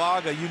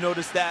Sopoaga? You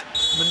noticed that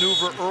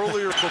maneuver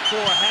earlier. Before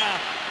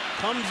half,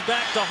 comes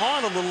back to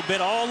haunt a little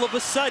bit. All of a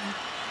sudden,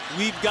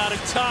 we've got a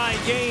tie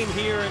game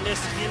here in this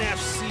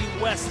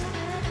NFC West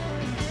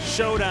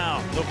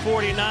showdown. The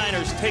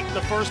 49ers take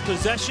the first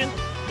possession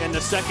in the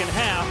second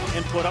half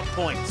and put up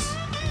points.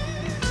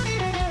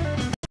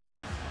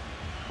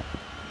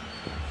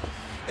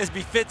 As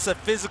befits a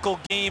physical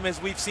game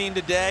as we've seen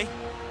today,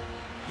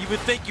 you would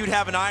think you'd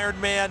have an Iron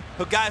Man,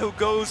 a guy who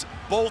goes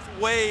both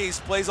ways,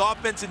 plays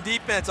offense and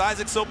defense.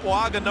 Isaac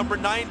Sopoaga, number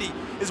 90,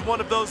 is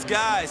one of those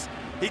guys.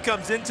 He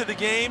comes into the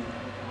game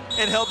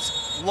and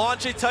helps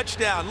launch a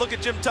touchdown. Look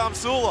at Jim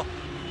Tomsula,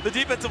 the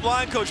defensive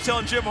line coach,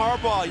 telling Jim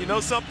Harbaugh, you know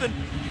something?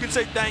 You can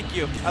say thank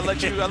you. I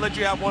let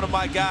you have one of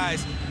my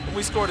guys, and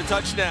we scored a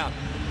touchdown.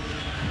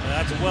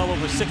 That's well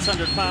over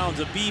 600 pounds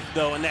of beef,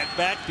 though, in that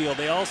backfield.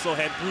 They also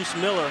had Bruce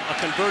Miller, a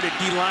converted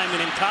D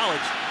lineman in college,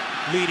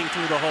 leading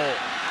through the hole.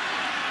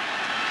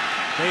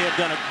 They have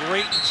done a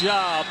great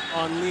job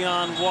on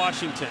Leon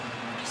Washington.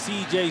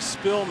 C.J.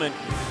 Spillman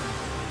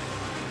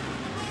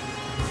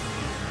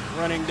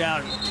running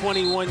down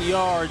 21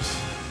 yards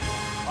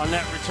on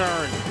that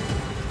return.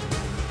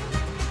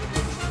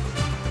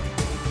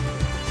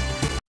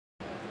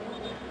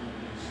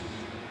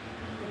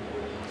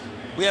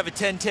 We have a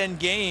 10-10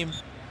 game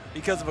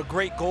because of a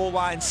great goal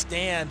line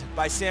stand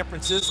by San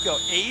Francisco,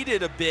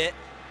 aided a bit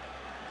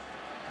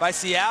by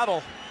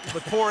Seattle,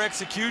 but poor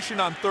execution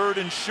on 3rd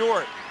and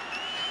short.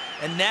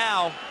 And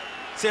now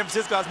San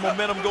Francisco has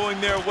momentum going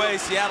their way.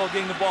 Seattle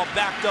getting the ball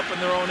backed up in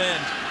their own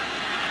end.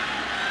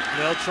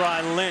 They'll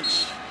try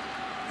Lynch.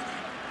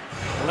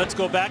 Let's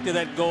go back to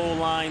that goal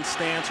line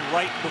stance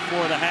right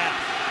before the half.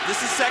 This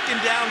is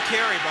 2nd down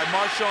carry by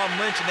Marshawn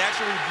Lynch, and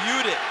actually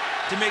reviewed it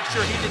to make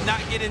sure he did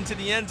not get into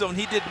the end zone.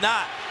 He did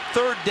not.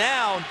 3rd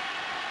down,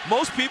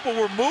 most people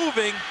were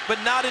moving,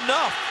 but not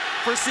enough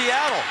for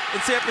Seattle.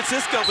 In San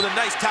Francisco, with a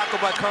nice tackle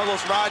by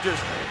Carlos Rogers,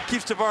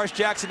 keeps Tavares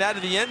Jackson out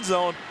of the end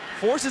zone,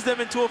 forces them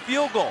into a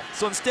field goal.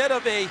 So instead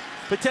of a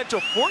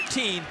potential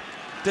 14-3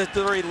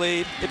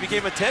 lead, it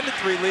became a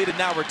 10-3 lead, and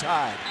now we're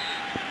tied.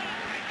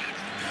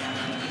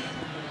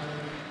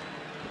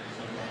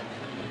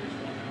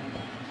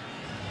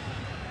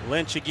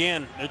 Lynch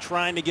again. They're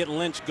trying to get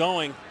Lynch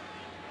going.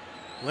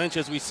 Lynch,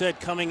 as we said,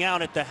 coming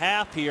out at the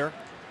half here,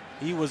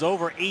 he was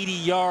over 80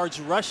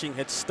 yards rushing,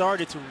 had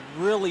started to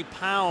really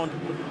pound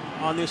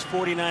on this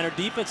 49er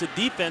defense, a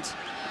defense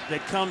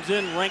that comes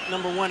in ranked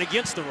 #1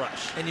 against the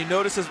rush. And you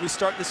notice as we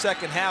start the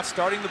second half,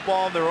 starting the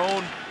ball on their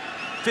own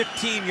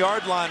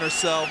 15-yard line or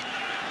so,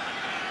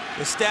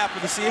 the staff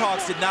of the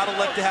Seahawks did not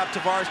elect to have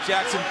Tavares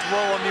Jackson throw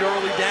on the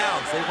early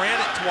downs. They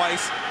ran it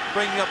twice,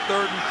 bringing up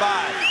 3rd and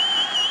 5.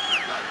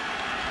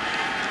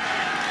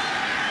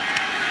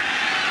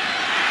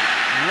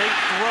 Late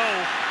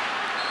throw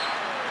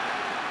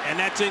And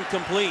that's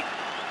incomplete.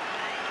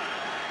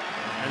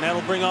 And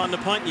that'll bring on the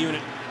punt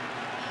unit.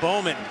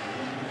 Bowman.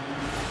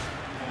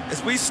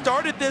 As we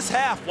started this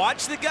half,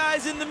 watch the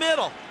guys in the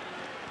middle.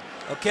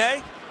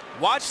 Okay?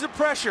 Watch the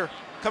pressure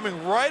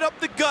coming right up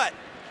the gut.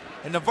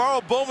 And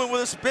Navarro Bowman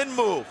with a spin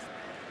move.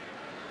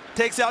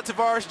 Takes out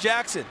Tavares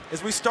Jackson.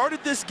 As we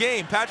started this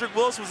game, Patrick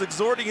Willis was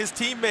exhorting his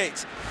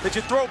teammates that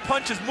you throw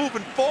punches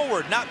moving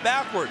forward, not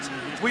backwards.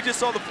 We just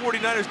saw the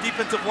 49ers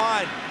defensive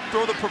line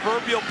throw the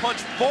proverbial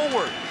punch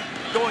forward,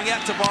 going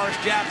at Tavares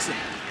Jackson.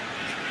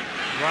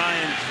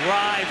 Ryan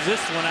drives this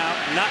one out.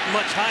 Not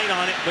much height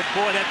on it, but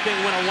boy, that thing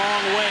went a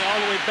long way, all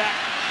the way back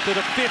to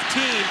the 15.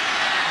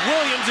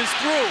 Williams is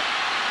through.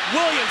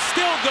 Williams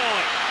still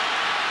going.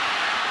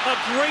 A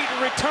great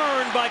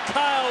return by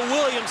Kyle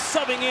Williams,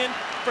 subbing in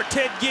for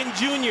Ted Ginn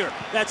Jr.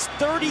 That's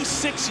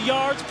 36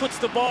 yards, puts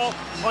the ball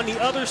on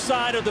the other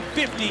side of the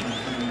 50,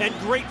 and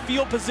great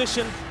field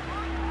position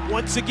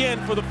once again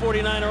for the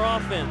 49er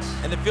offense.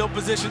 And the field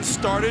position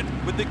started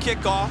with the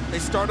kickoff. They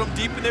start them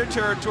deep in their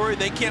territory.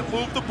 They can't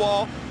move the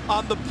ball.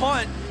 On the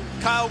punt,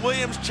 Kyle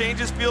Williams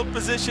changes field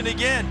position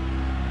again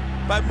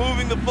by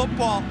moving the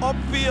football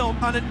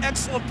upfield on an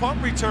excellent punt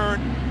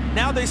return.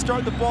 Now they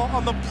start the ball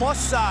on the plus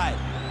side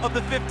of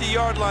the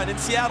 50-yard line in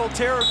Seattle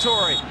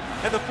territory.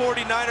 And the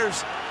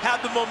 49ers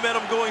have the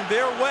momentum going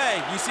their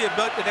way. You see an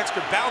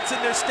extra bounce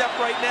in their step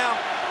right now.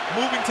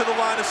 Moving to the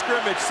line of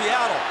scrimmage,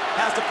 Seattle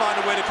has to find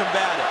a way to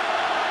combat it.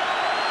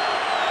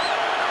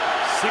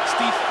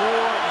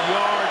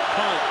 64-yard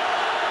punt.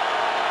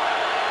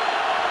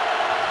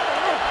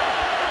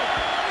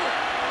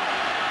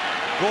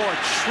 Gore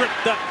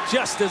tripped up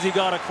just as he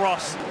got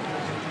across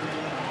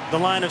the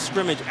line of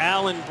scrimmage.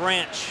 Alan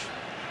Branch.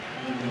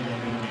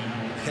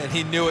 And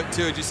he knew it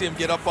too. Did you see him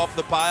get up off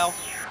the pile?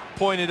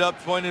 Pointed up,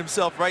 pointed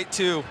himself right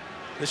to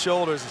the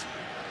shoulders.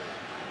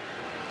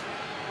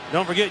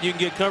 Don't forget, you can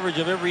get coverage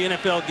of every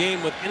NFL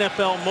game with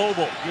NFL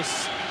Mobile.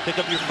 Just pick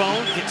up your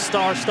phone, hit **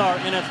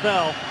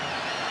 NFL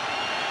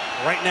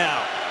right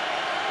now.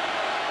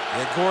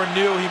 Yeah, Gore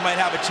knew he might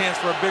have a chance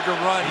for a bigger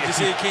run. You just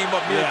see it came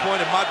up near the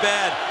point, and my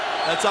bad.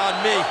 That's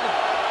on me.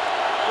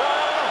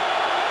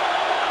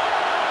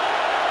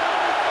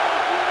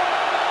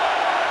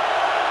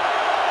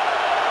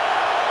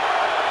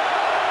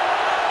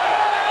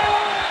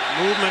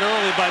 Movement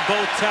early by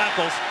both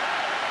tackles.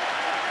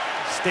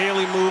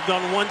 Staley moved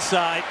on one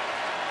side,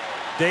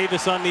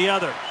 Davis on the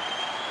other.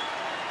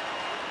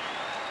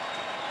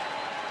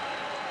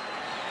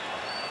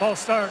 False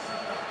start.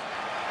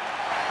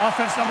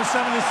 Offense number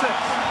 76.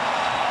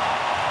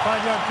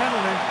 5-yard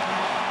penalty.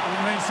 It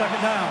remains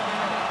second down.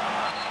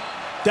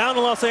 Down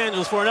to Los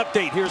Angeles for an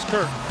update. Here's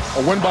Kirk.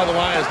 A win by the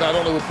Lions not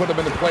only would put them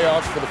in the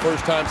playoffs for the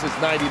first time since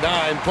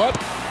 '99, but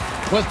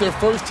was their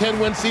first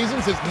 10-win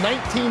season since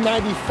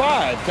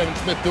 1995. Kevin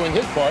Smith doing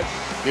his part.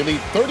 They lead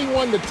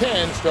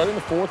 31-10 starting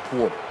the fourth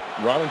quarter.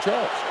 Ron and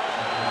Charles.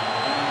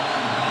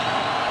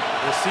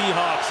 The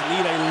Seahawks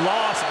need a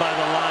loss by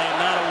the Lion,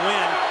 not a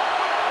win.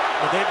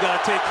 But they've got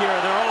to take care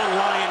of their own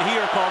Lion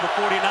here called the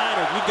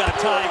 49ers. We've got a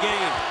tie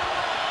game.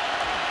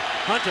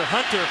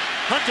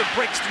 Hunter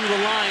breaks through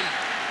the line.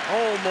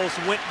 Almost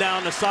went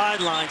down the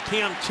sideline.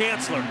 Cam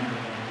Chancellor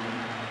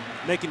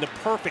making the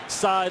perfect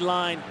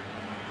sideline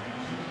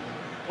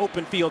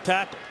open field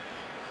tackle.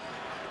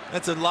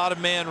 That's a lot of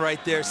man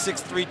right there.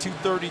 6'3",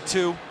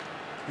 232.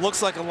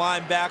 Looks like a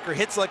linebacker,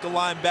 hits like a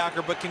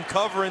linebacker, but can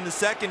cover in the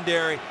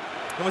secondary.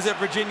 And was at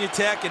Virginia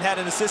Tech and had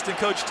an assistant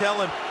coach tell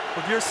him,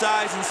 with your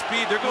size and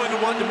speed, they're going to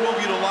want to move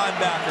you to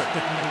linebacker.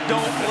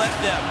 Don't let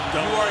them.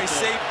 You are a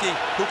safety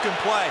who can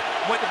play.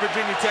 Went to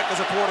Virginia Tech as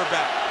a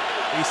quarterback.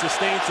 He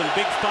sustained some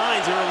big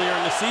fines earlier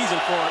in the season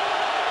for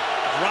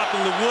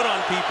dropping the wood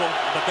on people,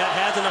 but that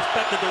hasn't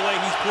affected the way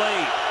he's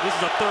played. This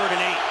is a 3rd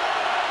and 8.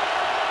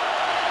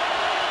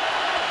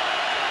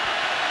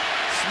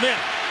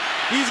 Smith,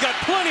 he's got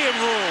plenty of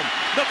room.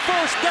 The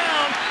first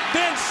down,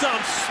 then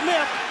some.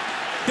 Smith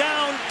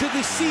down to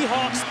the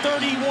Seahawks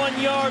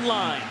 31-yard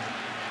line.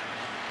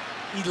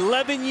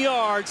 11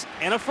 yards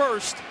and a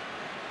first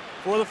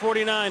for the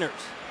 49ers.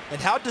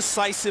 And how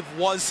decisive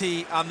was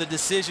he on the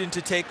decision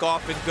to take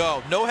off and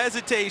go? No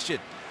hesitation.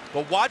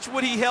 But watch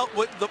what he helped.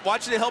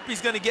 Watch the help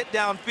he's going to get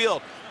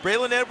downfield.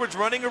 Braylon Edwards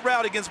running a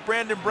route against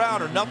Brandon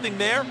Brown, or nothing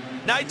there.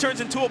 Now he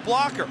turns into a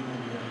blocker,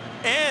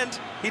 and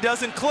he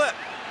doesn't clip.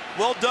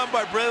 Well done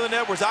by Braylon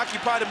Edwards.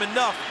 Occupied him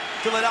enough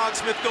to let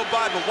Alex Smith go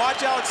by. But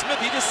watch Alex Smith.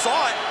 He just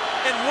saw it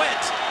and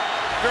went.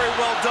 Very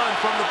well done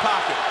from the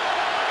pocket.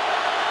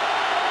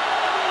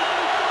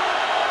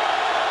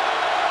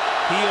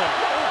 Heel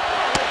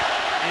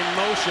in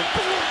motion.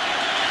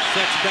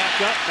 Sets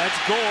back up. That's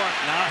Gore.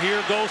 Now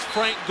here goes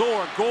Frank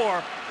Gore.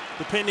 Gore,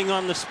 depending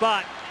on the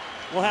spot,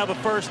 will have a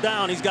first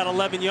down. He's got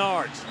 11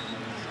 yards.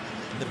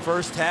 In the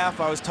first half,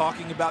 I was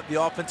talking about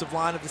the offensive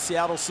line of the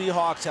Seattle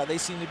Seahawks, how they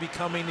seem to be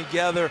coming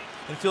together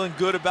and feeling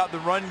good about the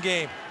run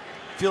game.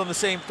 Feeling the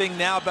same thing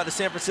now about the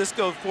San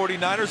Francisco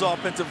 49ers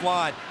offensive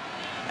line.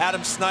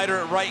 Adam Snyder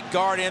at right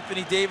guard,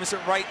 Anthony Davis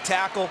at right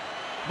tackle,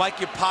 Mike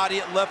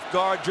Iupati at left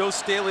guard, Joe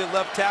Staley at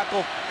left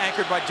tackle,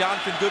 anchored by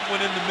Jonathan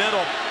Goodwin in the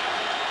middle.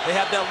 They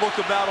have that look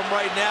about them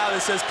right now that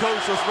says,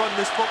 Coach, let's run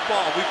this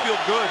football. We feel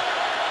good.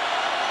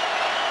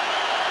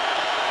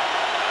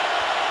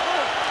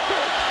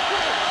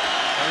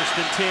 First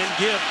and 10,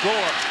 give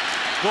Gore.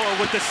 Gore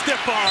with the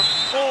stiff arm,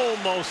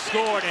 almost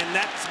scored, and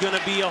that's going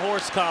to be a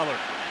horse collar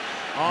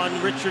on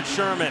Richard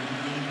Sherman.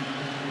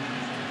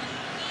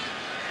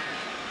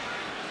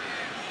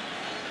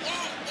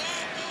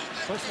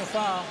 Personal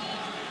foul.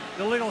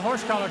 Illegal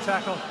horse collar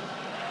tackle.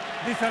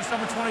 Defense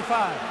number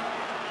 25.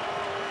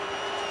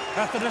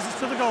 Half the distance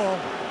to the goal.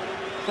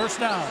 First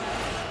down.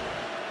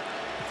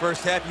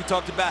 First half, you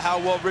talked about how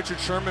well Richard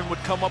Sherman would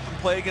come up and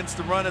play against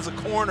the run as a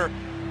corner.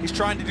 He's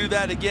trying to do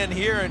that again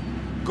here, and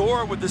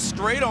Gore with the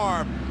straight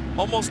arm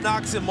almost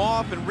knocks him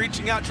off, and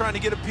reaching out trying to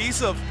get a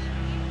piece of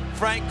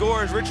Frank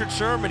Gore as Richard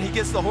Sherman. He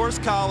gets the horse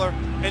collar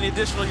and the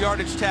additional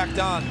yardage tacked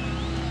on.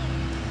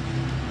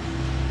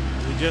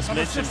 We just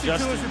mentioned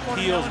Justin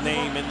Peel's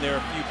name in there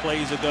a few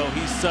plays ago.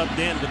 He's subbed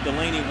in, but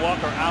Delaney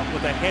Walker out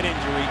with a head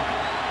injury.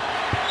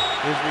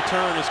 His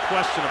return is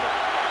questionable.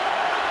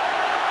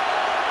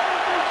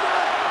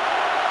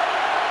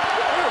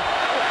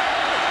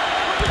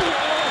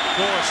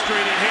 Gore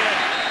straight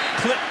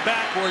ahead, clipped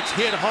backwards,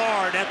 hit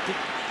hard at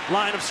the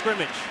line of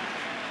scrimmage.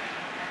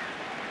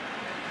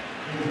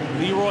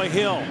 Leroy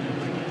Hill.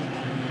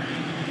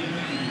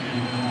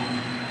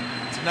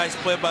 It's a nice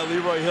play by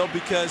Leroy Hill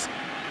because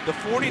the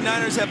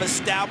 49ers have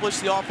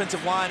established the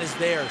offensive line as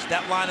theirs,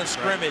 that line of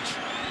scrimmage.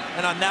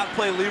 And on that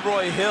play,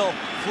 Leroy Hill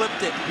flipped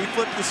it. He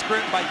flipped the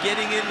script by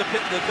getting in the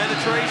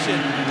penetration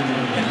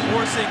and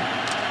forcing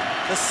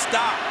the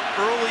stop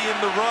early in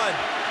the run.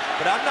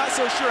 But I'm not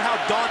so sure how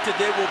daunted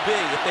they will be.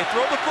 If they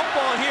throw the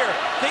football here,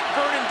 think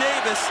Vernon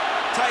Davis,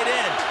 tight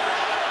end.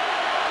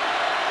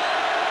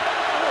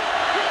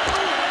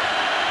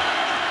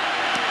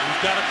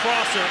 He's got a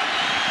crosser.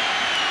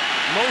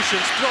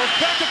 Motions, throws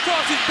back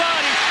across his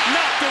body,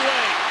 knocked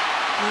away.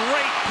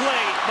 Great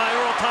play by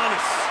Earl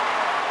Thomas.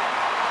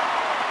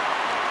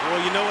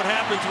 Well, you know what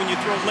happens when you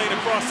throw late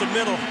across the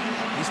middle.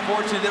 He's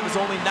fortunate it was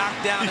only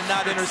knocked down and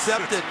not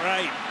intercepted.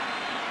 Right.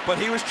 But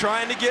he was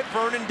trying to get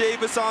Vernon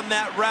Davis on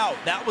that route.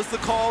 That was the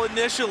call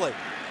initially.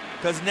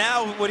 Because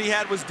now what he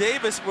had was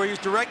Davis, where he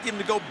was directing him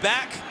to go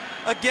back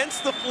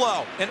against the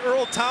flow. And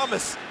Earl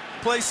Thomas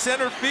plays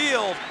center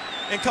field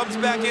and comes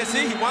back in.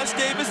 See, he wants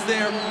Davis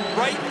there.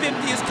 Right 50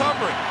 is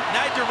covering.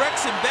 Now he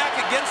directs him back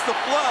against the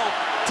flow.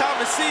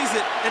 Thomas sees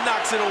it and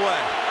knocks it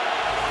away.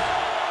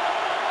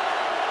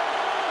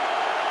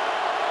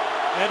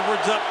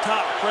 Edwards up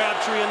top,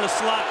 Crabtree in the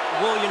slot,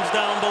 Williams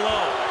down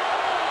below.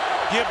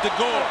 Give to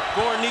Gore.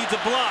 Gore needs a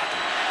block.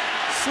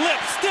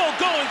 Slips, still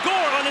going.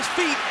 Gore on his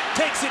feet,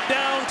 takes it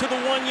down to the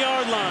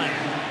 1-yard line.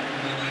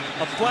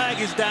 A flag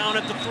is down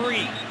at the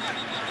 3.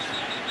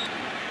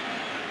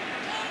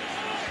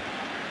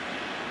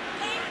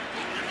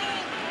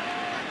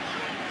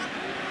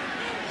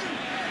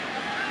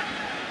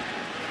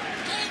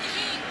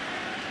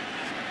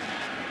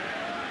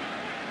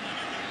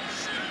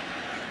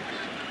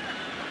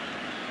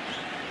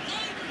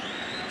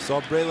 Saw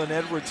Braylon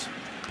Edwards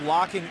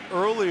blocking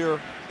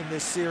earlier in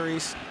this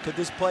series. Could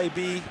this play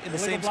be in the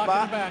same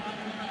spot? Back.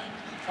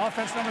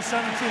 Offense number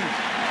 17.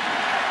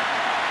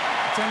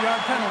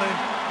 10-yard penalty.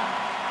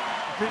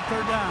 Repeat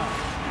third down.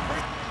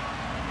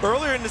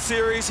 Earlier in the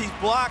series, he's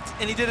blocked,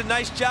 and he did a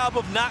nice job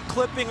of not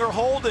clipping or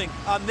holding.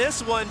 On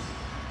this one,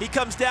 he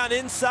comes down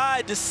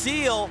inside to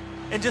seal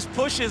and just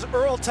pushes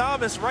Earl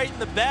Thomas right in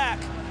the back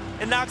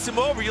and knocks him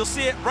over. You'll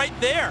see it right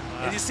there.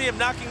 And you see him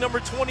knocking number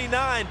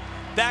 29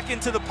 back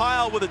into the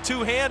pile with a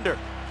two-hander.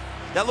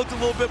 That looked a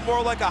little bit more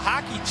like a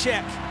hockey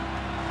check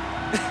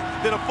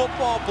than a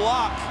football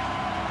block.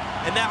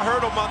 And that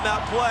hurt him on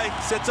that play.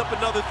 Sets up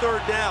another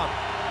third down.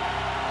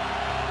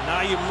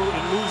 Now it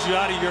moves you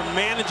out of your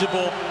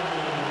manageable,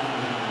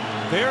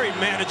 very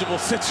manageable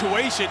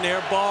situation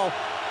there. Ball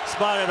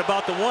spotted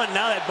about the 1.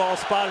 Now that ball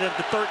spotted at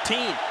the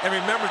 13. And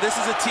remember, this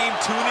is a team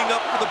tuning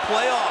up for the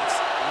playoffs.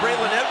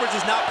 Braylon Edwards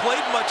has not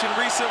played much in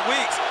recent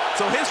weeks,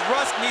 so his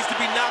rust needs to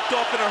be knocked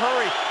off in a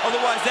hurry.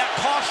 Otherwise, that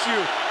costs you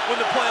when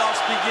the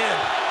playoffs begin.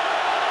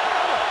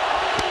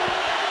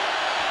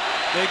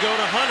 They go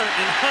to Hunter,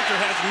 and Hunter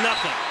has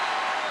nothing.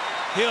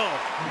 Hill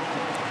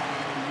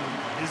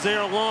is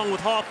there along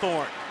with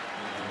Hawthorne.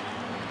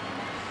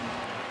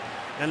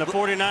 And the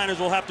 49ers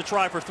will have to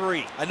try for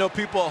 3. I know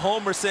people at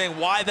home are saying,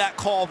 why that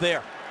call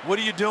there? What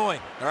are you doing?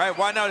 All right,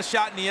 why not a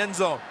shot in the end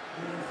zone?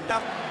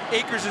 Now,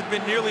 Akers has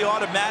been nearly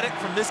automatic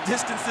from this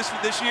distance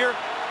this year.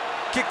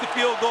 Kick the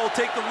field goal,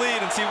 take the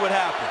lead, and see what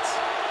happens.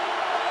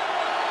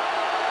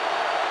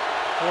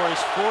 For his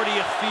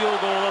 40th field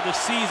goal of the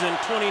season,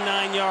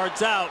 29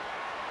 yards out,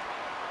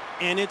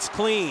 and it's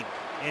clean.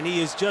 And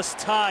he has just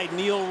tied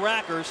Neil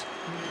Rackers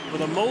for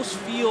the most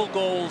field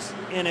goals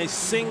in a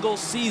single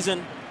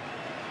season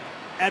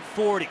at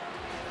 40.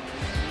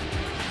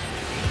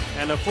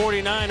 And the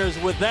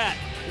 49ers with that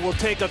will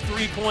take a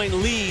 3-point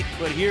lead,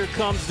 but here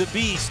comes the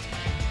beast,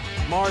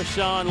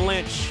 Marshawn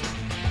Lynch.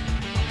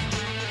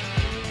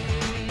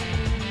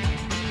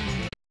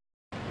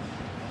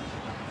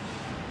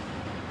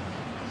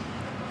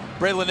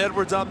 Braylon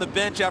Edwards on the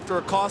bench after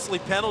a costly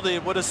penalty.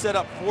 It would have set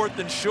up 4th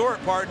and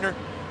short, partner.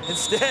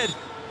 Instead,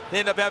 they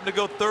end up having to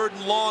go 3rd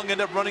and long,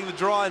 end up running the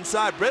draw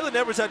inside. Braylon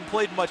Edwards hadn't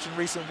played much in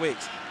recent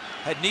weeks.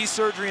 Had knee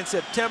surgery in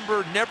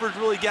September, never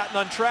really gotten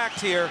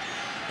untracked here,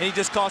 and he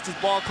just cost his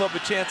ball club a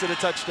chance at a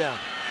touchdown.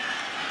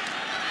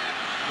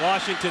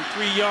 Washington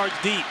 3 yards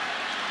deep.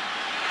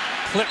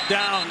 Clipped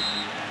down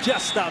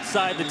just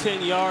outside the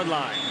 10-yard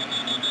line.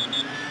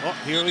 Oh,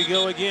 here we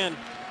go again.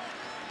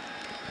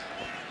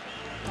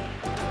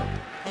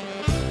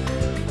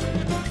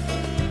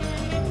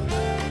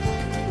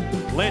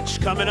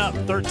 Lynch coming up,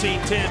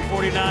 13-10,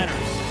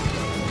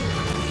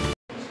 49ers.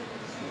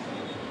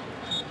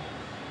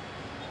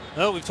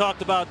 Well, we've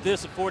talked about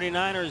this. The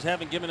 49ers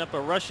haven't given up a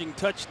rushing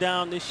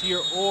touchdown this year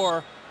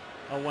or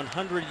a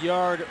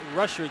 100-yard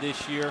rusher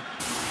this year.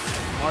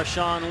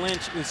 Marshawn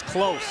Lynch is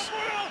close.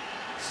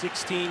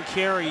 16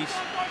 carries,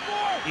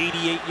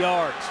 88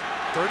 yards.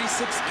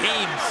 36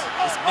 games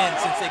it's been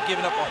since they've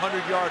given up a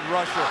 100-yard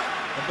rusher.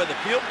 But the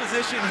field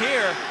position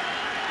here,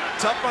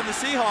 tough on the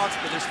Seahawks,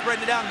 but they're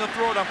spreading it out and they'll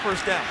throw it on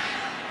 1st down.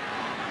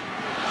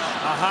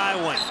 A high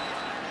one.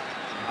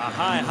 A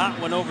high, hot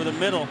one over the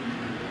middle.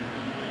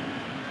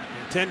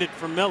 Intended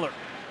for Miller.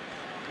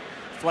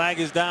 Flag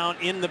is down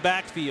in the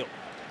backfield.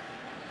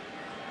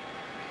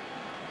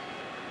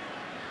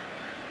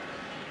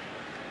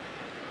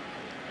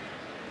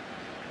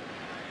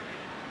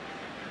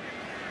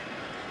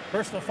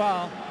 Personal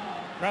foul,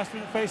 grasping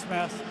the face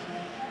mask.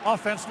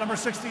 Offense number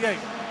 68.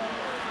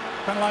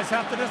 Penalize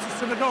half the distance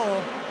to the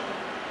goal.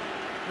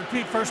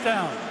 Repeat, 1st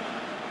down.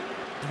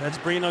 That's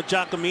Bruno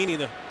Giacomini,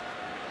 the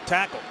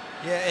tackle.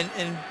 Yeah,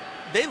 and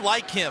they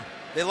like him.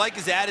 They like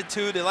his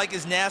attitude. They like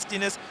his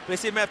nastiness. But they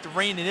seem to have to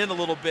rein it in a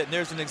little bit. And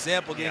there's an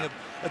example, getting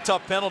a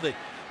tough penalty.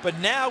 But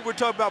now we're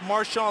talking about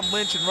Marshawn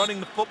Lynch and running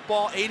the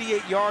football,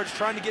 88 yards,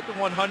 trying to get to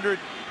 100.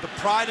 The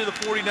pride of the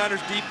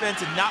 49ers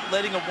defense and not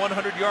letting a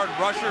 100-yard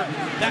rusher,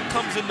 that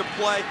comes into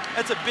play.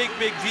 That's a big,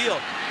 big deal.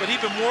 But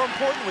even more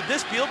important with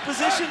this field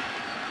position,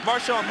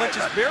 Marshawn Lynch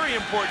is very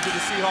important to the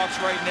Seahawks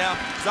right now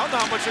because I don't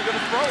know how much they're going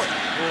to throw it.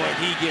 Boy,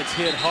 he gets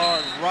hit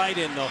hard right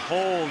in the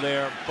hole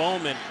there.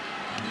 Bowman,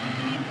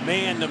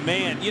 man to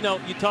man. You know,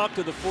 you talk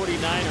to the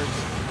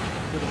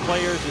 49ers, to the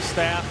players, the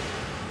staff,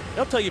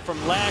 they'll tell you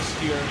from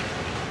last year,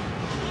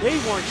 they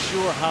weren't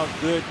sure how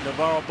good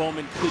Navarro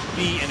Bowman could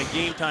be in a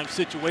game-time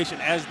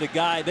situation as the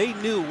guy. They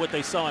knew what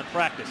they saw in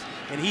practice,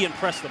 and he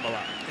impressed them a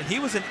lot. And he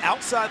was an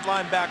outside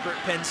linebacker at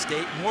Penn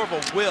State, more of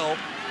a will,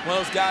 one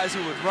of those guys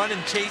who would run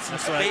and chase in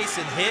space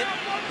and hit,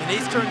 and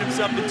he's turned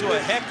himself into a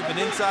heck of an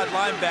inside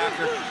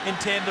linebacker in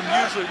tandem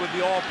usually with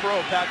the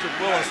all-pro Patrick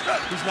Willis,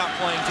 who's not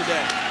playing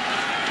today.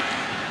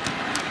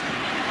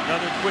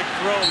 Another quick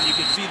throw, and you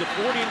can see the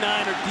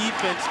 49er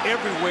defense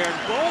everywhere,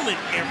 and Bowman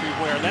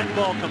everywhere. That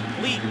ball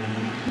complete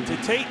to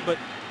Tate, but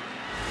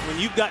when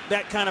you've got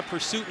that kind of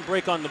pursuit and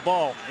break on the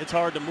ball, it's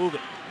hard to move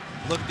it.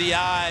 Look at the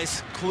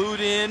eyes, clued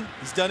in.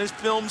 He's done his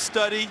film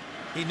study.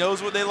 He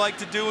knows what they like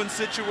to do in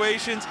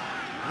situations,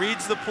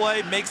 reads the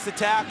play, makes the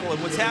tackle.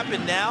 And what's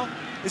happened now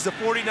is the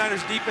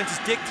 49ers defense is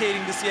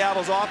dictating to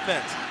Seattle's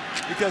offense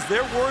because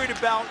they're worried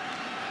about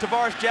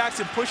Tavares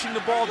Jackson pushing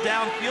the ball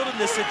downfield in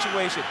this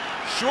situation.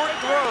 Short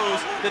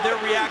throws that they're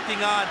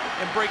reacting on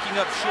and breaking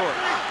up short.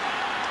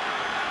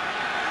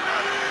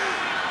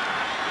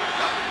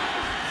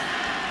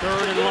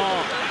 3rd and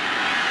long.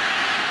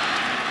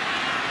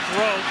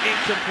 Throw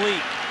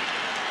incomplete.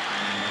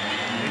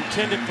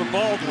 Intended for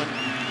Baldwin.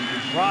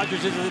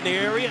 Rodgers is in the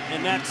area,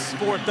 and that's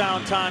 4th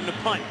down, time to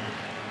punt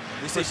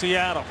for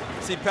Seattle.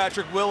 See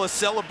Patrick Willis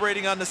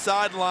celebrating on the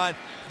sideline.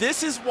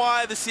 This is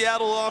why the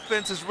Seattle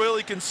offense is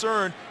really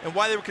concerned and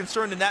why they were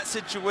concerned in that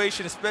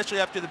situation, especially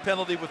after the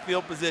penalty with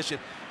field position.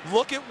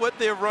 Look at what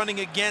they're running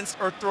against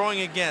or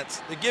throwing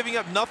against. They're giving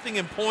up nothing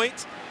in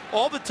points.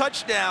 All the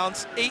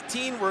touchdowns,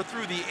 18 were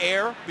through the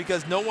air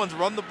because no one's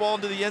run the ball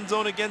into the end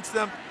zone against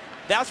them.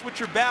 That's what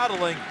you're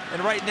battling,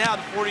 and right now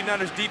the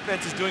 49ers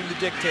defense is doing the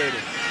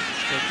dictating.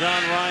 So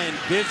John Ryan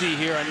busy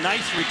here. A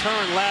nice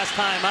return last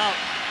time out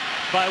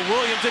by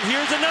Williams, and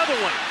here's another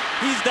one.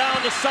 He's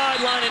down the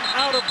sideline and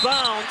out of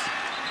bounds.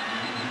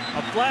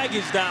 A flag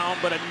is down,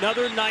 but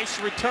another nice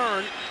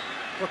return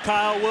for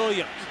Kyle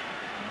Williams.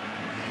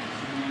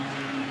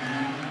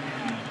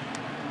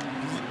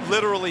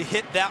 Literally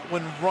hit that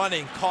one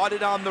running, caught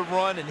it on the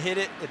run and hit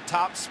it at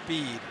top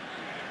speed.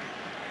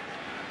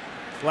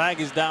 Flag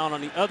is down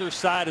on the other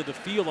side of the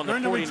field on the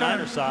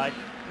 49er side.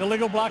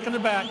 Illegal block in the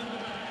back.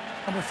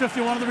 Number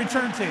 51 of the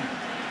return team.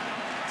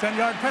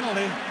 10-yard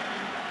penalty.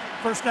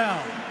 1st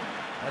down.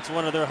 That's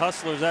one of their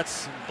hustlers.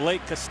 That's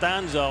Blake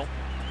Costanzo.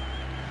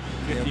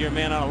 50-year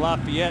man out of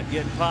Lafayette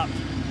getting popped.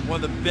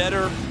 One of the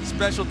better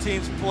special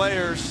teams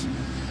players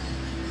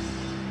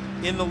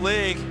in the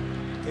league.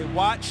 Okay,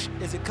 watch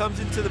as it comes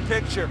into the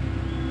picture.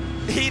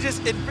 He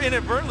just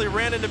inadvertently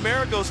ran into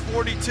Marigo's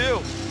 42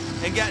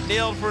 and got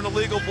nailed for an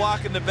illegal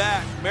block in the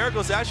back.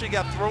 Marigo's actually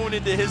got thrown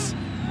into his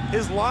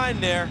line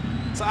there.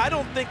 So I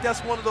don't think that's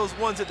one of those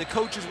ones that the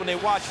coaches, when they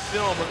watch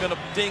film, are going to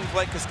ding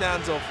Blake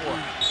Costanzo for.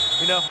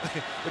 You know,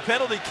 the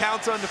penalty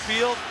counts on the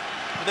field,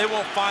 they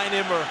won't fine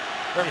him or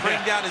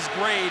bring down his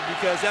grade,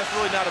 because that's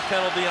really not a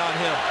penalty on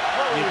him.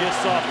 You just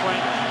saw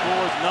Frank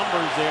Gore's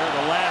numbers there.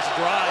 The last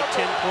drive,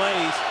 10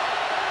 plays.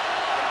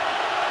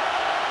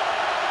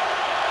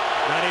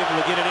 Not able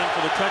to get it in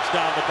for the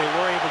touchdown, but they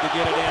were able to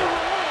get it in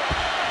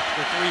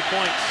for 3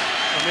 points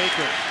from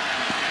Akers.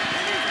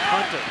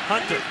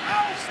 Hunter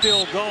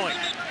still going.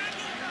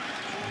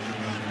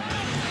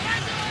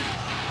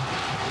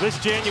 This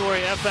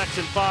January, FX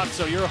and Fox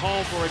are your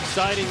home for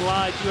exciting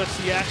live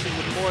UFC action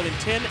with more than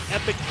 10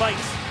 epic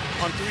fights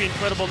on 3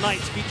 incredible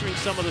nights, featuring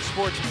some of the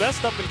sport's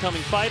best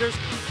up-and-coming fighters,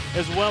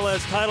 as well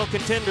as title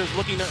contenders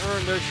looking to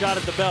earn their shot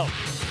at the belt.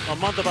 A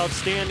month of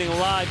outstanding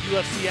live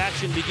UFC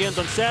action begins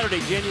on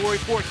Saturday, January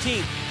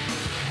 14th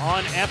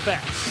on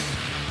FX.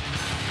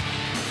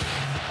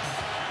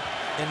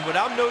 And what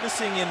I'm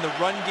noticing in the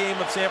run game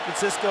of San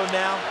Francisco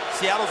now,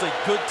 Seattle's a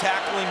good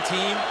tackling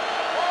team,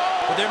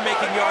 but they're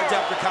making yards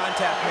after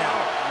contact now.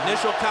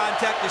 Initial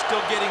contact, they're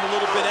still getting a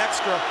little bit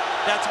extra.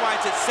 That's why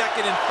it's at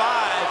 2nd and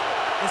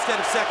 5 instead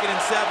of 2nd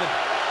and 7.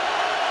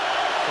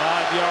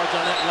 5 yards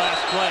on that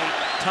last play.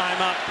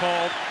 Timeout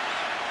called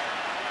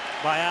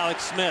by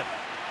Alex Smith.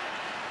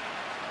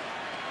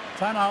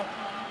 Timeout.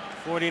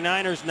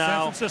 49ers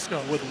now San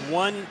Francisco with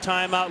 1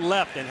 timeout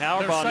left, and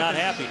Harbaugh not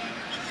happy.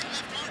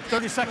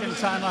 30-second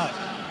timeout.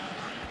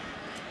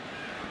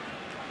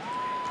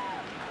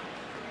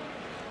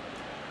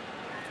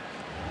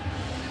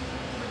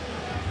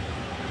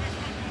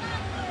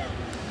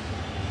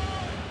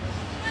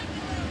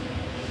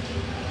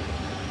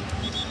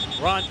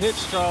 Ron pitch,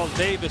 Charles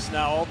Davis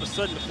now. All of a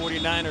sudden, the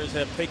 49ers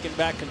have taken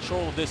back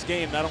control of this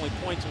game, not only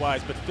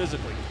points-wise, but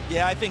physically.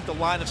 Yeah, I think the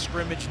line of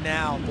scrimmage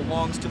now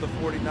belongs to the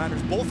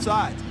 49ers, both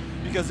sides,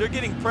 because they're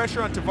getting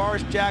pressure on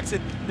Tavares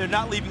Jackson. They're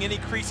not leaving any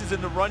creases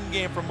in the run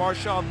game for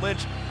Marshawn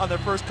Lynch on their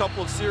first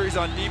couple of series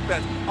on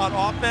defense. On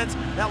offense,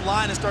 that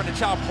line is starting to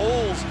chop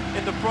holes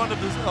in the front of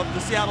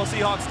the Seattle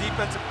Seahawks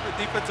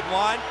defensive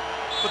line.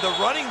 But the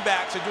running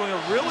backs are doing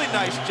a really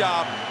nice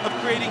job of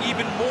creating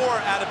even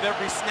more out of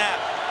every snap.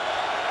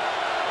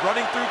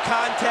 Running through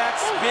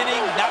contact, spinning,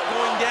 not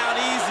going down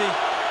easy.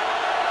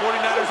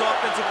 49ers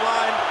offensive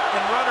line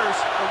and runners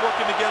are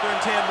working together in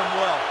tandem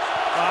well.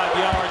 5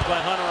 yards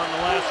by Hunter on the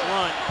last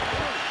run.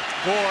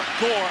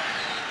 Gore,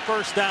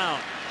 first down.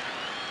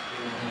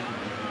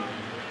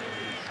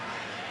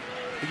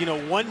 You know,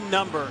 one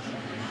number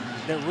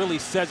that really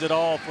says it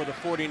all for the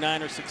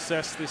 49ers'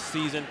 success this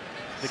season,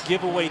 the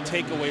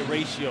giveaway-takeaway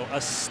ratio, a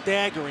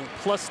staggering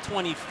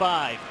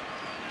 +25,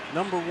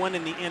 #1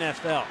 in the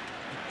NFL.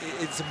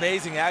 It's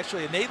amazing,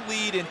 actually, and they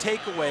lead in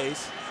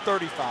takeaways,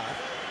 35,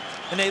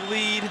 and they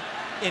lead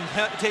in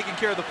taking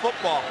care of the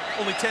football,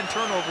 only 10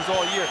 turnovers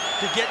all year,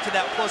 to get to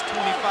that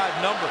 +25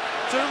 number.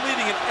 So they're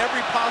leading in every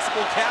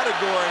possible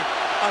category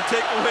on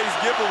takeaways,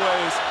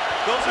 giveaways.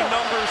 Those are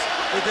numbers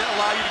that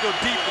allow you to go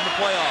deep in the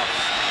playoffs.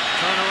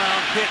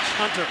 Turnaround pitch,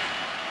 Hunter,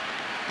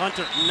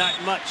 not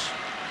much.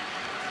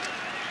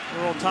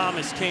 Earl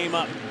Thomas came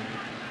up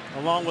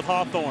along with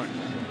Hawthorne.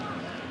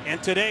 And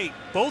today,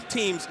 both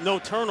teams no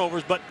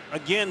turnovers, but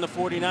again, the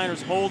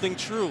 49ers holding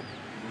true,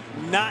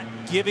 not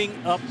giving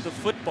up the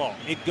football.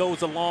 It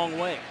goes a long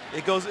way.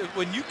 It goes,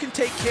 when you can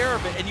take care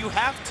of it, and you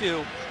have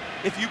to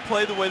if you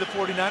play the way the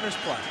 49ers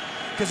play.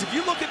 Because if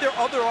you look at their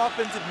other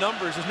offensive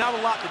numbers, there's not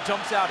a lot that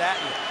jumps out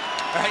at you.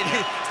 Right?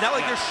 It's not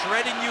like they're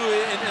shredding you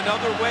in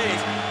other ways.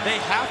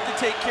 They have to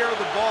take care of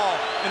the ball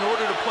in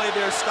order to play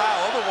their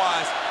style.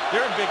 Otherwise,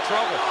 they're in big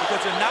trouble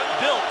because they're not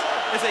built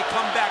as a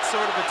comeback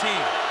sort of a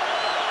team.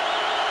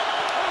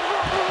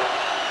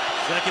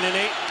 2nd and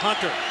 8,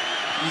 Hunter.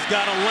 He's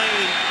got a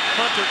lane.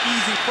 Hunter,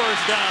 easy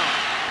first down.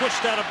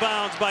 Pushed out of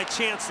bounds by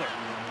Chancellor.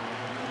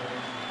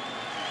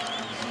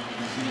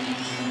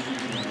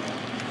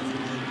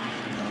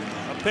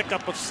 A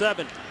pickup of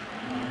 7.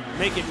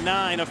 Make it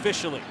 9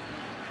 officially.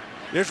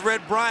 There's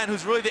Red Bryant,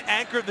 who's really the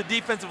anchor of the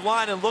defensive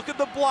line. And look at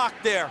the block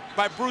there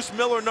by Bruce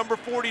Miller, number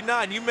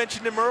 49. You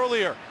mentioned him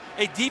earlier.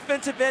 A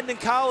defensive end in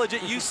college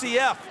at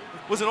UCF.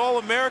 Was an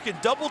All-American,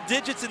 double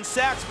digits in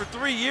sacks for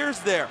 3 years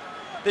there.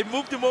 They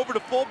moved him over to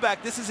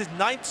fullback. This is his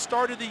 9th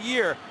start of the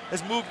year.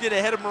 Has moved in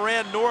ahead of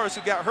Moran Norris,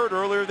 who got hurt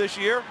earlier this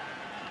year,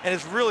 and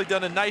has really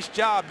done a nice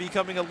job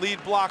becoming a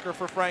lead blocker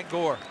for Frank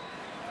Gore.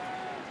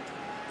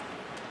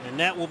 And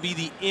that will be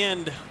the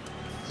end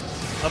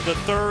of the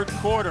 3rd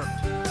quarter.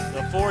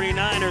 The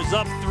 49ers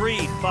up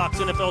 3. Fox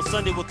NFL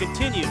Sunday will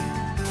continue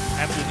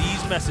after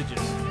these messages.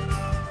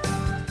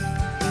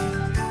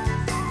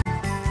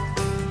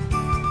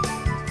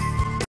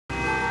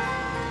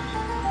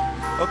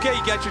 Okay,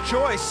 you got your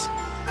choice.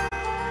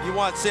 You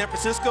want San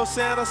Francisco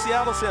Santa,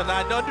 Seattle Santa.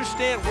 Now, I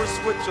understand we're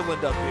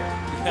Switzerland up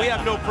here. We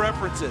have no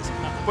preferences.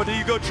 But do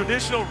you go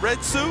traditional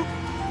red suit,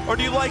 or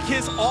do you like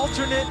his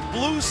alternate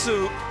blue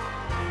suit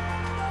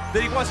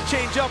that he wants to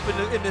change up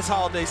in this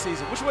holiday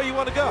season? Which way you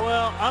want to go?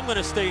 Well, I'm going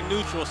to stay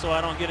neutral so I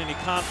don't get any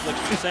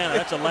conflicts with Santa.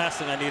 That's the last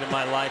thing I need in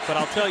my life. But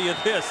I'll tell you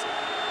this.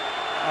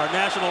 Our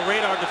national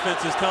radar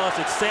defenses tell us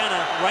that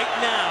Santa right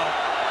now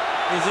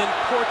is in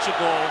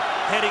Portugal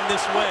heading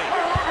this way.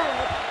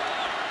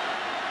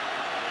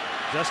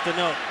 Just a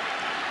note.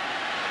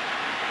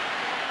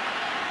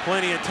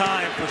 Plenty of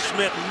time for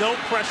Smith. No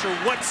pressure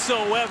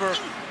whatsoever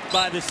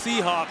by the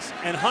Seahawks.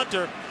 And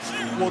Hunter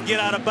will get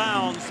out of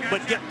bounds,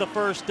 but get the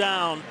first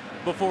down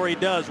before he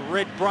does.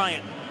 Red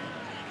Bryant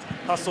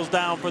hustles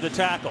down for the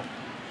tackle.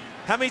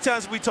 How many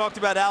times have we talked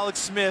about Alex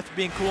Smith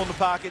being cool in the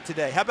pocket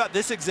today? How about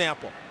this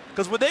example?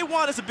 Because what they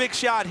want is a big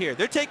shot here.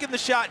 They're taking the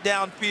shot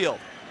downfield.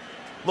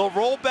 Little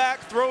roll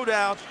back, throw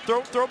down,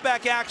 throw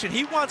back action.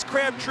 He wants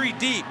Crabtree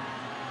deep.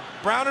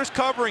 Browner's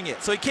covering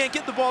it, so he can't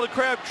get the ball to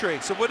Crabtree.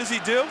 So what does he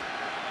do?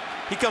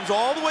 He comes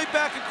all the way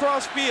back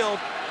across field.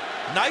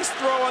 Nice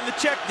throw on the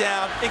check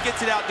down and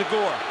gets it out to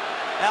Gore.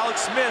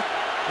 Alex Smith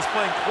is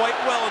playing quite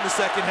well in the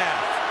second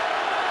half.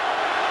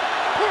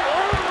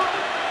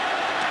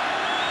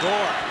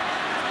 Gore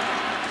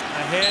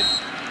ahead,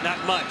 not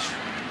much.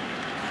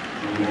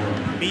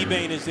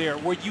 Mebane is there.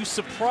 Were you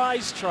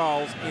surprised,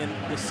 Charles, in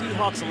the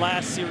Seahawks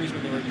last series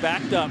when they were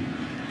backed up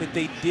that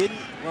they didn't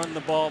run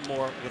the ball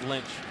more with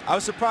Lynch? I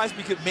was surprised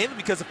mainly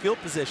because of field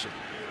position.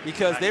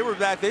 Because they were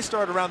back, they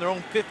started around their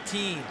own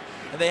 15.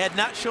 And they had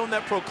not shown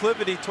that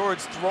proclivity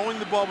towards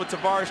throwing the ball with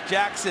Tavares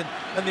Jackson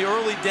in the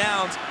early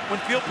downs when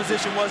field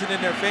position wasn't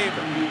in their favor.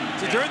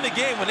 So during the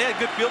game, when they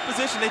had good field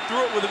position, they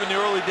threw it with him in the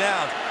early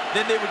downs.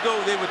 Then they would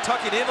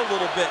tuck it in a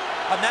little bit.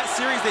 On that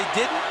series, they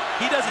didn't.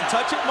 He doesn't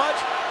touch it much.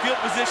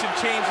 Field position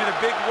changed in a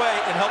big way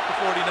and helped the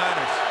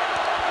 49ers.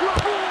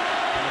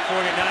 And the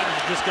 49ers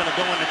are just going to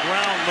go into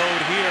ground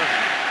mode here.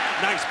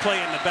 Nice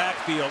play in the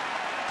backfield.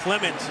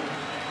 Clemens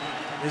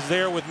is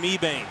there with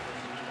Mebane.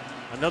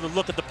 Another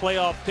look at the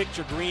playoff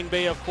picture. Green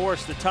Bay, of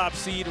course, the top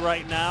seed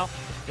right now.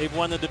 They've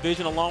won the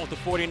division along with the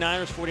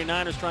 49ers.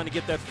 49ers trying to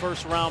get that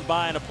first round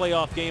bye in a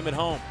playoff game at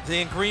home.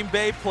 Then Green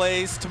Bay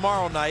plays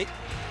tomorrow night.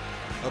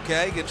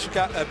 Okay, against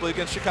Chicago, I believe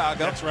against Chicago.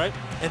 That's right.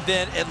 And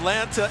then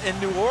Atlanta and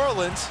New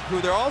Orleans,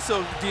 who they're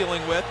also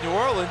dealing with, New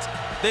Orleans,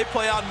 they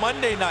play on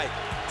Monday night.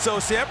 So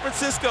San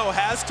Francisco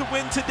has to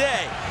win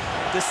today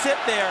to sit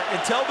there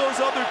and tell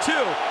those other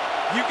two,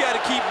 you got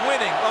to keep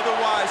winning.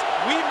 Otherwise,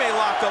 we may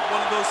lock up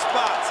one of those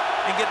spots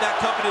and get that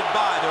coveted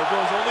bye. There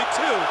goes only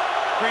two.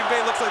 Green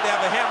Bay looks like they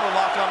have a hammer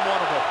lock on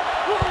one of them.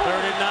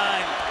 3rd and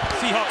 9.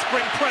 Seahawks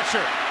bring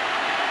pressure.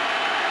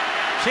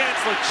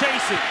 Chancellor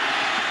chasing.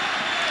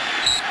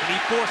 And he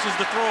forces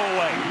the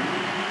throwaway.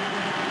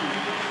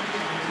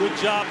 Good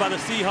job by the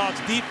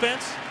Seahawks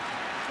defense.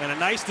 And a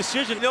nice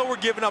decision. You know we're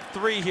giving up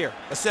 3 here,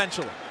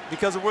 essentially,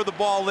 because of where the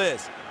ball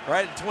is.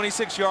 Right at the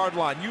 26-yard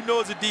line. You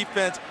know as a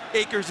defense,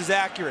 Akers is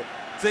accurate.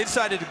 So they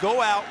decided to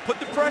go out, put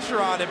the pressure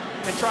on him,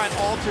 and try and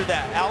alter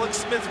that. Alex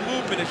Smith's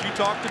movement, as you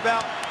talked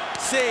about,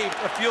 saved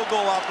a field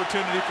goal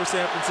opportunity for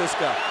San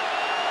Francisco.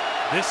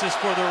 This is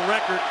for the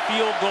record,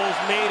 field goals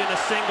made in a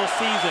single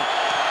season.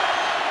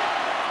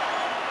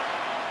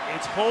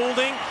 It's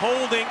holding,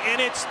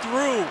 and it's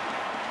through.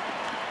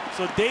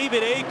 So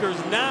David Akers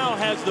now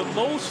has the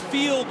most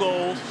field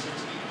goals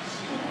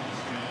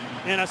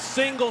in a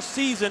single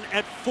season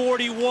at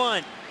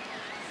 41.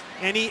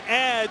 And he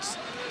adds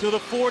to the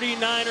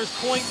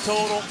 49ers point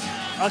total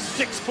a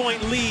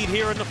 6-point lead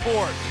here in the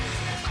 4th.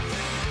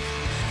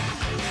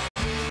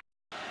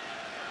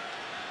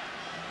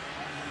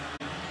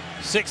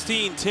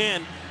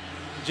 (16-10).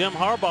 Jim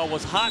Harbaugh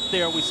was hot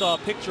there. We saw a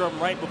picture of him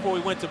right before we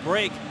went to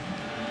break.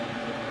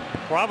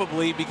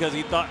 Probably because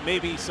he thought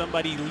maybe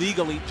somebody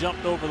legally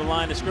jumped over the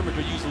line of scrimmage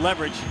or used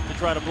leverage to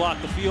try to block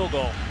the field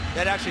goal.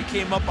 That actually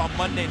came up on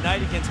Monday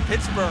night against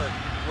Pittsburgh,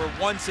 where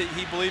once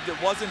he believed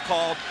it wasn't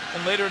called,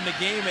 and later in the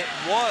game it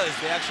was.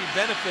 They actually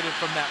benefited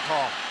from that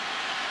call.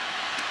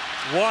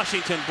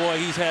 Washington, boy,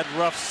 he's had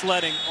rough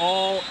sledding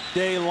all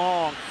day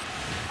long.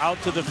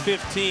 Out to the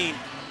 15.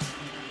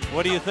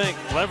 What do you think?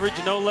 Leverage,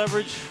 no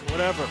leverage,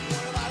 whatever.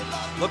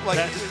 Looked like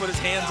he just put his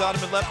hands on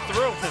him and left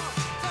through.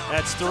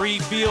 That's 3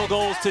 field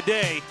goals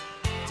today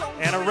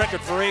and a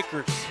record for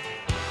Akers.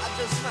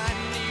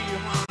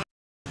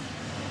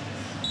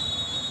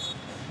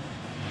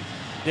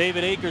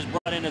 David Akers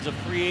brought in as a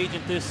free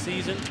agent this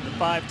season, the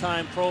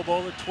 5-time Pro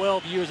Bowler,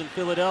 12 years in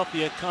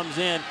Philadelphia, comes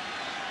in,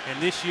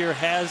 and this year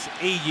has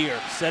a year,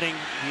 setting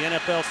the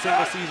NFL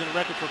single-season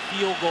record for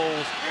field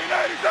goals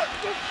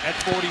at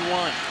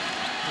 41.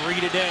 3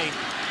 today.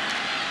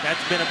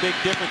 That's been a big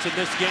difference in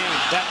this game.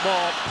 That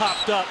ball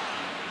popped up,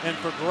 and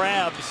for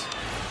grabs,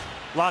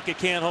 Lockett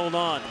can't hold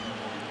on.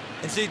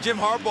 And see, Jim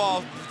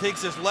Harbaugh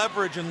takes his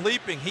leverage and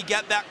leaping. He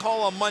got that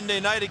call on Monday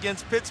night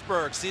against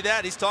Pittsburgh. See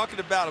that? He's talking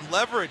about him,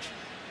 leverage.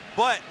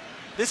 But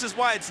this is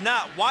why it's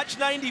not. Watch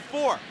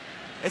 94.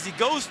 As he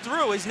goes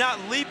through, he's not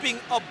leaping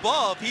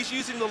above. He's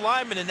using the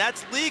lineman, and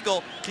that's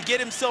legal to get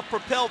himself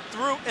propelled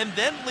through and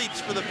then leaps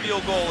for the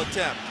field goal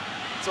attempt.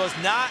 So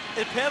it's not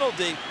a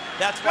penalty.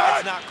 That's why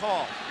it's not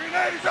called.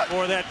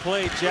 For that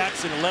play,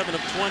 Jackson, 11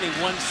 of 20,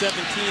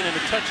 117 and a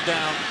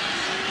touchdown.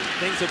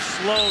 Things have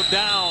slowed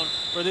down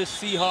for this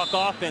Seahawk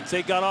offense.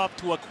 They got off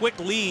to a quick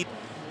lead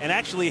and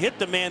actually hit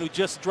the man who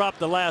just dropped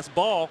the last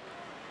ball.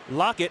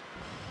 Lockett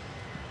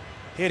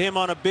hit him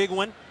on a big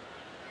one,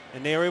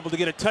 and they were able to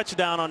get a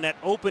touchdown on that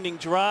opening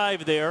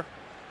drive there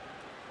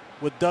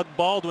with Doug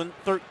Baldwin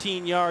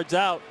 13 yards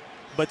out.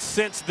 But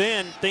since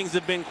then, things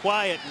have been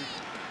quiet. And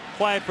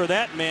quiet for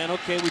that man.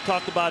 Okay, we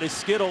talked about his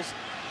Skittles,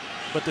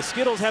 but the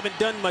Skittles haven't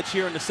done much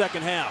here in the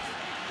second half.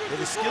 Yeah,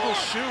 the Skittles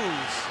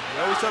shoes.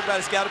 We always talk about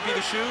it's got to be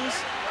the shoes.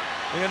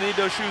 They're going to need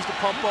those shoes to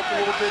pump up a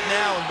little bit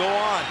now and go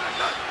on.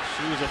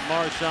 Shoes of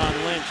Marshawn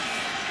Lynch.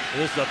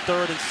 This is a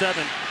 3rd and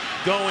 7.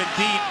 Going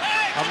deep.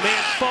 A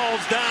man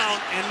falls down,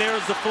 and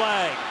there's the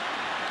flag.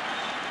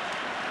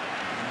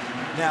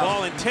 Now,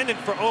 Ball intended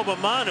for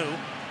Obamanu,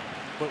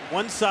 but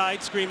one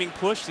side screaming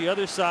push, the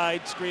other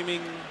side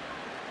screaming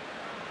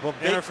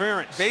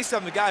interference. Based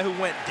on the guy who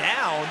went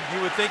down,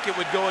 you would think it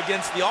would go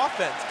against the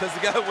offense because the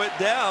guy who went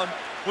down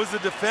was the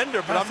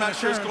defender, but I'm not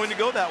sure it's going to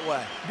go that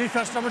way.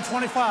 Defense number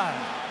 25.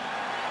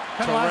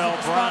 Penalized at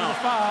the spot of the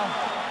foul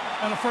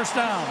and a first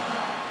down.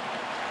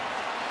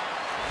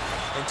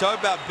 And talk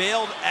about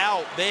bailed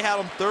out. They had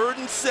him 3rd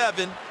and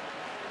 7.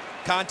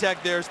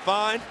 Contact there is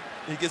fine.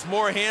 He gets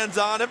more hands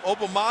on him.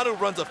 Obamanu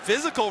runs a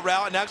physical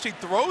route and actually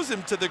throws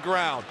him to the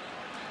ground.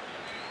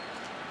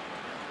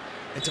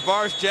 And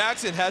Tavares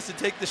Jackson has to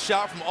take the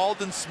shot from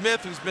Aldon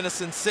Smith, who's been a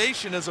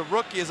sensation as a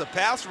rookie, as a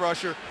pass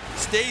rusher.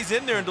 Stays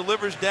in there and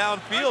delivers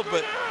downfield,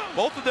 but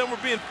both of them were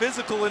being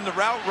physical in the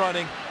route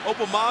running.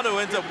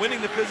 Obamanu ends up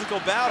winning the physical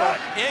battle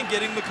and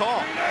getting the call.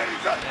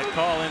 That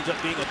call ends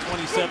up being a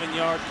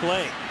 27-yard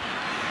play.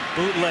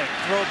 Bootleg,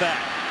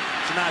 throwback,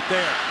 it's not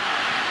there.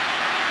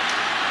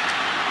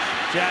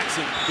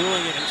 Jackson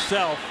doing it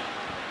himself.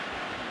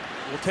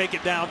 Will take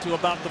it down to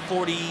about the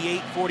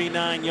 48,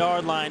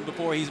 49-yard line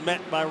before he's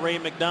met by Ray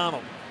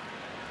McDonald.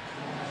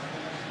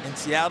 And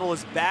Seattle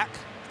is back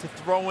to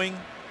throwing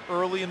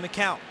early in the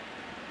count.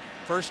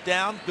 First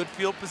down, good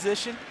field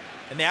position,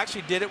 and they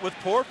actually did it with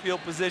poor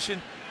field position.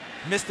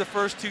 Missed the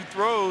first 2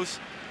 throws,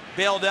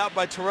 bailed out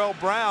by Terrell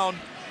Brown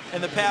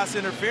and the pass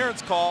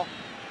interference call.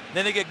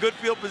 Then they get good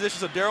field position,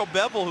 so Darrell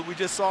Bevel, who we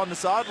just saw on the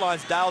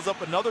sidelines, dials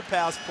up another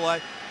pass play.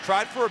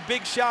 Tried for a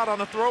big shot on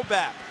a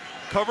throwback.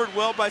 Covered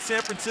well by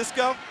San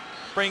Francisco,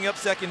 bringing up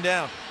 2nd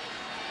down.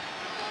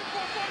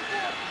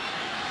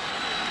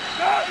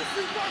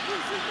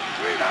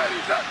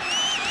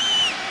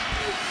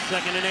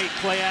 Second and 8,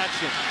 play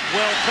action.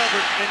 Well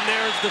covered, and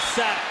there's the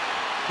sack.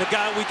 The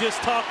guy we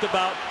just talked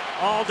about,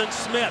 Aldon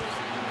Smith.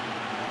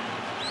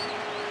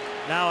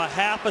 Now a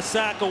half a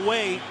sack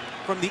away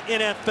from the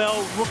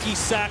NFL rookie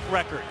sack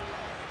record.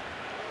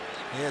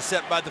 Yeah,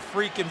 set by the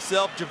freak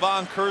himself,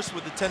 Javon Curse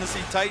with the Tennessee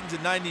Titans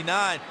in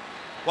 '99.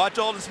 Watch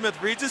Aldon Smith,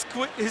 reads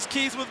his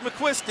keys with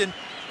McQuiston,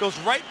 goes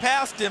right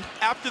past him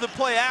after the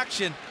play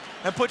action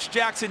and puts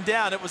Jackson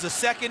down. It was a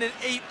 2nd and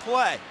 8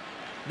 play.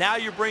 Now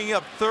you're bringing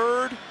up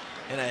 3rd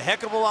and a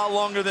heck of a lot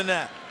longer than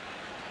that.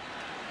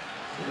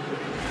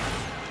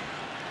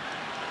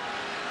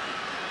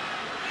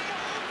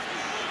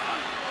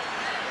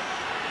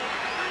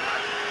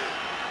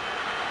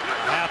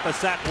 Half a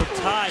sack would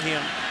tie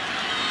him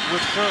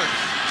with Curse.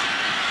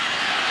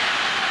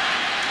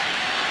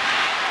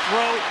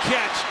 Throw,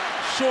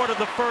 catch, short of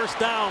the first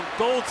down.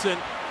 Goldson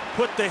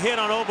put the hit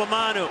on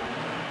Obamanu.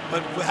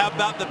 But how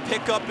about the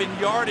pickup in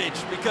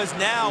yardage? Because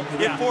now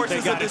it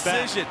forces a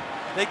decision.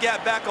 They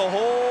got back a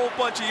whole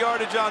bunch of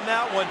yardage on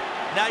that one.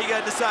 Now you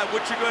got to decide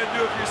what you're going to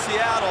do if you're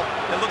Seattle.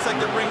 It looks like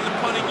they're bringing the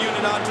punting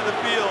unit onto the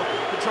field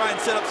to try and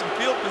set up some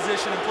field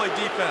position and play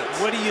defense.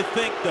 What do you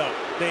think, though?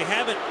 They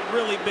haven't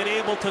really been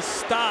able to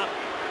stop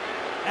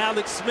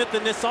Alex Smith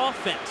in this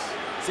offense.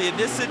 See, in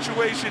this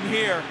situation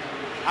here,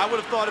 I would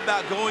have thought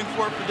about going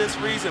for it for this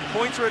reason.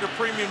 Points are at a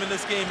premium in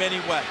this game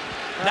anyway.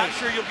 Right. Not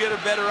sure you'll get a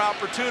better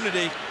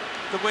opportunity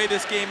the way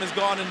this game has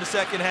gone in the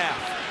second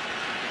half.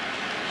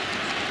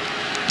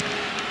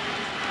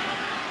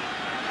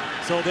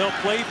 So they'll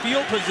play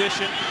field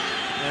position,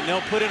 and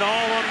they'll put it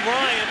all on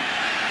Ryan.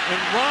 And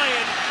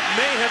Ryan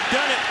may have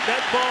done it.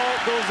 That ball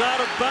goes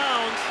out of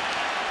bounds.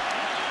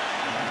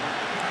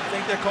 I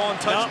think they're calling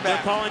touchback. No,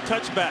 they're calling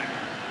touchback.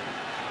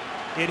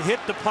 It hit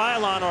the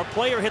pylon, or a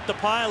player hit the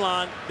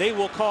pylon. They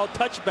will call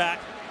touchback.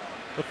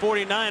 The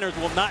 49ers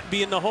will not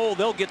be in the hole.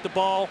 They'll get the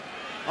ball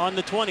on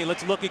the 20.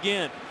 Let's look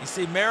again. You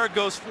see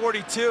Marigo's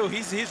 42.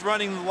 He's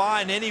running the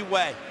line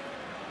anyway.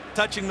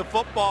 Touching the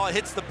football, it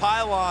hits the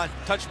pylon,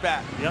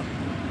 touchback. Yep.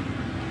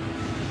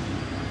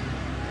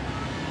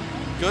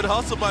 Good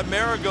hustle by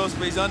Maragos,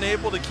 but he's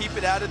unable to keep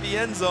it out of the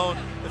end zone.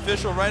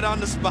 Official right on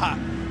the spot.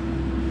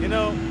 You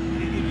know,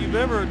 if you've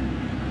ever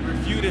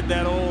refuted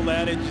that old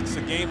adage, it's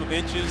a game of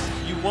inches,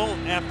 you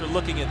won't after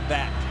looking at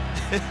that.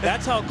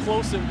 That's how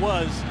close it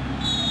was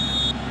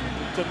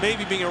to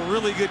maybe being a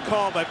really good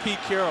call by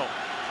Pete Carroll.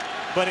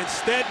 But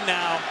instead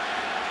now,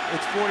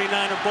 it's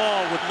 49er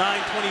ball with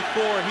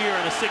 9:24 here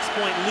and a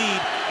 6-point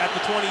lead at the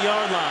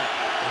 20-yard line.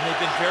 And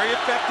they've been very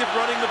effective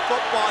running the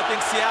football. I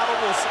think Seattle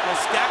will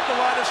stack the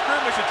line of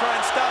scrimmage to try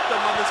and stop them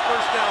on this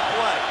first down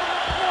play.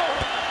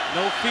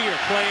 No fear,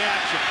 play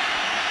action.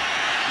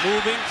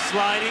 Moving,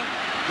 sliding.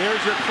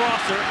 There's your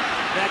crosser.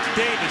 That's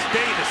Davis.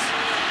 Davis,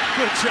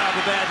 good job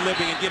of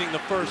ad-libbing and getting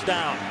the first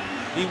down.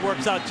 He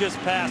works out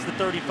just past the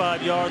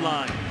 35-yard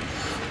line.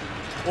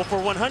 Well, for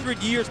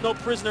 100 years, no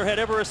prisoner had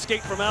ever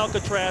escaped from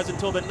Alcatraz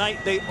until the night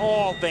they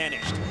all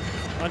vanished.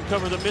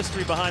 uncover the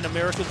mystery behind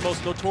America's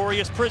most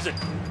notorious prison.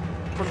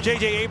 From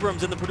J.J.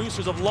 Abrams and the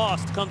producers of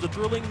Lost comes a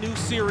thrilling new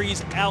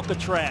series,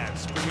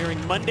 Alcatraz,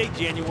 premiering Monday,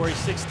 January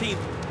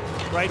 16th,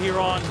 right here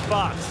on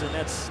Fox. And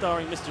that's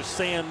starring Mr.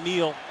 Sam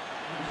Neill,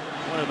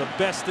 one of the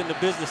best in the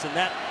business, and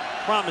that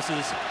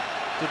promises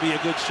to be a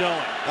good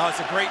showing. Oh, it's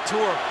a great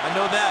tour. I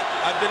know that.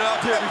 I've been out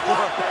there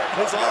before.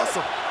 It's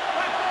awesome.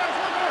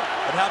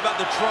 But how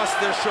about the trust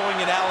they're showing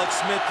in Alex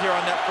Smith here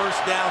on that first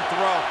down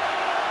throw?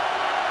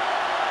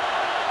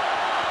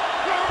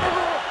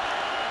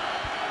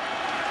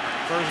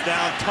 First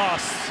down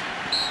toss.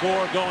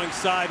 Gore going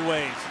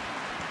sideways.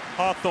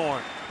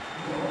 Hawthorne.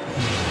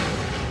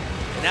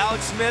 And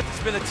Alex Smith,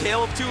 it's been a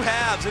tale of two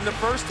halves. In the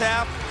first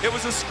half, it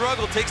was a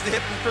struggle. Takes the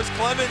hit from Chris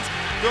Clemens,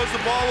 throws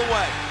the ball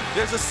away.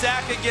 There's a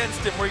sack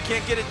against him where he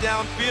can't get it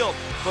downfield.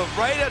 But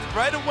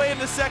right away in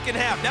the second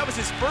half, that was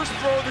his first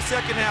throw of the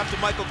second half to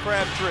Michael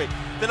Crabtree.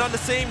 Then on the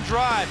same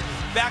drive,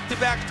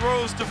 back-to-back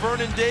throws to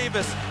Vernon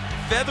Davis.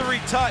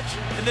 Feathery touch,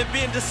 and then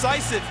being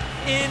decisive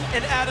in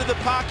and out of the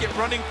pocket,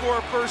 running for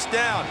a first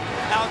down.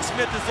 Alex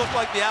Smith has looked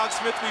like the Alex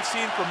Smith we've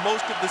seen for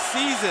most of the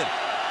season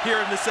here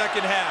in the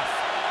second half.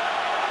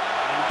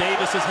 And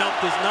Davis has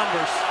helped his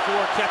numbers.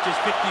 4 catches,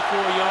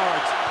 54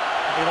 yards.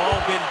 They've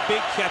all been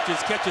big catches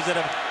that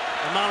have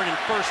amounted in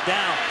first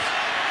downs.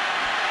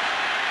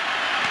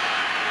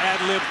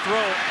 Ad-lib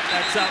throw,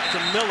 that's out to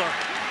Miller.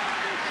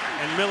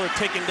 And Miller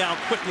taken down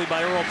quickly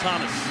by Earl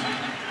Thomas.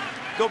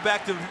 Go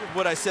back to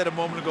what I said a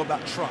moment ago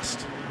about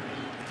trust.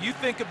 If you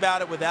think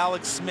about it with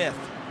Alex Smith,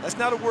 that's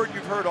not a word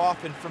you've heard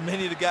often from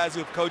many of the guys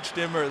who have coached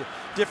him or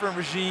different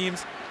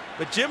regimes.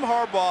 But Jim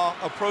Harbaugh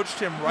approached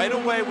him right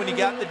away when he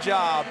got the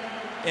job.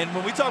 And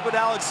when we talked with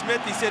Alex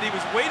Smith, he said he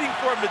was waiting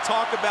for him to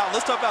talk about,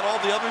 let's talk about all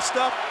the other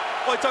stuff.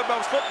 All he talked about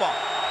was football,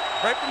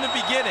 right from the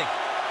beginning.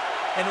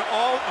 And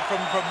all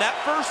from that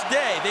first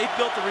day, they've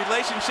built a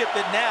relationship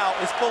that now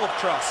is full of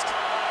trust.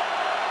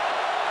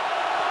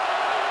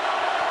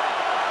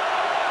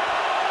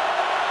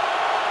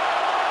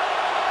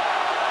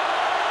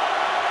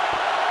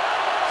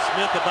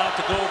 Smith about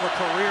to go over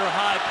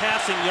career-high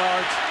passing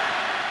yards.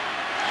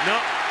 No,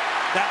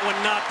 that one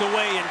knocked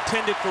away,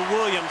 intended for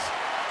Williams.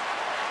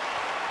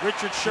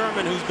 Richard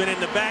Sherman, who's been in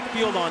the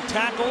backfield on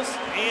tackles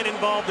and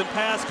involved in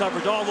pass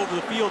coverage all over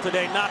the field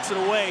today, knocks it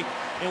away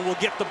and will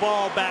get the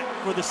ball back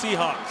for the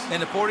Seahawks.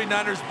 And the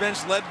 49ers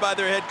bench, led by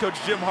their head coach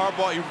Jim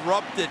Harbaugh,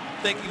 erupted,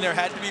 thinking there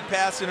had to be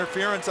pass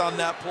interference on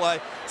that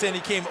play, saying he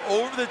came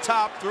over the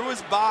top through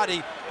his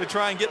body to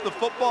try and get the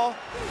football.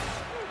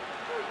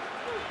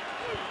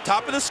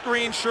 Top of the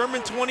screen,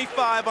 Sherman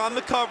 25 on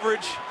the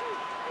coverage.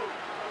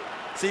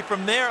 See,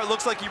 from there, it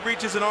looks like he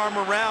reaches an arm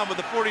around. What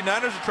the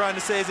 49ers are trying to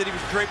say is that he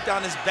was draped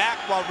on his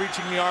back while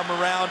reaching the arm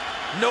around.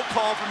 No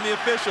call from the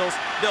officials.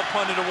 They'll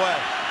punt it away.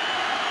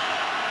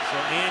 So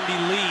Andy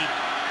Lee,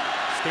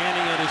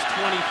 standing at his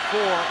 24,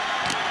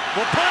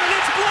 will punt it.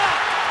 It's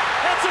blocked.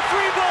 That's a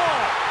free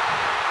ball.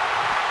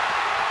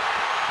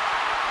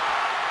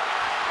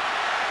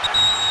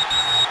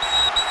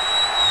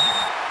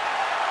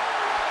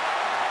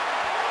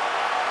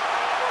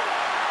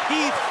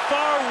 Heath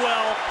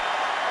Farwell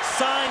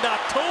signed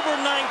October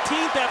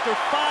 19th after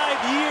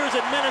 5 years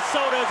in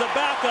Minnesota as a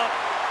backup.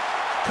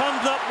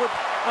 Comes up with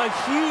a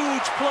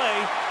huge play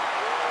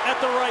at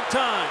the right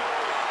time.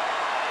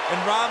 And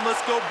Ron,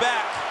 let's go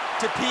back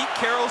to Pete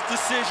Carroll's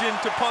decision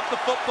to punt the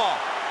football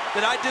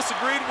that I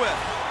disagreed with.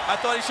 I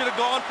thought he should have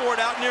gone for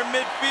it out near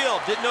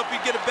midfield. Didn't know if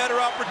he'd get a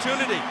better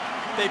opportunity.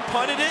 They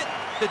punted it.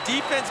 The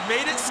defense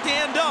made it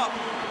stand up.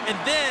 And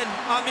then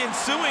on the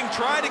ensuing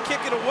try to kick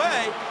it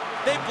away,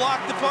 they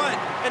blocked the punt,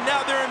 and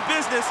now they're in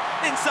business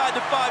inside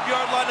the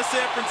 5-yard line of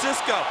San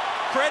Francisco.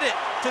 Credit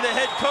to the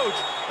head coach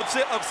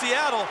of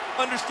Seattle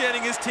understanding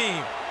his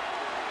team.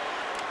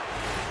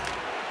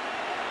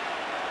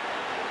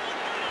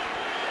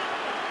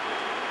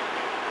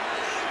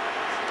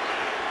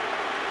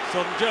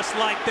 So just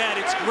like that,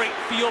 it's great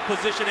field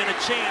position and a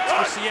chance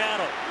for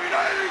Seattle.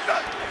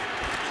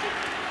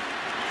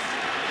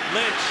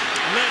 Lynch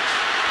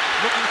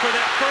looking for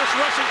that first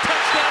rushing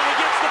touchdown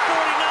against the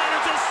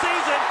 49ers this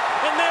season,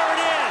 and there it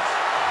is.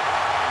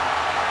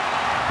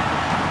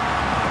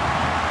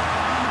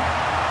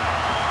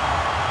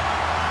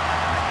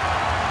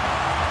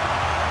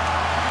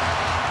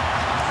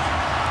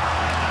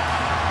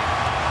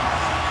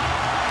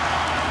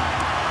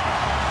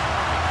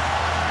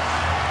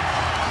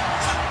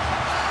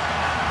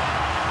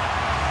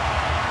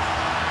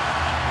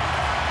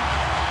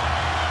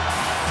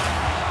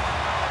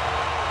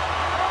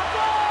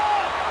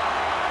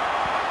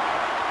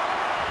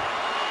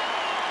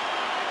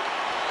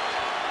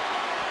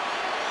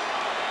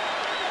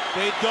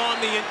 They'd gone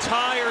the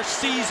entire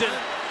season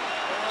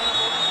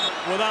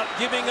without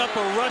giving up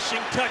a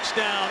rushing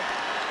touchdown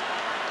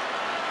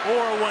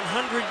or a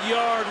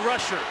 100-yard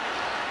rusher.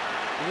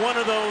 One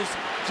of those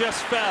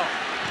just fell.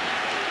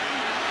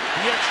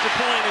 The extra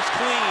point is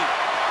clean.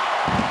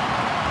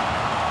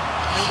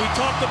 And we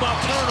talked about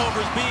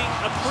turnovers being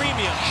a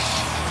premium.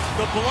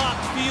 The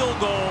blocked field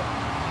goal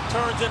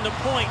turns into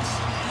points,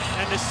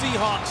 and the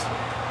Seahawks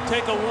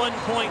take a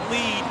 1-point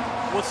lead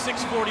with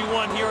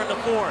 6:41 here in the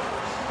fourth.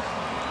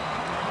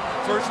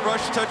 First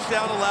rush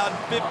touchdown allowed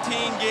in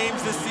 15 games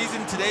this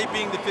season, today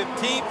being the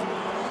 15th.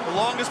 The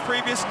longest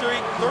previous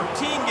streak,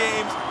 13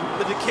 games,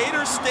 the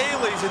Decatur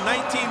Staleys in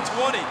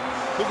 1920,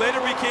 who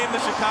later became the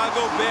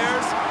Chicago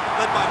Bears,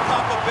 led by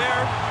Papa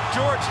Bear,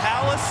 George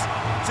Halas.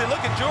 See,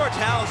 look at George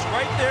Halas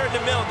right there in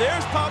the middle.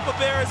 There's Papa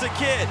Bear as a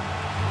kid.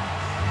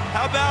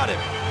 How about him?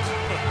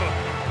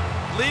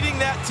 Leading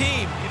that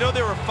team. You know,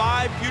 there were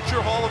 5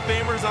 future Hall of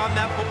Famers on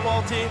that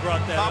football team.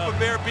 Papa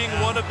Bear being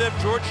one of them,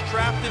 George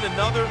Trafton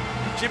another,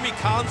 Jimmy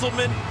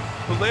Conzelman,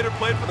 who later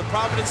played for the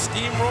Providence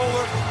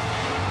Steamroller.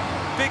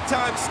 Big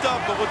time stuff,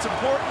 but what's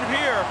important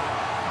here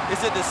is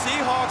that the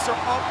Seahawks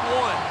are up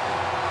 1.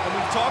 And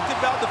we've talked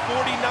about the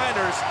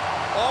 49ers,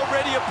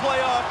 already a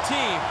playoff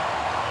team.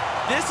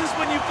 This is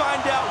when you find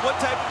out what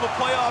type of a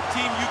playoff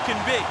team you can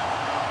be.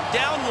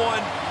 Down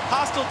 1,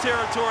 hostile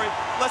territory,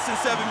 less than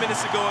 7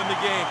 minutes to go in the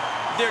game.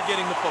 They're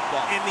getting the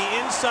football. And the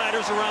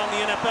insiders around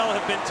the NFL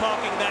have been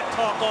talking that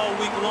talk all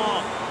week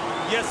long.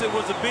 Yes, it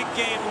was a big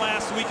game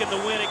last week in the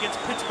win against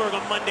Pittsburgh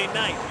on Monday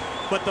night.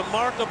 But the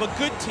mark of a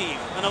good team,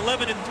 an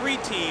 11-3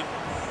 team,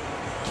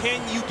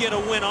 can you get a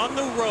win on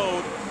the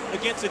road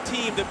against a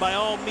team that by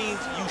all means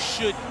you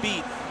should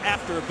beat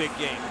after a big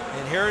game?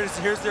 And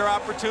here's their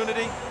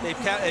opportunity. They've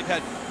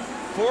had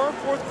 4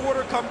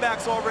 fourth-quarter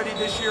comebacks already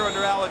this year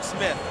under Alex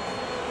Smith.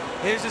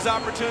 Here's his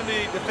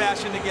opportunity to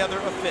fashion together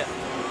a 5th.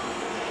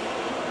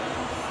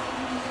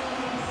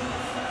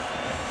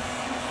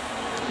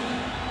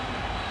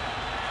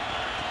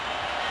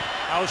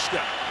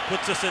 Auschka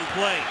puts us in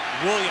play.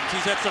 Williams,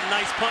 he's had some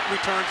nice punt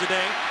returns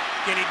today.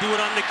 Can he do it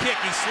on the kick?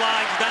 He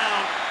slides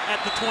down at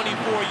the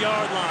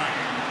 24-yard line.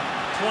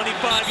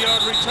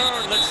 25-yard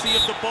return. Let's see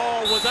if the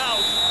ball was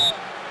out.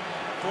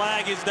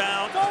 Flag is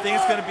down. I think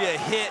it's going to be a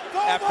hit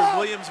after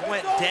Williams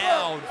went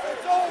down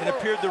and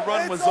appeared the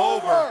run was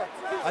over.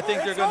 I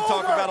think they're going to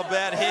talk about a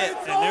bad hit.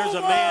 And there's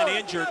a man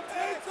injured.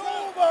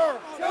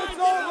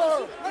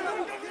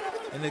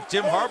 And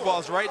Jim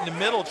Harbaugh's right in the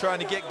middle trying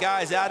to get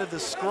guys out of the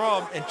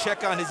scrum and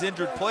check on his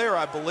injured player,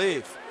 I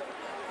believe.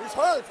 He's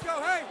hurt.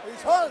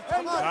 He's hurt.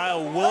 Come on.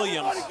 Kyle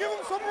Williams. Give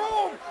him some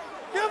room.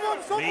 Give him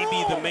some room.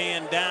 Maybe the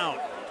man down.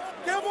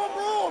 Give him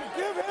room.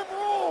 Give him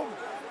room.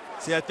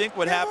 See, I think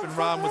what happened,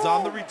 Ron, was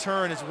on the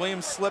return as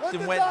Williams slipped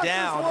and went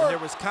down, and there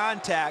was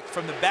contact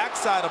from the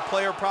backside. A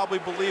player probably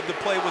believed the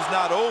play was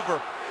not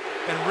over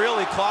and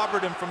really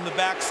clobbered him from the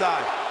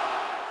backside.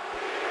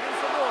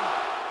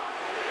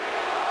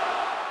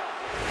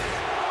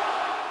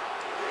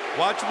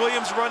 Watch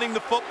Williams running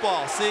the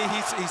football. See,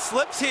 he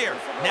slips here.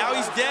 Now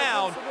he's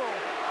down,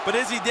 but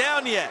is he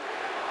down yet?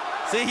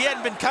 See, he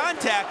hadn't been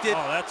contacted,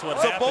 oh, that's what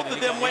so happened. both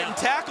of them went and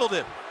tackled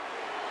him.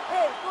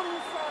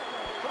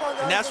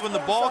 And that's when the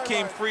ball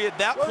came free at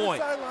that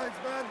point.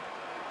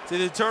 See,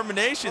 the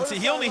determination. See,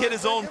 he only hit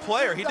his own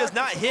player. He does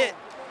not hit,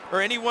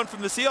 or anyone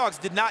from the Seahawks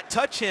did not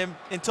touch him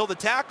until the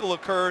tackle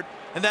occurred,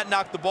 and that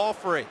knocked the ball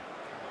free.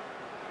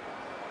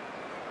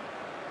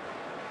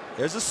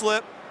 There's a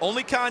slip.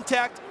 Only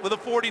contact with a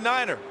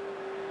 49er.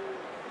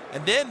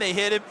 And then they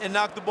hit him and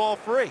knocked the ball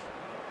free.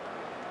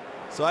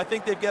 So I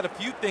think they've got a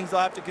few things they'll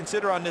have to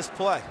consider on this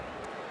play.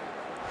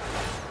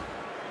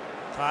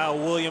 Kyle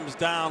Williams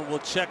down. We'll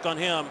check on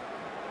him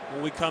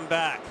when we come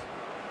back.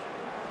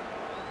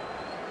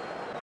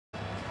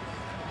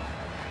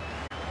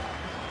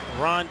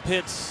 Ron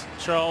Pitts,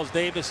 Charles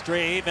Davis,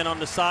 Dre Avon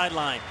on the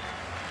sideline.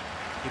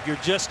 If you're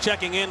just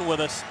checking in with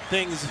us,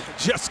 things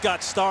just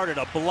got started.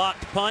 A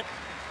blocked punt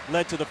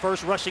led to the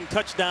first rushing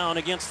touchdown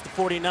against the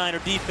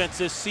 49er defense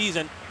this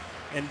season.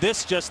 And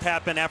this just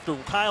happened after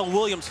Kyle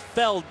Williams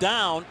fell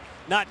down,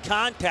 not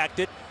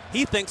contacted.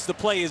 He thinks the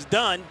play is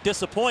done,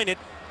 disappointed.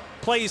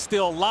 Play is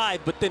still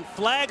live, but then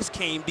flags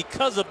came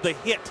because of the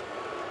hit.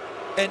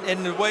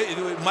 And the way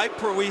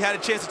we had a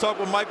chance to talk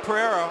with Mike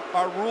Pereira,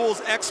 our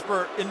rules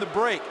expert, in the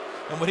break.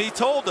 And what he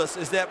told us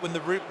is that when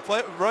the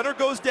runner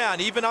goes down,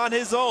 even on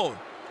his own,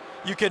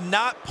 you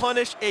cannot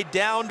punish a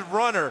downed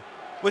runner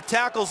with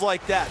tackles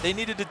like that. They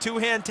needed a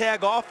 2-hand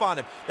tag off on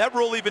him. That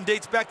rule even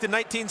dates back to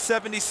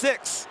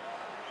 1976.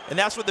 And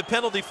that's what the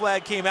penalty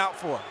flag came out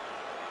for.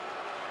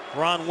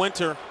 Ron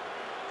Winter.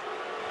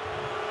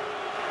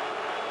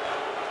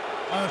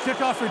 On the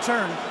kickoff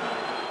return,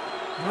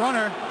 the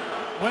runner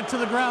went to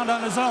the ground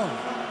on his own.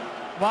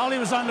 While he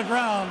was on the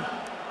ground,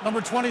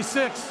 number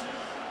 26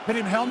 hit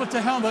him helmet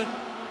to helmet.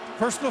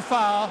 Personal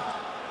foul,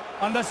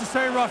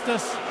 unnecessary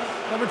roughness,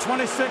 number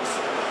 26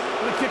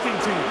 for the kicking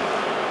team.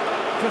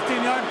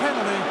 15-yard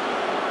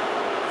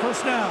penalty,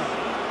 first down.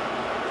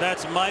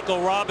 That's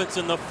Michael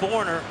Robinson, the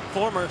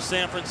former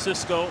San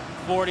Francisco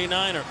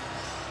 49er.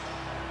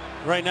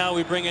 Right now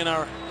we bring in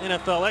our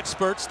NFL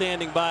expert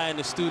standing by in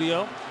the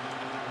studio.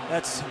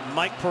 That's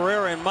Mike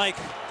Pereira. And Mike,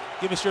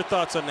 give us your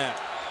thoughts on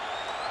that.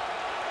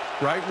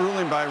 Right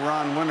ruling by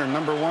Ron Winter.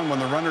 Number one, when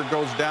the runner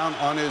goes down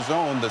on his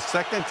own, the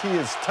second he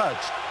is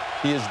touched,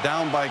 he is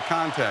down by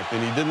contact,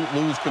 and he didn't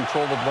lose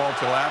control of the ball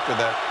till after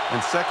that.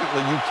 And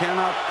secondly, you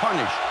cannot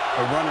punish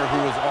a runner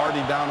who is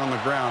already down on the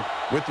ground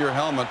with your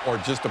helmet or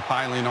just a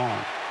piling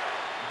on.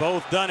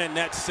 Both done in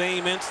that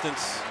same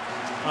instance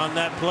on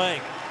that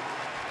play.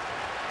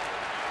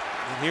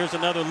 And here's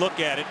another look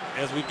at it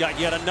as we've got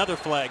yet another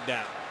flag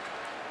down.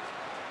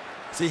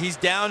 See, he's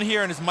down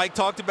here, and as Mike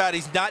talked about,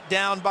 he's not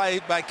down by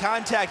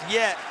contact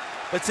yet.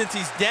 But since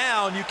he's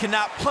down, you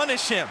cannot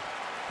punish him.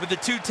 With the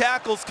 2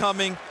 tackles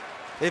coming,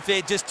 if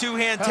they just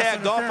two-hand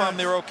tagged off him,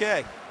 they're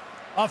okay.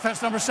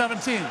 Offense number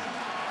 17.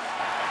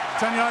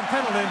 10-yard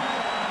penalty.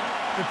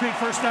 Repeat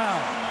first down.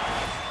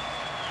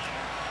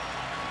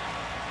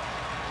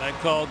 That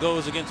call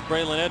goes against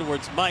Braylon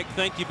Edwards. Mike,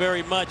 thank you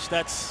very much.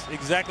 That's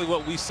exactly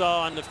what we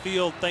saw on the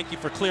field. Thank you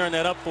for clearing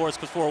that up for us,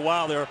 because for a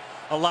while there,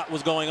 a lot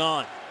was going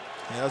on.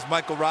 Yeah, that was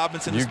Michael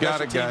Robinson, the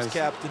special teams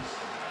captain.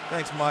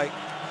 Thanks, Mike.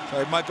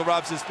 Sorry, Michael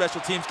Robinson,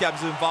 special teams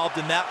captain, was involved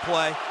in that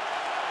play.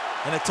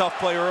 And a tough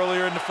play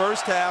earlier in the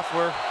first half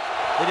where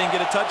they didn't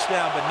get a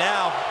touchdown. But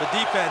now the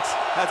defense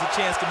has a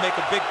chance to make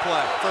a big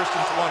play. 1st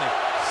and 20.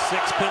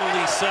 6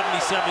 penalties,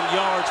 77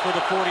 yards for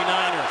the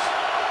 49ers.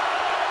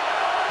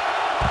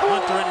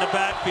 Hunter in the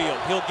backfield.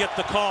 He'll get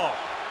the call.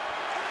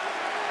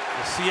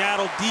 The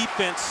Seattle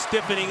defense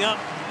stiffening up.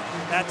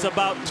 That's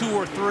about 2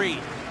 or 3.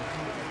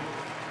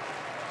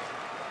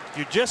 If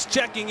you're just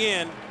checking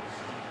in,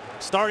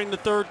 starting the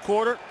 3rd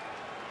quarter,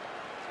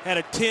 had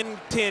a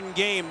 10-10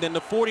 game. Then the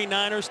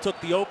 49ers took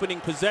the opening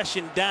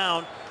possession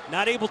down,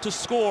 not able to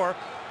score,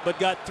 but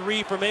got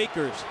 3 from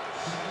Akers.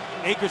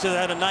 Akers has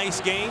had a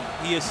nice game.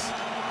 He has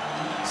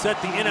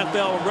set the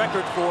NFL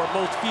record for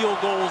most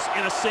field goals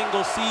in a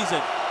single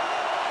season.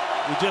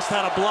 We just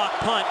had a block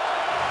punt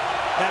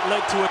that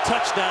led to a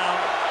touchdown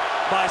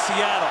by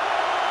Seattle.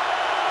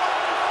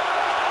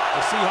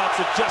 The Seahawks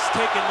have just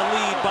taken the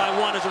lead by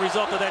 1 as a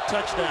result of that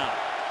touchdown.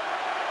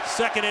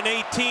 2nd and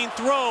 18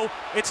 throw.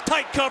 It's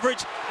tight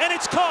coverage, and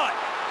it's caught.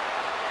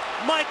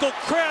 Michael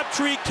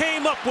Crabtree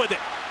came up with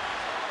it.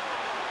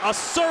 A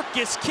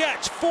circus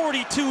catch,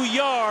 42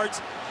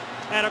 yards,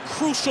 at a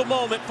crucial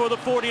moment for the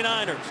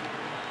 49ers.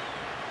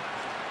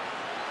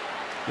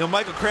 You know,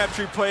 Michael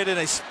Crabtree played in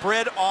a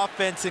spread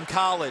offense in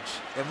college.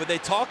 And what they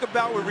talk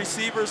about with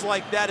receivers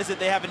like that is that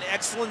they have an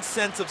excellent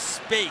sense of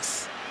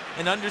space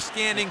and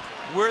understanding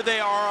where they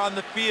are on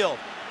the field.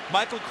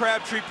 Michael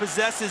Crabtree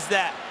possesses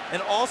that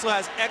and also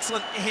has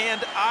excellent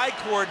hand-eye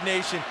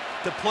coordination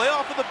to play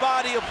off of the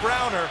body of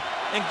Browner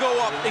and go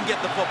up and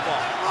get the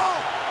football.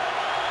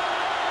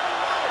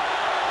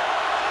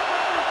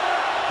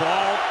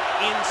 Ball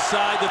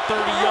inside the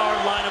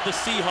 30-yard line of the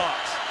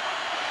Seahawks.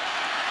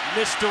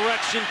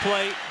 Misdirection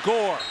play,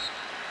 Gore.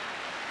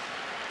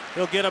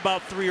 He'll get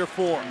about 3 or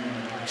 4.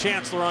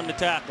 Chancellor on the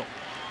tackle.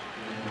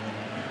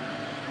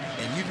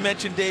 And you've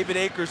mentioned David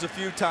Akers a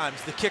few times,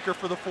 the kicker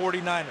for the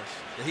 49ers.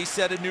 He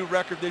set a new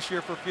record this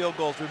year for field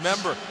goals.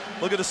 Remember,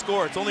 look at the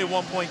score. It's only a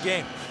 1-point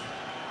game.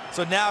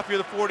 So now if you're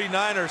the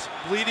 49ers,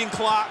 bleeding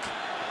clock,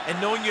 and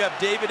knowing you have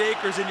David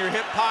Akers in your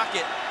hip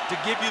pocket to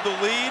give you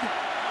the lead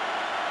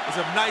is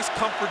a nice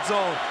comfort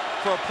zone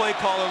for a play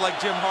caller like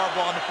Jim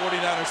Harbaugh on the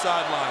 49ers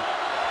sideline.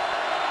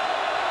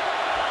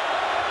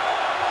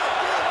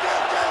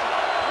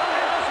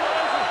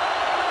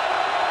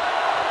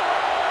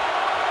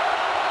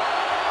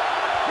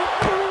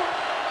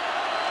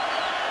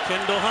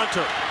 Kendall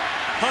Hunter.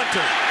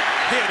 Hunter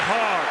hit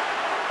hard.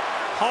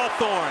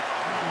 Hawthorne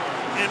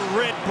and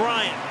Red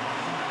Bryant.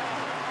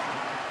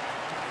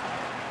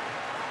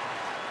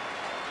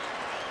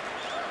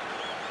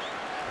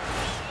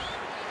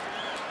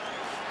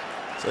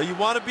 So you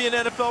want to be an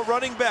NFL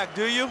running back,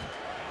 do you?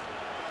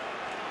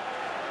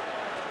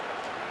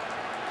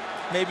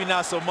 Maybe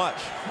not so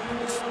much.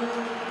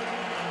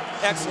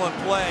 Excellent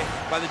play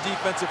by the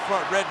defensive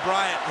front. Red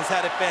Bryant has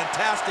had a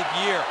fantastic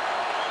year.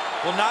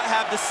 Will not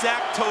have the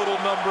sack total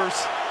numbers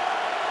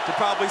to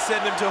probably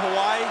send him to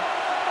Hawaii,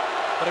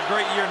 but a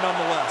great year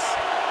nonetheless.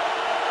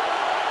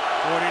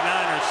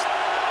 49ers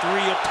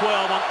 3 of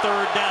 12 on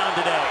 3rd down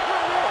today.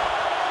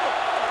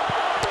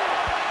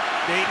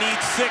 They need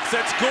 6.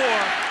 That's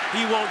Gore.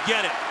 He won't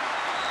get it.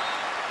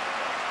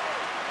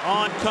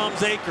 On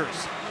comes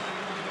Akers.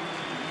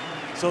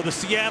 So the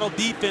Seattle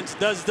defense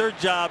does their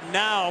job.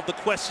 Now the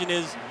question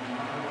is,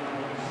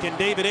 can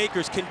David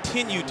Akers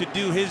continue to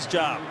do his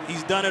job?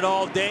 He's done it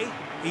all day.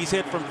 He's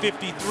hit from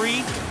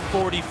 53,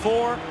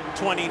 44,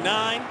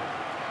 29.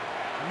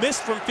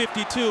 Missed from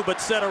 52, but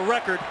set a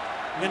record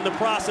in the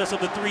process of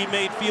the 3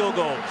 made field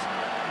goals.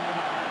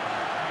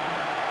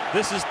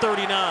 This is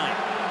 39.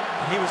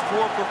 He was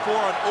 4 for 4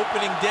 on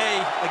opening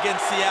day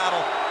against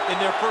Seattle in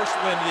their first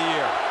win of the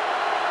year.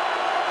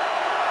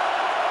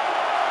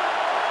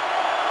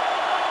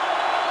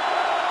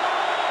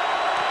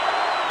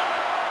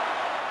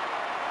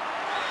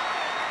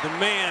 The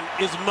man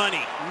is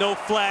money. No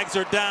flags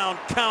are down.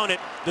 Count it.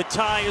 The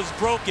tie is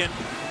broken.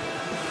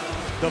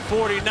 The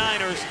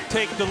 49ers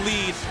take the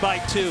lead by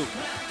 2.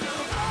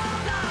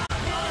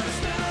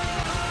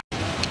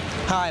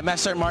 Hi,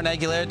 Master Sergeant Martin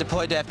Aguilera,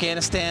 deployed to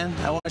Afghanistan.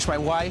 I want to wish my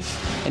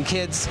wife and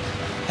kids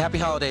happy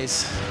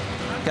holidays.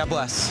 God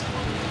bless.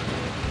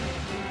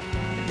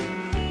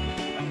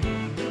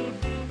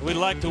 We'd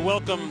like to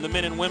welcome the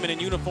men and women in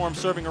uniform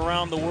serving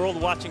around the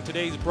world watching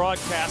today's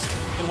broadcast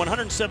in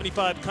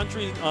 175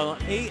 countries on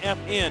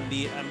AFN,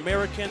 the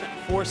American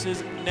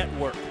Forces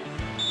Network.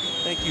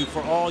 Thank you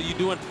for all you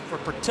do and for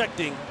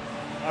protecting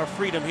our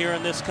freedom here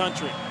in this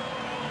country.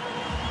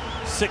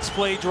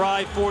 6-play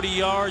drive, 40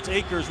 yards.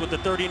 Akers with the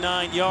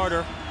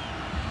 39-yarder.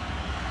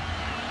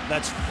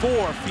 That's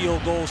 4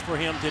 field goals for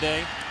him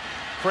today.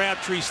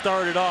 Crabtree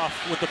started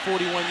off with the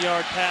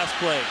 41-yard pass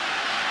play.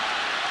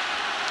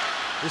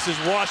 This is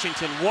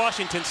Washington.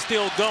 Washington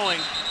still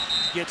going.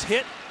 Gets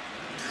hit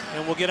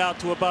and will get out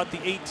to about the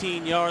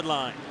 18-yard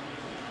line.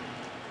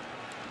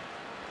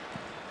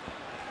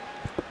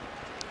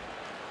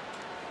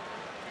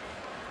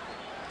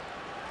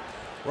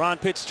 Ron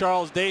Pitts,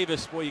 Charles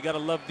Davis. Boy, you got to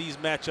love these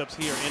matchups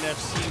here.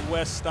 NFC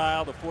West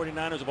style. The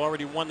 49ers have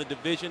already won the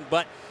division,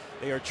 but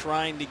they are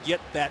trying to get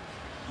that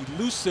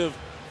elusive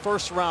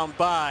first-round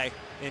bye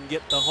and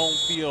get the home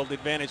field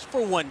advantage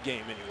for one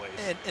game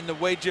anyways. And the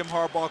way Jim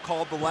Harbaugh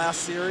called the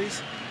last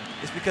series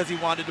is because he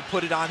wanted to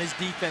put it on his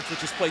defense,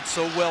 which has played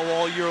so well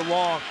all year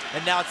long.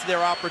 And now it's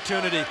their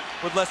opportunity.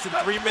 With less than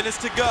 3 minutes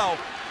to go,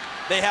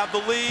 they have the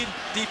lead.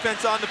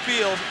 Defense on the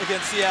field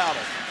against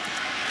Seattle.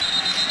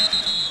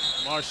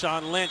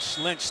 Marshawn Lynch.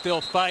 Lynch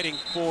still fighting.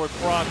 Forward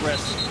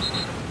progress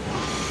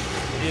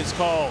is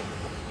called.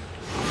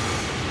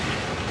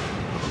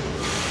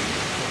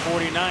 The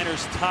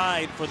 49ers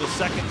tied for the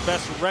second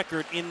best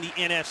record in the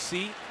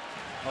NFC,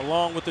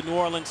 along with the New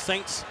Orleans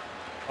Saints.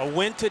 A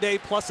win today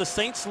plus a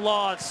Saints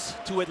loss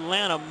to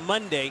Atlanta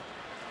Monday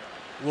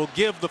will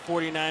give the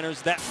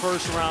 49ers that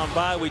first round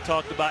bye we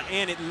talked about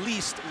and at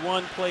least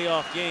one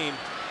playoff game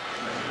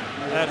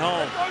at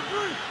home.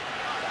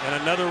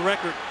 And another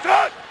record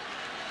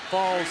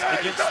falls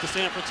against the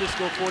San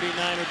Francisco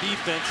 49er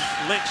defense.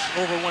 Lynch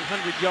over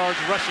 100 yards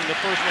rushing, the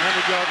first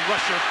 100-yard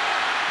rusher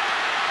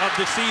of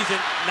the season.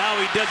 Now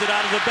he does it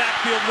out of the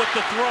backfield with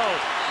the throw.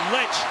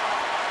 Lynch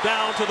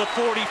down to the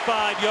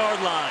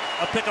 45-yard line.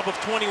 A pickup of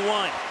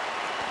 21.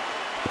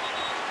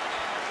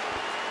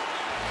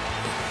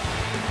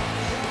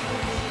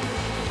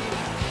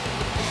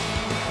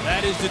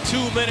 That is the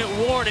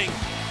 2-minute warning.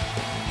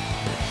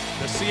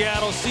 The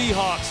Seattle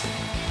Seahawks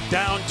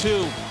down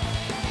 2.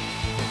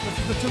 This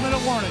is the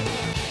 2-minute warning.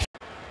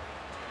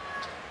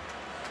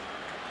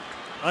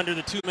 Under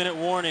the 2-minute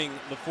warning,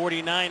 the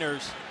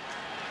 49ers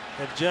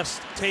have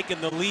just taken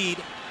the lead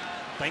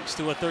thanks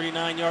to a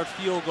 39-yard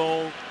field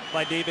goal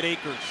by David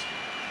Akers.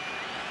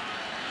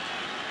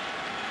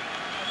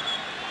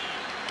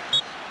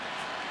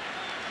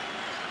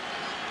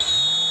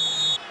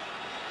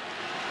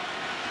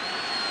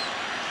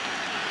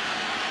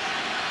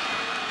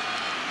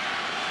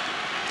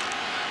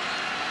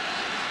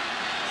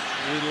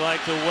 We'd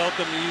like to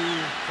welcome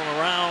you from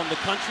around the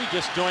country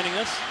just joining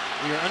us.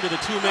 We are under the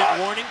 2-minute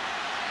warning.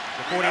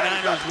 The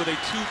 49ers with a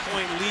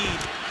 2-point lead.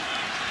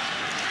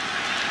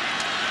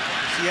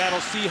 The Seattle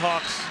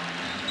Seahawks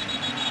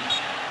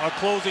are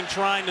closing,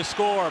 trying to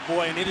score.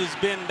 Boy, and it has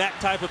been that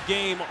type of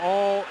game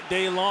all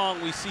day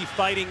long. We see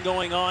fighting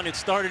going on. It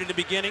started in the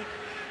beginning,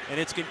 and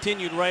it's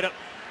continued right up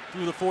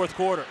through the fourth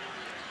quarter.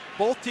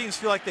 Both teams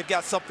feel like they've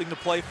got something to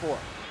play for.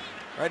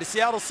 Right, the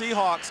Seattle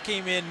Seahawks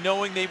came in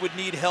knowing they would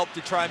need help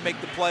to try and make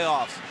the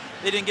playoffs.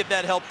 They didn't get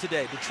that help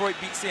today. Detroit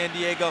beat San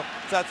Diego,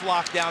 so that's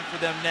locked down for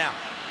them now.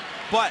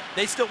 But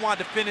they still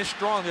wanted to finish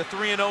strong. They're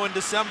 3-0 in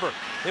December.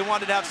 They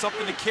wanted to have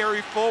something to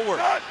carry forward.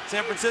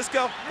 San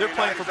Francisco, they're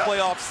playing for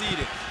playoff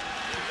seeding.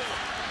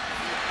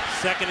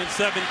 2nd and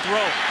 7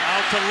 throw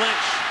out to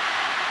Lynch.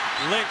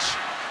 Lynch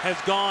has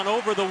gone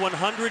over the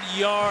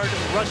 100-yard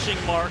rushing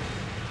mark.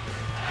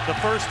 The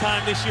first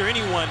time this year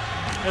anyone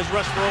has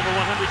rushed for over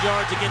 100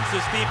 yards against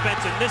this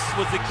defense, and this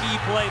was the key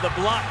play, the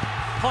block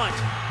punt.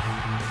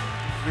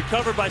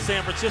 Recovered by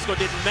San Francisco,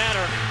 didn't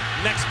matter.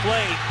 Next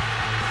play,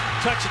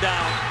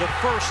 touchdown, the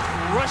first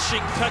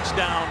rushing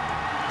touchdown,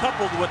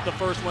 coupled with the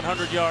first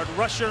 100-yard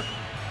rusher,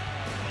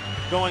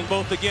 going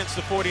both against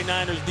the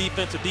 49ers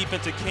defense, a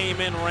defense that came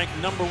in ranked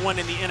 #1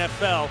 in the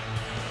NFL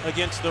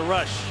against the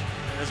rush.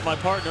 And as my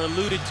partner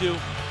alluded to,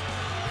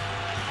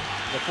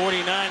 the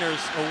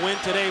 49ers, a win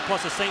today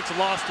plus a Saints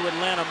loss to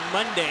Atlanta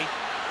Monday,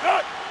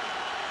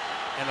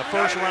 and a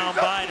first-round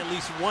bye and at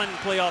least one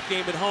playoff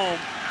game at home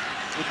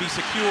would be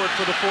secured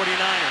for the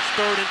 49ers.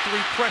 3rd and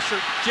 3 pressure,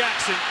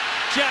 Jackson.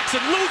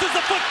 Jackson loses the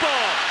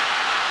football.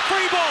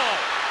 Free ball.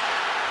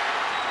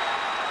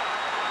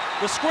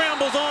 The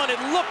scramble's on.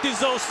 It looked as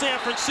though San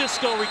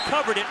Francisco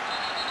recovered it,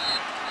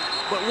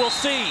 but we'll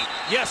see.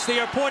 Yes, they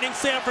are pointing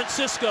San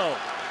Francisco.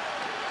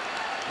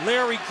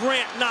 Larry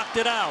Grant knocked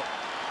it out.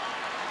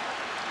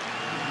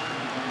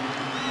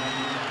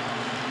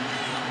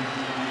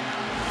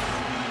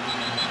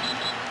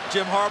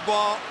 Jim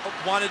Harbaugh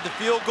wanted the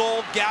field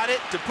goal, got it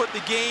to put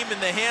the game in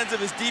the hands of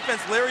his defense.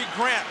 Larry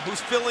Grant,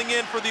 who's filling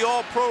in for the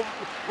all-pro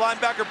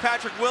linebacker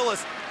Patrick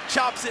Willis,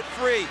 chops it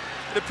free.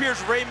 It appears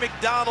Ray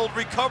McDonald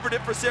recovered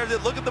it for Saturday.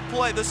 Look at the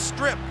play, the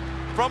strip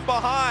from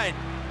behind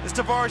as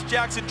Tavares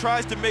Jackson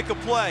tries to make a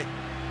play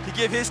to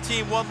give his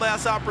team one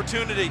last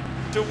opportunity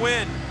to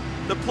win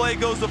The play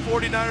goes the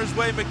 49ers'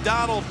 way.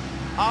 McDonald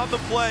on the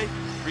play,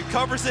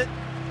 recovers it.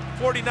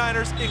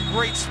 49ers in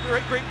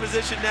great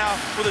position now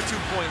with a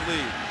 2-point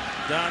lead.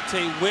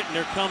 Dante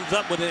Whitner comes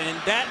up with it, and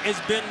that has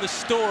been the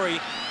story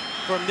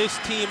from this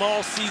team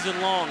all season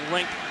long.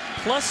 Ranked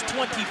plus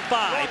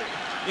 25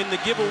 in the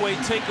giveaway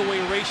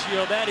takeaway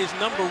ratio. That is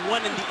number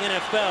 1 in the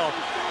NFL.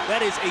 That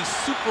is a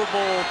Super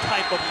Bowl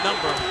type of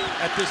number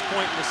at this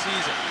point in the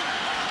season.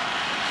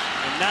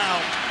 And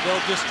now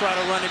they'll just try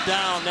to run it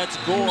down. That's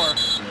Gore,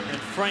 and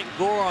Frank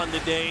Gore on the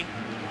day.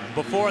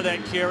 Before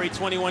that carry,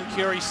 21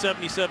 carries,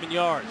 77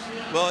 yards.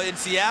 Well, in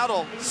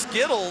Seattle,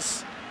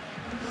 Skittles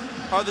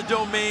are the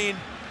domain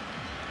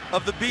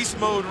of the beast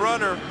mode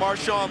runner,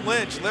 Marshawn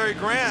Lynch. Larry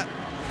Grant,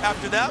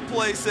 after that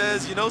play,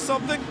 says, you know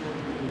something?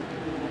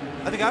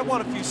 I think I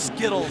want a few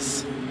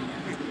Skittles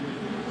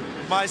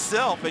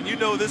myself. And you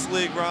know this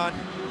league, Ron.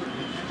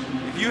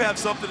 If you have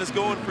something that's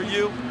going for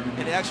you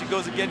and it actually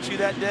goes against you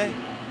that day,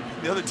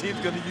 the other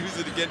team's going to use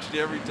it against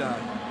you every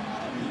time.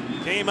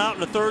 Came out in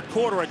the third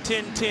quarter, a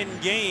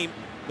 10-10 game.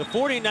 The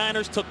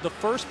 49ers took the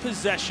first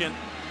possession,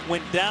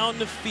 went down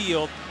the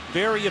field.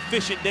 Very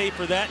efficient day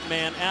for that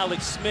man,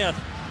 Alex Smith.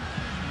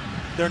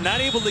 They're not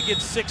able to get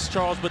 6,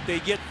 Charles, but they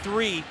get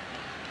 3,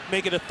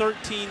 make it a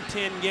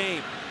 13-10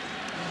 game.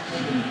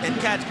 And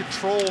catch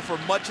control for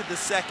much of the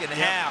second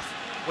half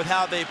with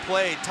how they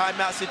played.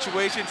 Timeout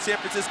situation, San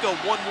Francisco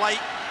 1 light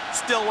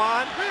still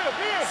on.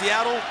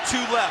 Seattle 2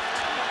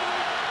 left.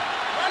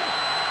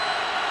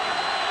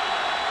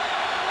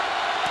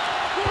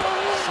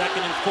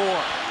 Second and 4.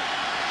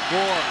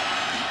 Gore.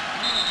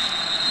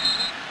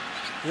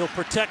 He'll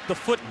protect the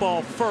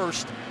football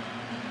first.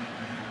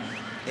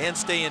 And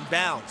stay in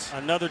bounds.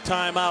 Another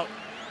timeout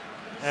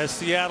as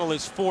Seattle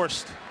is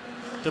forced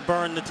to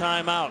burn the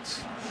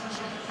timeouts.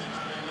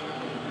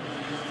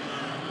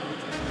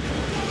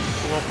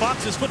 Well,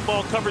 Fox's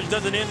football coverage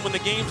doesn't end when the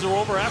games are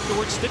over.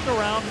 Afterwards, stick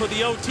around for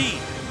the OT.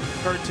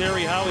 Kurt,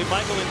 Terry, Howie,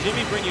 Michael, and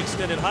Jimmy bring you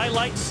extended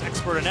highlights,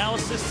 expert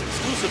analysis,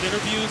 exclusive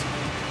interviews,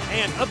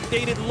 and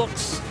updated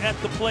looks at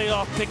the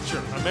playoff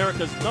picture.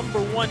 America's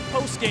 #1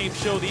 post-game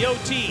show, the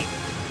OT,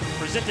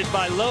 presented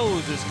by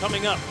Lowe's, is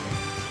coming up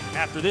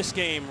after this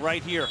game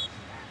right here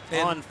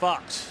on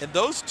Fox. And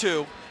those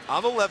two,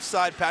 on the left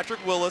side,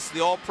 Patrick Willis, the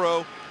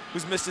All-Pro,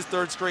 who's missed his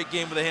 3rd straight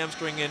game with a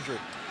hamstring injury.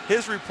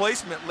 His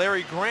replacement,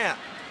 Larry Grant,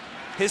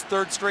 his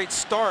 3rd straight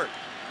start,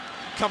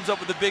 comes up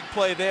with a big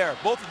play there.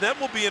 Both of them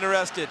will be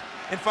interested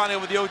in finding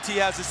out what the OT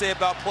has to say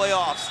about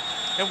playoffs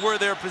and where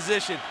they're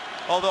positioned.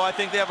 Although I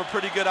think they have a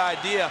pretty good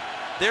idea.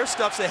 Their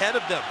stuff's ahead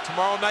of them.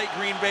 Tomorrow night,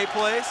 Green Bay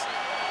plays,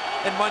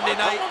 and Monday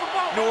night,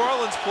 New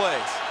Orleans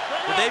plays.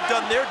 But they've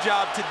done their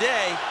job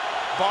today,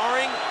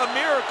 barring a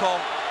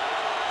miracle,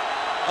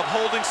 of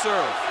holding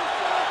serve.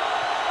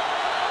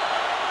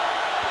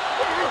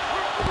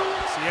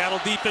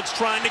 Seattle defense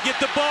trying to get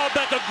the ball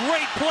back. A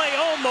great play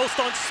almost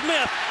on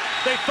Smith.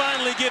 They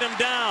finally get him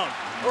down.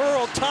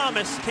 Earl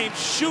Thomas came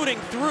shooting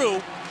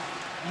through,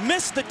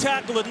 missed the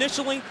tackle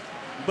initially,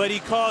 but he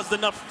caused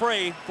enough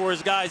fray for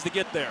his guys to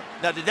get there.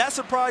 Now, did that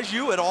surprise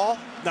you at all?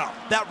 No.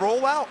 That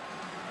rollout?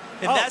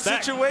 In that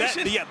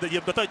situation?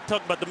 But I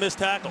talked about the missed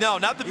tackle. No,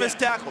 not the missed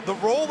tackle. The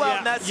rollout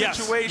in that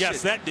situation.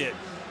 Yes, that did.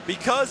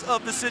 Because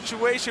of the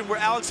situation where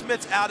Alex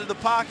Smith's out of the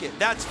pocket.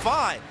 That's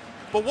fine.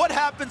 But what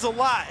happens a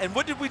lot, and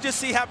what did we just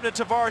see happen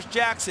to Tavares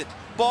Jackson?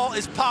 Ball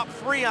is popped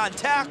free on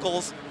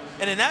tackles,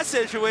 and in that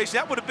situation,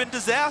 that would have been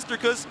disaster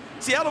because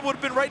Seattle would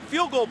have been right in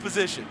field goal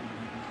position.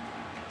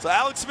 So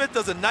Alex Smith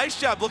does a nice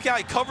job. Look how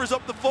he covers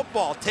up the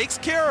football, takes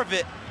care of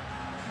it,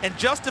 and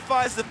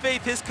justifies the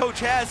faith his coach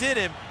has in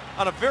him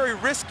on a very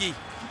risky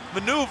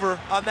maneuver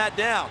on that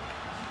down.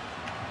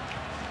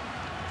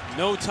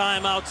 No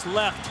timeouts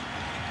left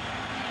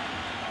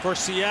for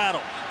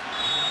Seattle.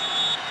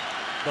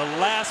 The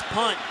last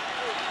punt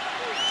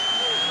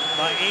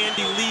by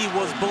Andy Lee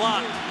was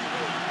blocked.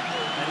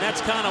 And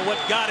that's kind of what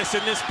got us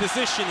in this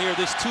position here,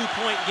 this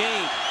 2-point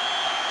game.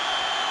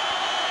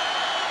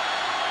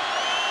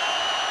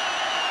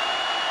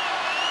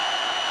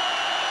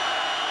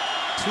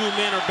 Two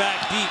men are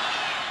back deep.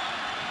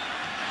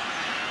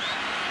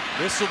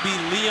 This will be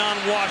Leon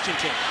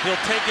Washington. He'll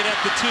take it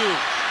at the 2.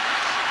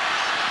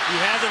 He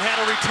hasn't had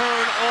a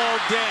return all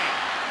day.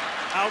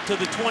 Out to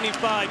the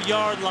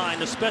 25-yard line.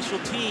 The special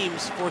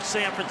teams for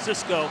San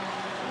Francisco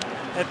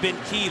have been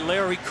key.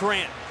 Larry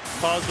Grant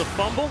caused the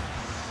fumble,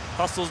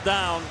 hustles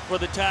down for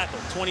the tackle.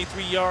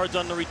 23 yards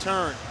on the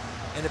return.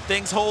 And if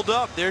things hold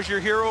up, there's your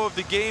hero of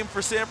the game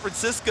for San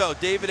Francisco.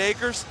 David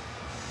Akers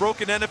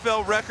broke an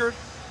NFL record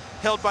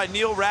held by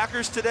Neil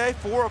Rackers today,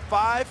 4 of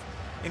 5,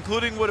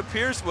 including what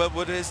appears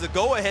what is the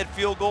go-ahead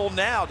field goal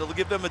now to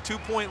give them a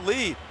 2-point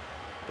lead.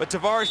 But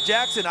Tavares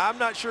Jackson, I'm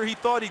not sure he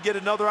thought he'd get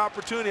another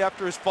opportunity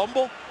after his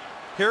fumble.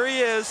 Here he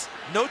is.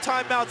 No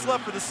timeouts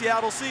left for the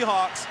Seattle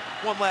Seahawks.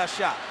 One last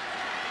shot.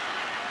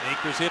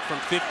 Akers hit from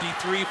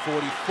 53,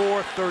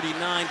 44,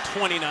 39,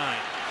 29.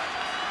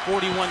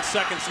 41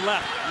 seconds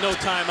left. No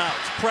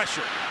timeouts.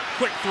 Pressure.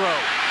 Quick throw.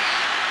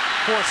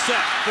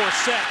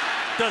 Forsett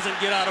doesn't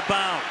get out of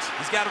bounds.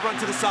 He's got to run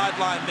to the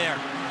sideline there.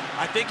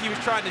 I think he was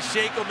trying to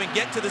shake him and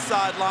get to the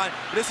sideline,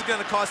 but this is going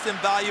to cost him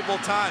valuable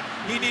time.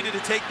 He needed to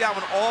take that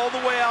one all the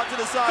way out to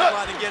the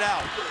sideline and get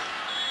out.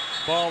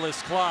 Ball is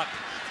clocked.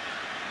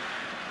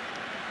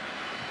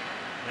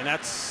 And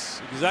that's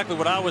exactly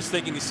what I was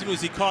thinking. As soon as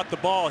he caught the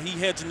ball, he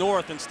heads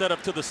north instead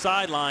of to the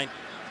sideline.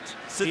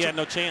 He had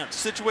no chance.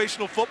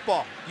 Situational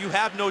football. You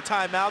have no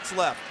timeouts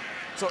left.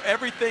 So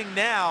everything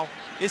now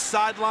is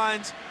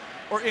sidelines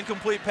or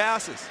incomplete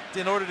passes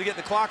in order to get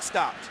the clock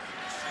stopped.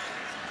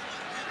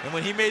 And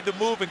when he made the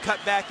move and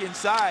cut back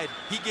inside,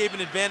 he gave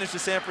an advantage to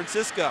San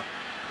Francisco.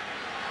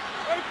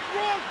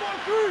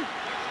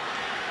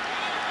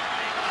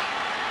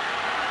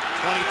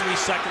 23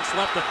 seconds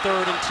left, a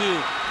 3rd and 2.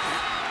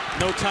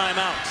 No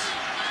timeouts.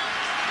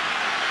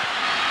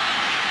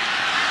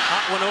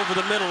 Hot one over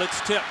the middle, it's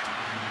tipped.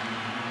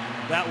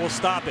 That will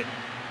stop it.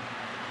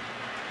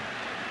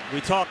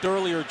 We talked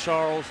earlier,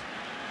 Charles,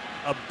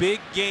 a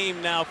big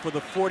game now for the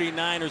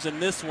 49ers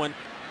in this one,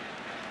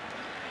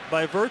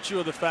 by virtue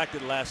of the fact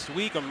that last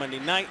week on Monday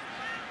night,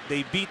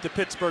 they beat the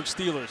Pittsburgh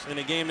Steelers in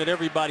a game that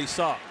everybody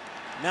saw.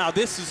 Now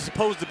this is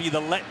supposed to be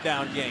the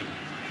letdown game.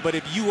 But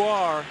if you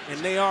are, and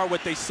they are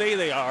what they say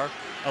they are,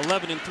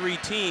 11-3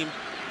 team,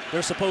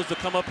 they're supposed to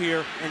come up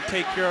here and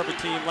take care of a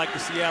team like the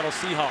Seattle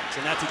Seahawks.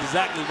 And that's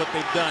exactly what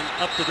they've done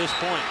up to this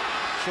point.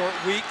 Short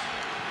week,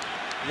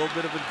 a little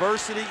bit of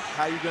adversity,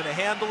 how you're going to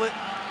handle it.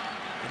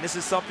 And this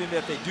is something that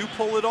if they do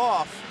pull it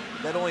off,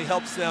 that only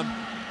helps them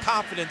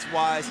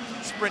confidence-wise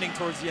sprinting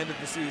towards the end of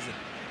the season.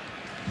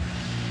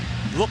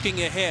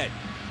 Looking ahead,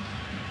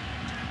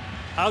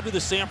 how do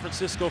the San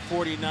Francisco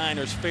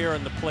 49ers fare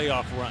in the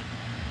playoff run?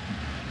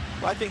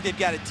 Well, I think they've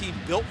got a team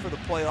built for the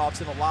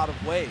playoffs in a lot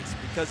of ways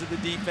because of the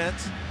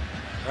defense.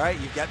 Right?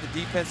 You've got the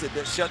defense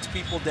that shuts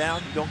people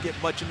down. You don't get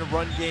much in the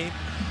run game.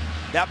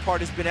 That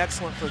part has been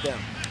excellent for them.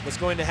 What's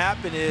going to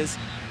happen is,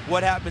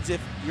 what happens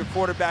if your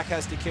quarterback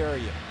has to carry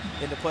you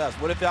in the playoffs?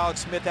 What if Alex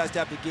Smith has to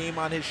have the game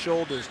on his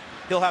shoulders?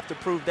 He'll have to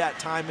prove that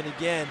time and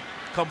again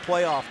come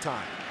playoff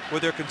time.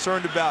 What they're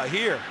concerned about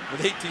here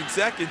with 18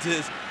 seconds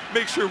is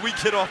make sure we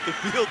get off the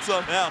field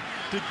somehow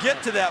to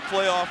get to that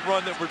playoff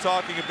run that we're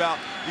talking about,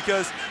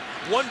 because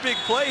one big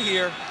play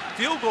here,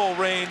 field goal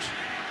range,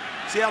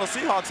 Seattle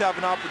Seahawks have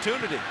an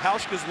opportunity.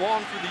 Hauschka's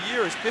long for the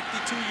year is 52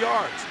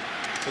 yards.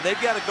 But they've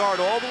got to guard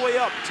all the way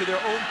up to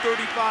their own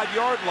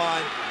 35-yard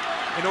line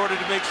in order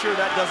to make sure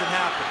that doesn't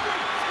happen.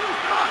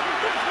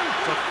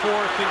 It's a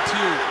 4th and 2.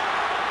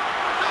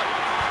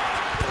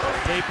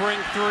 They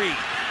bring 3.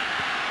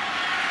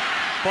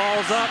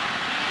 Ball's up,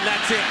 and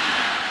that's it.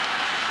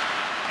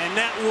 And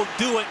that will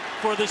do it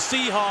for the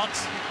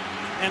Seahawks,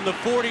 and the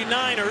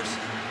 49ers,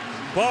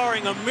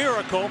 barring a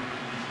miracle,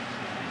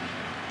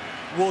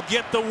 will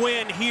get the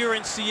win here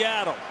in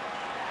Seattle.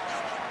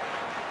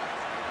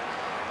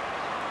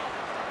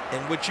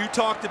 And what you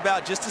talked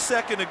about just a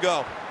second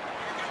ago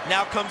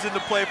now comes into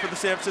play for the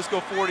San Francisco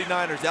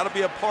 49ers. That'll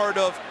be a part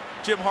of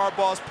Jim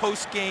Harbaugh's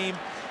post-game,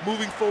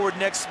 moving forward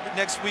next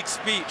week's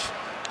speech.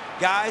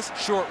 Guys,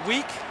 short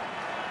week.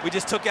 We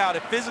just took out a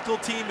physical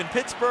team in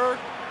Pittsburgh.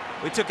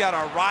 We took out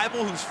our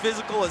rival who's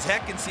physical as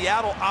heck in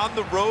Seattle on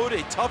the road,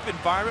 a tough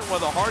environment, one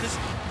of the hardest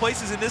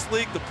places in this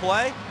league to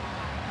play.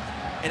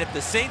 And if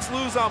the Saints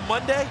lose on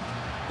Monday,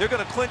 they're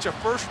going to clinch a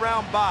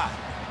first-round bye.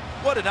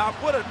 What a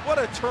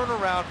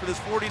turnaround for this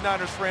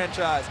 49ers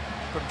franchise.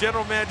 From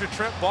general manager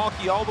Trent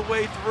Baalke all the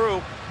way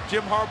through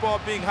Jim Harbaugh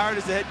being hired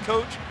as the head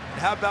coach. And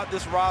how about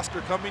this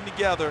roster coming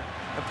together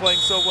and playing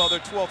so well, their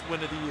 12th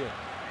win of the year.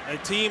 A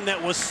team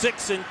that was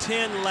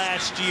 6-10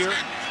 last year.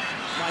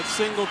 Mike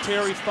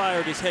Singletary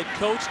fired his head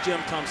coach. Jim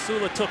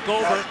Tomsula took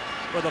over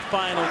for the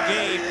final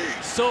game.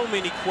 So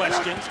many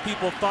questions.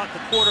 People thought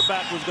the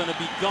quarterback was going to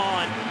be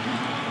gone,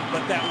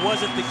 but that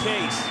wasn't the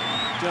case.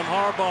 Jim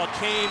Harbaugh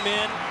came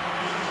in,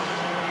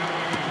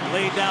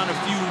 laid down a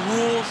few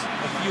rules,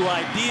 a few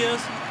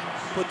ideas,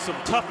 put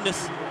some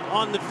toughness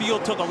on the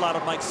field, took a lot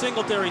of Mike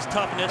Singletary's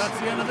toughness. That's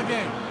the end of the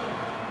game.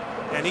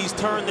 And he's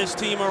turned this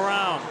team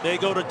around. They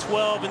go to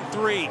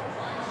 12-3,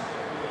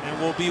 and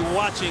we'll be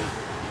watching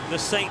the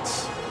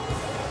Saints.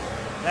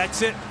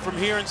 That's it from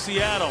here in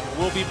Seattle.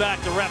 We'll be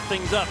back to wrap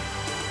things up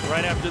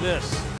right after this.